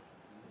away.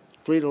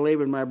 Flee to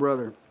Laban, my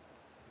brother.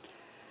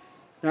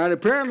 Now, it had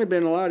apparently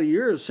been a lot of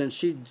years since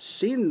she'd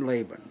seen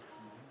Laban.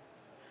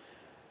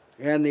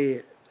 And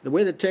the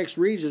way the text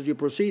reads as you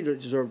proceed,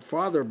 is her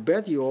father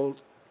Bethuel,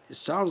 it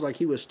sounds like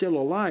he was still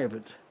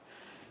alive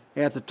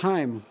at the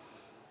time.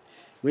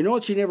 We know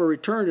she never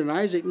returned, and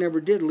Isaac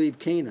never did leave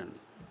Canaan.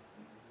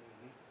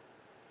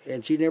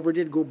 And she never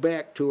did go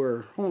back to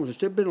her home. It's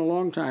been a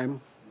long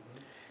time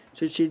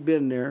since she'd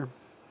been there.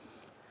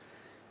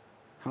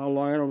 How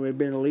long? I don't know, it's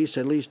been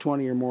at least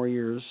 20 or more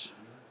years.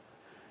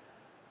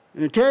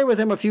 And tarried with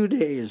him a few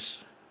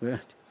days. Well,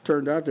 it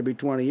turned out to be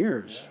 20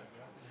 years.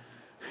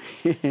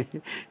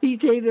 He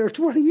stayed there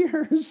 20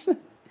 years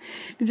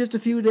in just a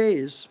few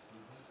days.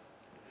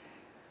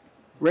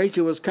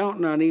 Rachel was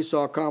counting on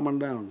Esau calming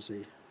down,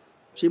 see.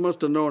 She must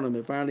have known him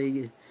to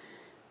finally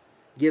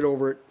get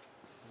over it.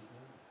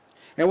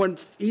 And when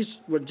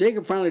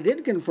Jacob finally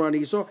did confront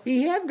Esau,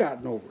 he had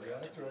gotten over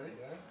it. That's right,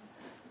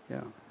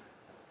 Yeah.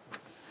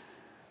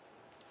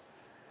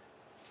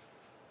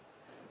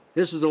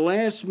 This is the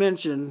last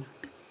mention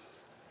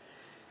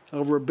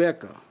of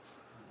Rebekah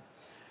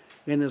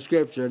in the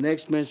scripture. The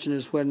next mention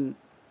is when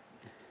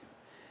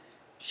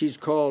she's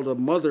called the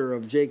mother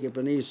of Jacob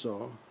and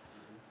Esau.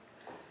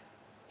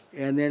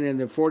 And then in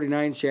the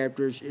 49th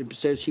chapter, it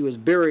says she was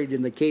buried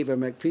in the cave of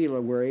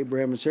Machpelah where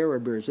Abraham and Sarah were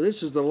buried. So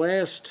this is the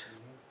last.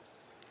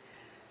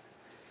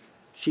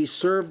 She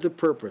served the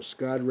purpose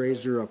God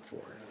raised her up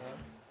for.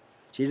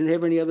 She didn't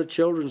have any other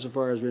children so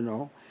far as we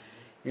know.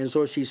 And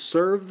so she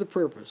served the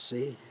purpose,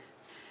 see.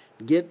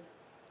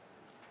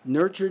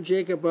 Nurture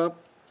Jacob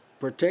up,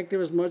 protect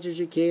him as much as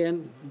you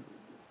can,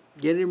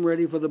 get him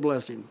ready for the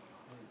blessing.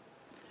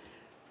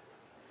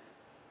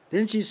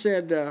 Then she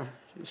said,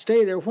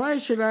 stay there. Why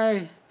should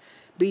I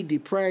be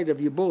deprived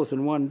of you both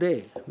in one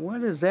day?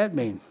 What does that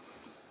mean?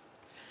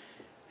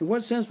 In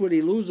what sense would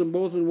he lose them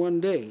both in one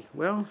day?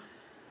 Well,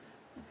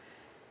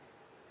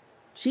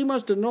 she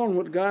must have known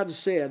what God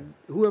said,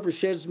 whoever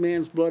sheds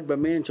man's blood, by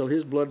man shall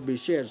his blood be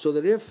shed. So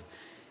that if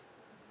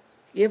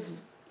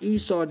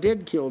Esau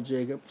did kill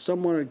Jacob,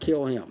 someone would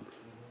kill him.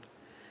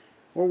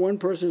 Or one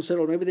person said,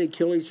 well, maybe they'd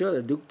kill each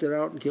other, duked it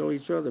out and kill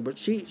each other. But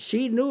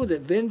she knew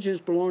that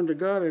vengeance belonged to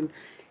God, and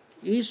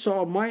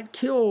Esau might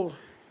kill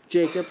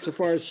Jacob so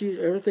far as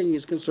everything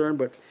is concerned,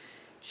 but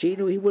she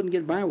knew he wouldn't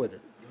get by with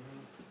it.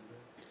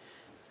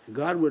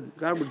 God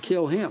would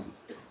kill him.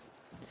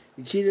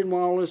 And she didn't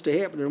want all this to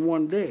happen in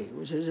one day. It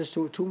was just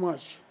too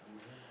much.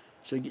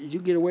 So you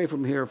get away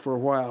from here for a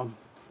while.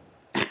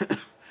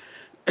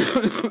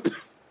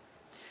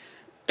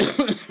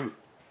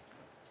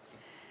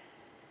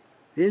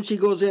 Then she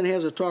goes in and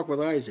has a talk with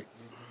Isaac.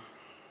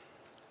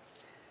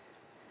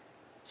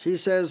 She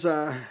says,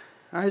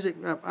 Isaac,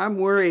 I'm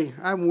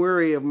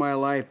weary of my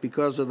life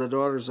because of the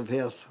daughters of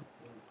Heth.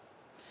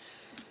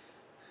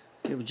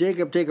 If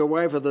Jacob take a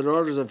wife of the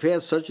daughters of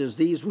Heth, such as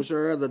these which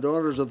are the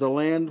daughters of the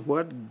land,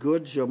 what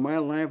good shall my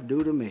life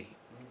do to me?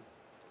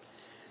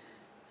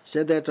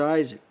 Said that to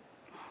Isaac.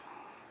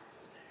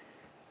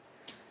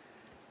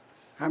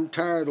 I'm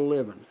tired of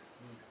living.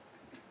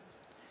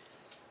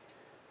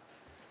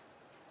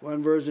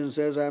 One version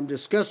says, I'm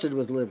disgusted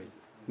with living.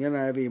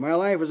 NIV. My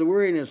life is a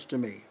weariness to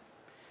me.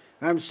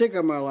 I'm sick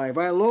of my life.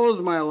 I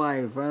loathe my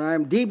life, and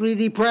I'm deeply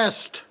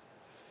depressed.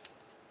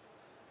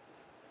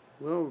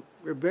 Well,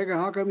 Rebecca,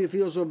 how come you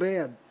feel so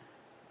bad?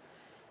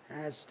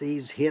 That's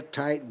these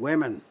Hittite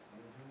women.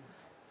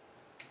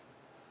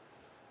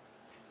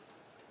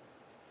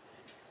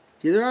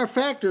 See, there are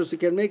factors that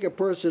can make a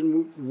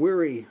person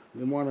weary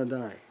and want to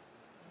die.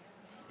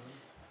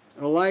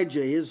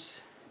 Elijah,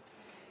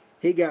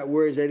 he got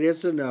worried. He said,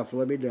 it's enough.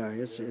 Let me die.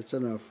 It's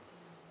enough.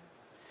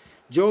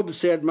 Job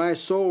said, my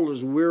soul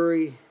is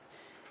weary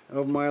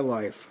of my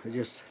life.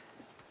 You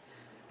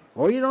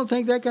don't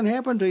think that can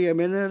happen to you? I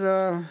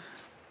mean,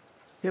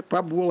 it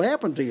probably will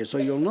happen to you, so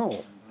you'll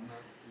know.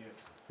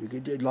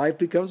 Life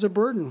becomes a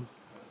burden.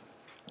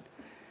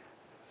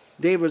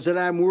 David said,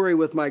 I'm weary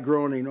with my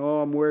groaning.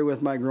 Oh, I'm weary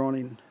with my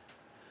groaning.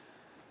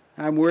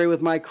 I'm weary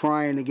with my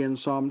crying, again,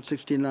 Psalm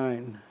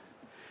 69.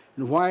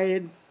 And why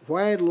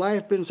had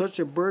life been such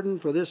a burden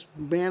for this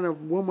man or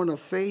woman of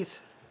faith?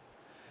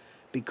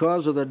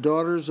 Because of the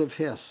daughters of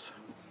Heth.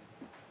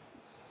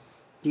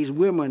 These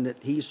women that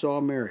he saw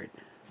married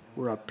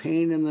were a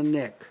pain in the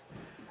neck.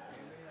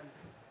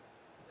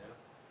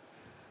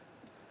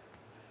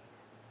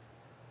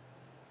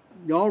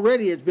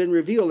 Already it's been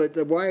revealed that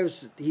the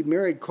wives he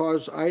married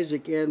caused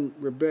Isaac and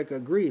Rebekah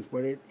grief,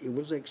 but it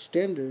was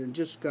extended and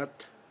just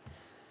got...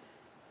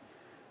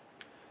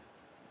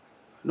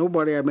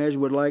 Nobody, I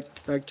imagine, would like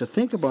to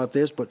think about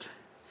this, but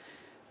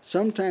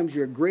sometimes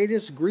your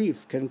greatest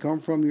grief can come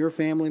from your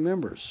family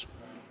members.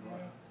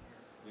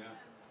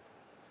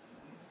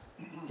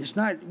 It's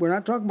not. We're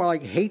not talking about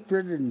like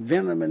hatred and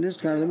venom and this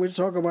kind of thing. We're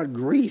talking about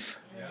grief,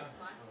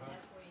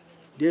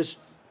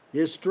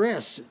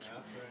 distress.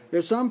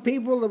 There's some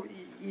people that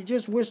you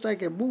just wish they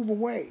could move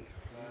away.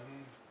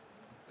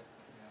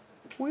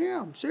 Well,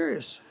 yeah, I'm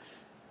serious.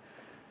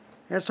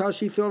 That's how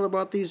she felt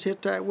about these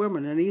Hittite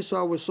women. And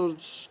Esau was so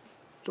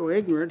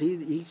ignorant,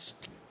 he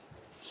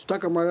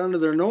stuck them right under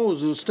their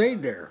nose and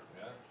stayed there.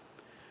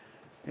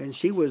 And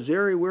she was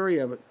very weary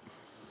of it.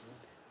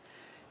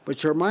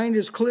 But her mind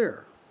is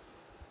clear.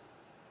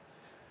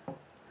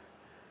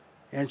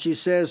 And she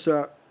says,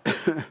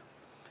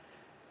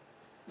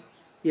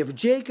 if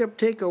Jacob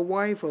take a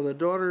wife of the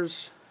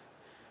daughters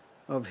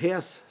of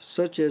Heth,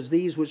 such as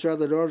these which are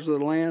the daughters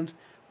of the land,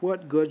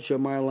 what good shall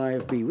my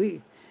life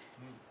be?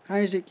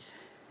 Isaac,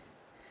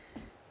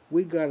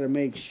 we got to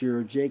make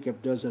sure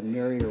Jacob doesn't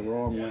marry the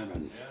wrong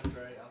women. Yeah, that's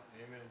right.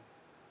 Amen.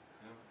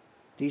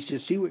 He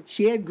said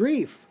she had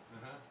grief,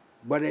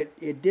 but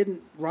it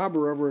didn't rob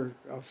her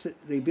of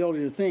the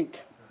ability to think,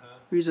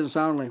 reason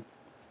soundly.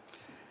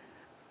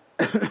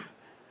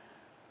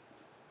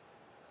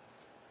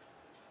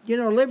 You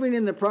know, living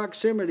in the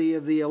proximity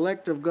of the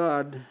elect of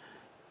God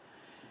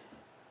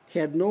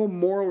had no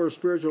moral or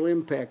spiritual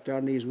impact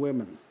on these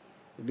women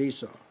of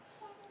Esau.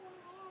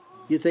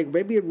 You think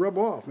maybe it'd rub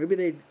off. Maybe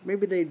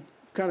they'd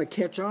kind of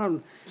catch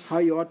on how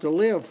you ought to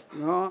live.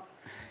 No,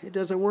 it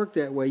doesn't work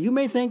that way. You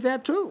may think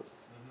that too.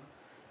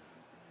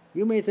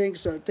 You may think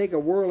so. Take a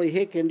whirly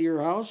hick into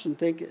your house and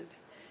think,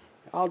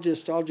 I'll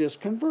just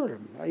convert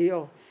him.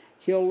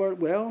 He'll learn.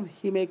 Well,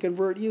 he may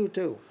convert you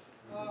too.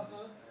 That's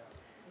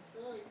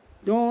right.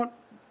 Don't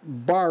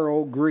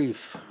borrow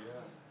grief.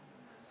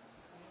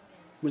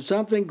 When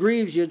something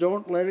grieves you,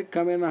 don't let it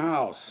come in the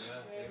house.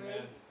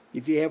 Amen.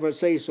 If you have a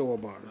say-so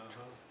about it.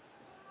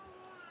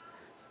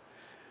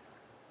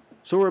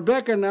 So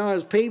Rebecca now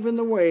is paving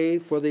the way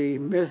for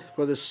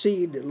the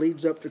seed that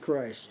leads up to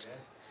Christ.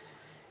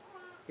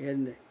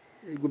 And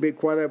it will be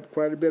quite a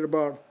bit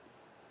about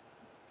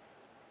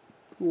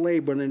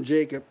Laban and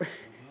Jacob.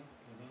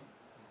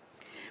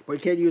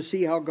 But can you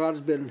see how God's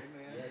been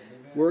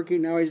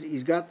working? Now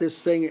he's got this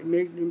thing.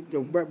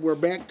 We're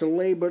back to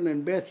Laban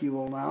and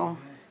Bethuel now.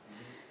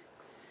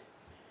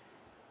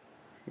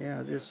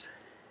 Yeah, this.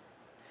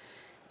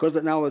 Because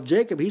now with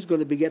Jacob, he's going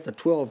to beget the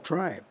 12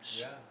 tribes.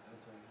 Yeah.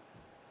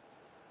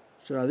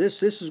 So now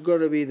this is going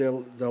to be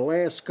the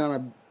last kind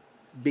of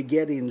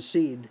begetting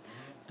seed.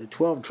 The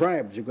 12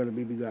 tribes are going to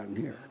be begotten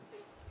here.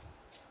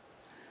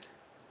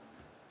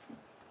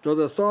 So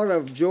the thought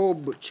of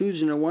Job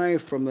choosing a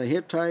wife from the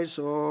Hittites,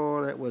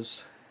 oh, that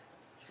was...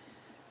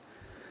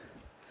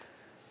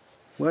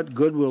 What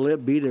good will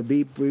it be to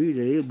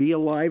be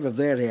alive if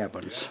that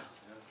happens?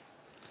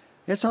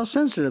 That's how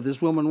sensitive this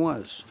woman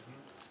was.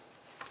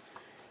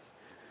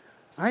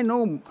 I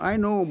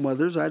know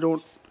mothers, I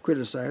don't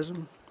criticize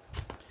them,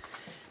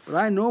 but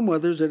I know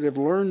mothers that have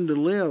learned to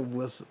live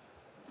with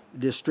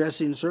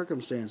distressing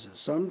circumstances.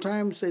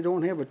 Sometimes they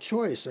don't have a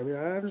choice. I mean,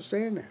 I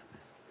understand that.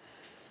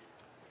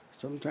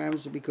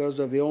 Sometimes because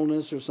of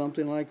illness or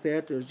something like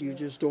that, you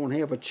just don't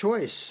have a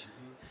choice.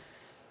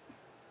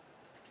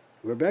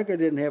 Rebecca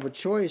didn't have a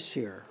choice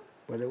here,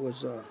 but it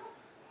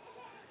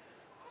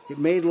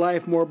made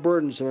life more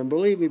burdensome. And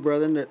believe me,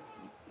 brethren, that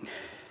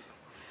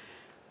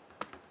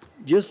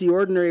just the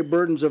ordinary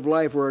burdens of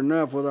life were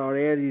enough without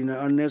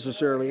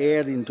unnecessarily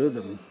adding to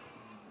them.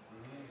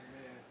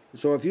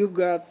 So if you've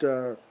got,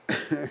 this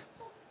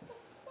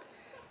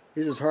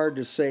is hard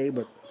to say,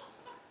 but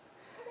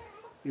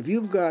if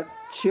you've got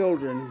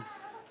children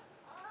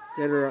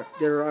that are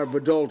of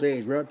adult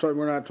age, we're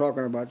not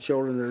talking about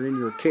children that are in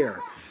your care.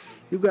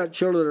 You've got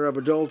children that are of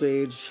adult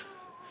age,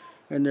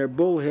 and they're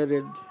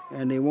bullheaded,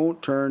 and they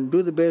won't turn.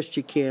 Do the best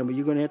you can, but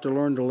you're going to have to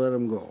learn to let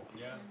them go.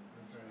 Yeah,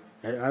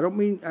 that's right.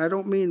 I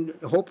don't mean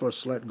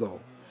hopeless let go,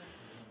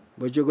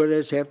 but you're going to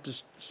just have to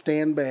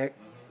stand back,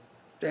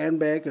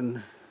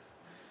 and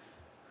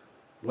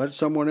let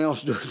someone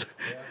else do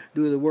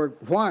the work.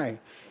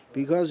 Why?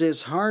 Because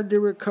it's hard to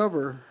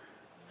recover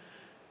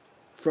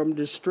from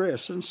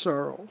distress and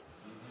sorrow.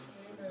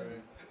 That's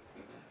right.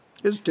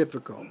 It's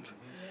difficult.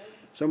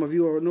 Some of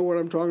you know what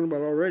I'm talking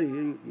about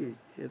already.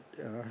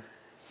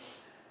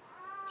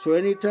 So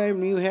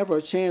anytime you have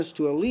a chance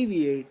to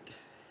alleviate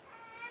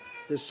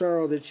the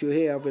sorrow that you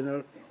have in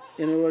a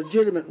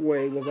legitimate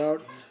way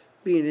without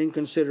being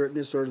inconsiderate and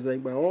this sort of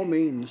thing, by all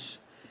means,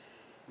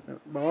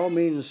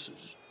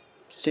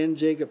 send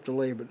Jacob to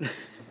Laban. Yeah,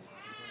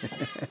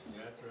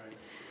 that's right.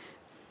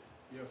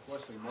 Yeah,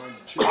 fleshly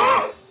minded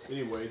children.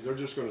 Anyway, they're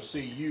just going to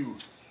see you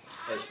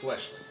as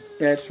fleshly.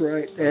 That's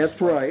right. That's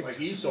right.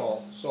 Like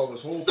Esau saw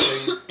this whole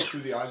thing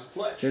through the eyes of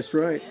flesh. That's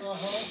right.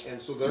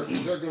 And so they're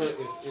going to,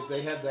 if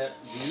they have that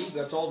view,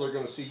 that's all they're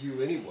going to see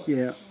you anyway.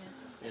 Yeah.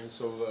 And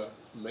so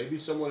maybe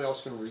someone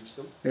else can reach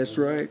them. That's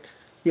right.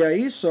 Yeah,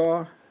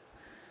 Esau.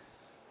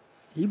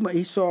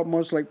 He saw it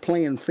most like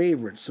playing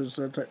favorites. So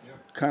that's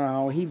kind of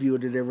how he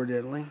viewed it,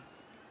 evidently.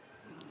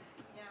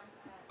 Yeah,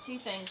 two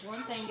things.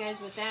 One thing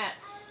goes with that.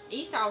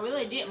 Esau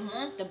really didn't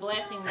want the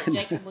blessing that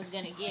Jacob was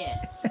going to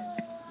get.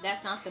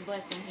 That's not the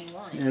blessing he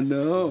wanted. I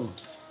know.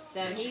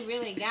 So he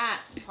really got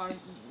part of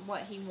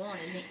what he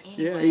wanted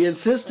anyway. Yeah, he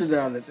insisted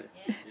on it.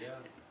 Yeah.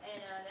 And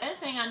The other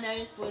thing I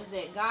noticed was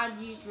that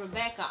God used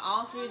Rebecca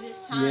all through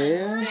this time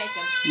Yeah. with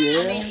Jacob. Yeah.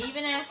 I mean,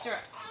 even after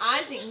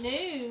Isaac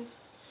knew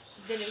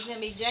that it was going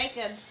to be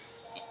Jacob,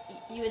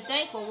 you would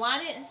think, well, why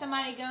didn't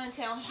somebody go and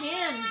tell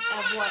him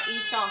of what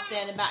Esau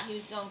said about he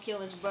was going to kill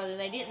his brother?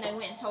 They didn't. They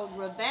went and told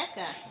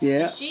Rebecca. Yeah.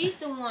 And she's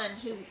the one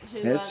who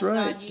That's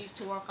right. God used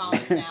to work all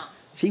this out.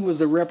 She was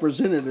the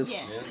representative.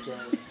 Yes.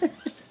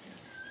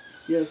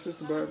 Yes,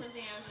 Sister That was Barb.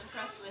 something I was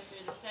impressed with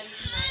through the study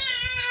tonight.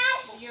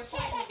 Your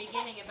point in the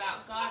beginning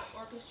about God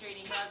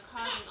orchestrating, God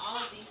causing all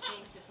of these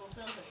things to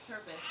fulfill His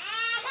purpose.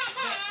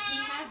 But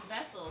He has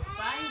vessels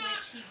by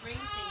which He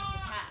brings things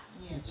to pass.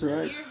 That's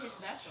right. We're His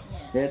vessels.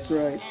 That's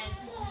right.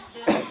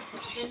 And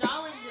the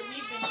knowledge that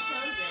we've been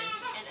chosen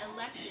and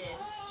elected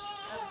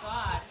of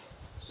God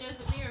shows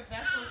that we are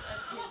vessels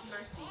of His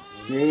mercy.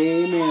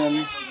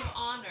 Amen. Vessels of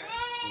honor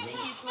that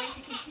He's going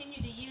to continue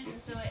to use. And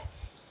so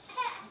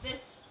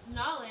this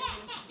knowledge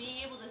and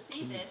being able to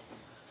see this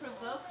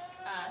provokes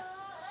us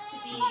to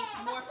be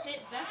more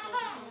fit vessels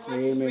that the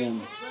Lord will bring Amen.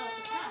 His will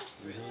to pass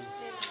through.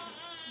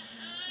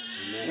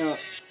 Now,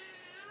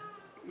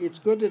 it's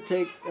good to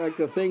take like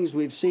the things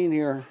we've seen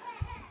here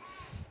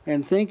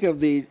and think of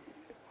the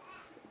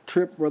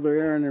trip Brother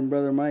Aaron and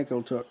Brother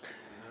Michael took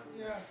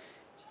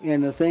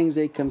and the things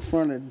they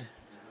confronted.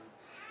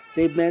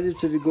 They've managed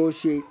to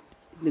negotiate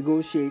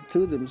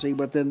through them, see,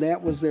 but then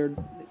that was their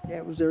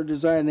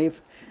design.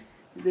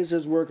 This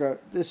is worth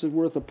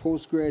a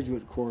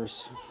postgraduate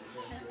course.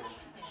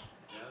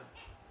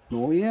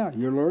 Oh yeah,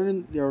 you're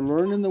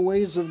learning the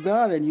ways of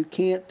God, and you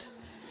can't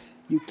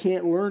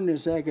learn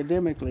this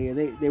academically.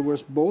 They were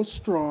both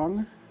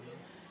strong,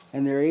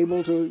 and they're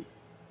able to.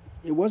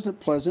 It wasn't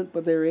pleasant,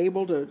 but they're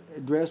able to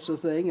address the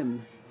thing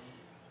and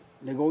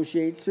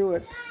negotiate through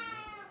it.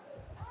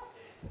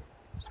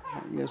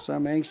 Yes,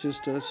 I'm anxious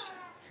to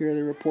hear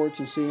the reports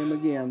and see him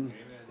again.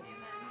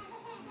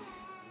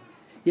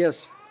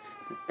 Yes.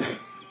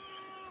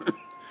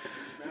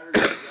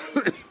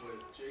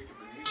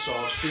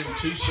 Esau seemed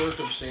two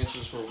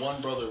circumstances where one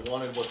brother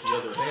wanted what the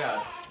other had,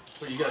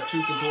 but you got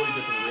two completely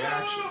different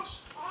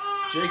reactions.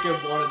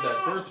 Jacob wanted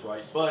that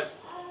birthright, but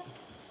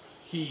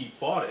he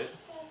bought it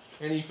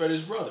and he fed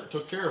his brother,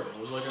 took care of it.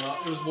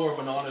 It was more of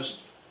an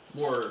honest,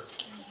 more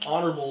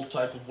honorable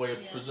type of way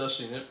of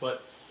possessing it.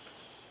 But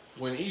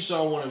when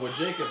Esau wanted what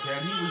Jacob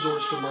had, he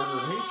resorts to murder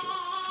and hatred.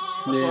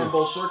 So in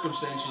both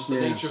circumstances, the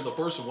nature of the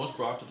person was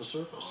brought to the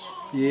surface.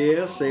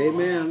 Yes,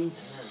 amen.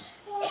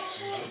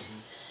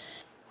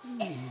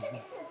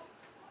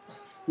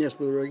 Yes,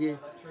 Brother Reggie?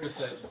 The truth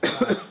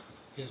that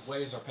His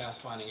ways are past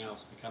finding out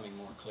is becoming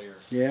more clear.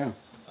 Yeah,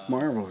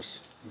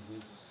 marvelous.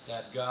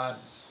 That God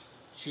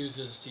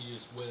chooses to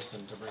use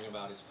wisdom to bring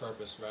about His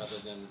purpose rather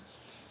than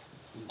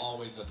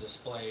always a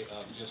display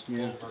of just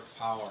overt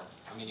power.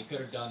 I mean, He could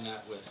have done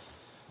that with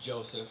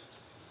Joseph.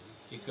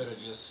 He could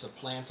have just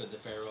supplanted the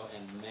Pharaoh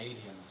and made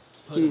him,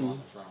 put him on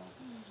the throne.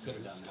 Could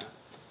have done that.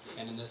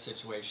 And in this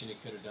situation, He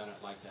could have done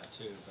it like that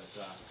too.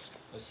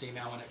 But see,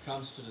 now when it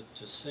comes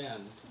to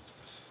sin,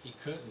 He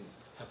couldn't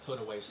have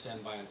put away sin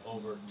by an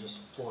overt, just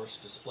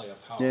forced display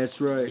of power. That's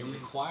right. He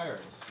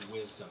required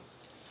wisdom,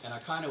 and a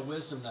kind of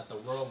wisdom that the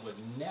world would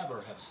never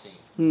have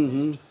seen.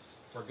 Mm-hmm.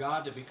 For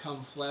God to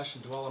become flesh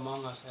and dwell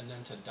among us and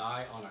then to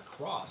die on a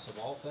cross, of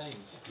all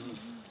things,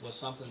 was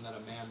something that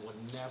a man would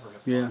never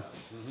have thought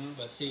of.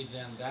 But see,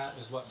 then that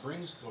is what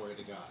brings glory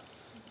to God.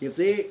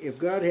 If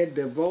God had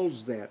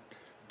divulged that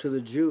to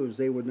the Jews,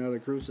 they would not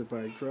have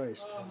crucified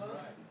Christ.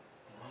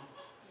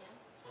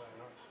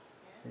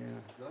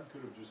 Yeah. God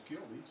could have just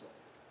killed Esau.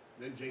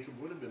 Then Jacob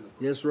would have been the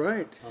first. That's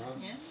right.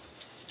 Yeah.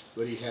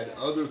 But he had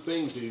other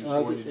things that he was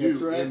going to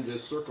do right. in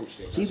this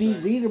circumstance. See,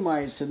 these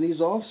Edomites and these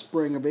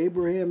offspring of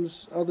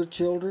Abraham's other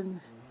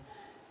children,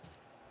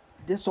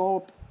 this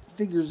all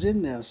figures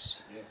in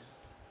this.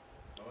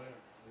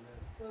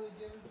 Brother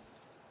Gibbon,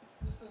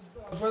 just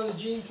as Brother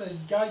Gene said,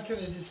 God could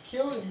have just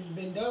killed him and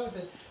been done with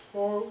it.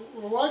 Or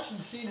we're watching,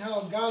 seeing how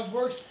God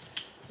works.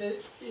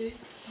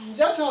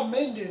 That's how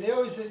men do. They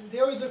always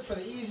look for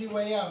the easy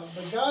way out.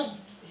 But God,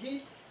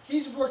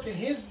 He's working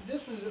this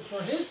is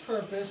for His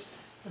purpose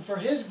and for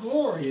His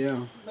glory.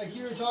 Yeah. Like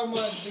you were talking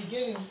about at the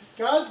beginning,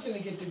 God's going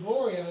to get the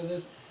glory out of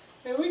this.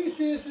 And we can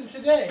see this in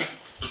today.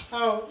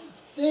 How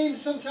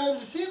things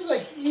sometimes, it seems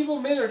like evil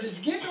men are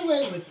just getting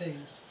away with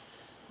things.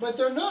 But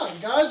they're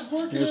not. God's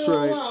working That's it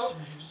all right. out.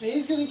 And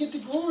He's going to get the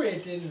glory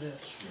at the end of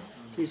this.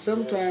 See,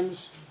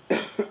 sometimes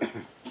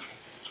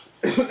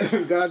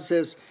God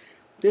says,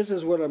 this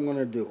is what I'm going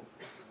to do.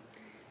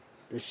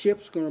 The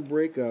ship's going to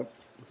break up,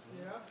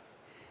 Yeah.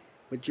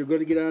 but you're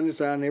going to get on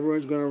this island,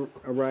 everyone's going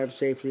to arrive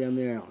safely on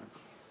the island.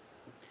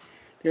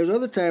 There's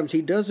other times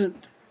He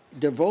doesn't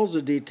divulge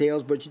the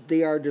details, but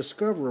they are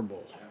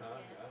discoverable.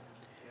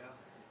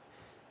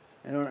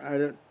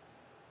 I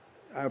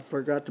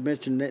forgot to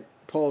mention that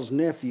Paul's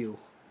nephew.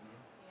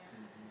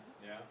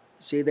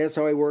 See, that's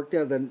how he worked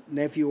out. The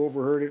nephew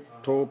overheard it,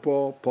 told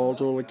Paul. Paul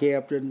told the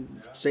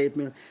captain, saved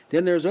him.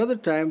 Then there's other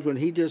times when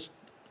he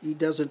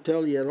doesn't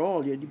tell you at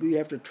all. You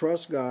have to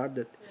trust God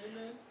that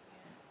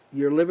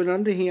you're living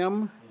under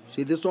Him.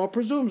 See, this all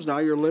presumes now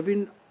you're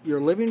living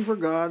you're living for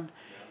God,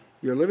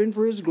 you're living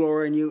for His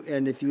glory,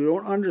 and if you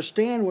don't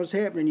understand what's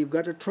happening, you've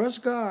got to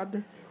trust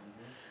God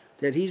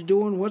that He's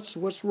doing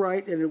what's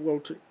right, and it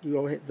will.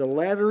 The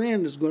latter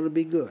end is going to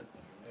be good.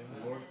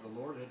 The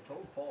Lord had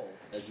told Paul,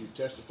 as you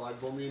testified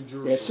for me in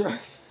Jerusalem, That's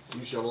right.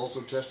 you shall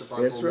also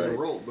testify That's for me in right.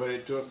 Rome. But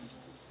it took,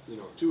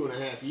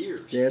 2.5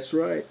 years That's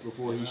right.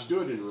 before he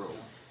stood in Rome.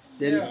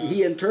 Then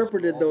he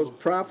interpreted those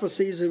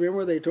prophecies.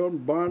 Remember, they told him,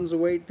 bonds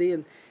await thee,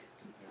 and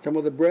some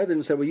of the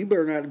brethren said, well, you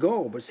better not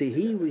go. But see,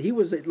 he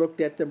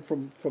looked at them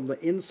from the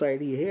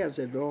insight he had,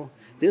 said, oh,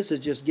 this is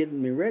just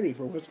getting me ready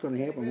for what's going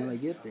to happen when I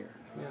get there.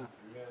 Yeah.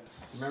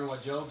 Remember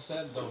what Job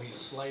said? Though he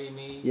slay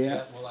me, Yeah.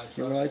 yet will I trust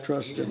Will I him.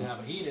 trust He him.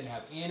 didn't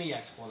have any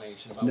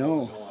explanation about No. what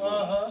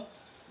was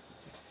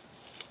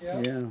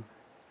going on. Yeah. Yeah.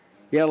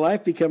 Yeah,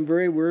 life become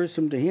very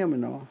wearisome to him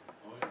and all.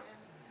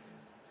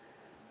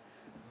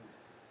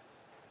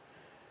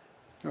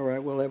 All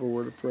right, we'll have a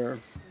word of prayer.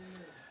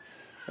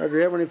 Our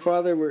dear Heavenly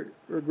Father,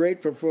 we're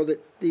grateful for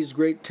these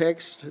great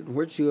texts in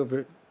which you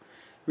have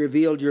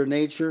revealed your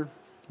nature.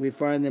 We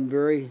find them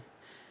very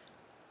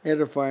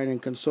edifying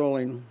and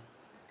consoling.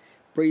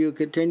 Pray you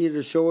continue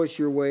to show us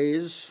your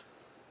ways,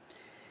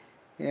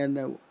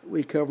 and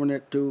we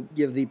covenant to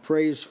give thee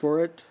praise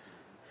for it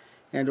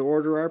and to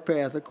order our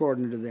path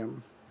according to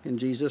them. In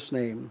Jesus'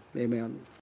 name, amen.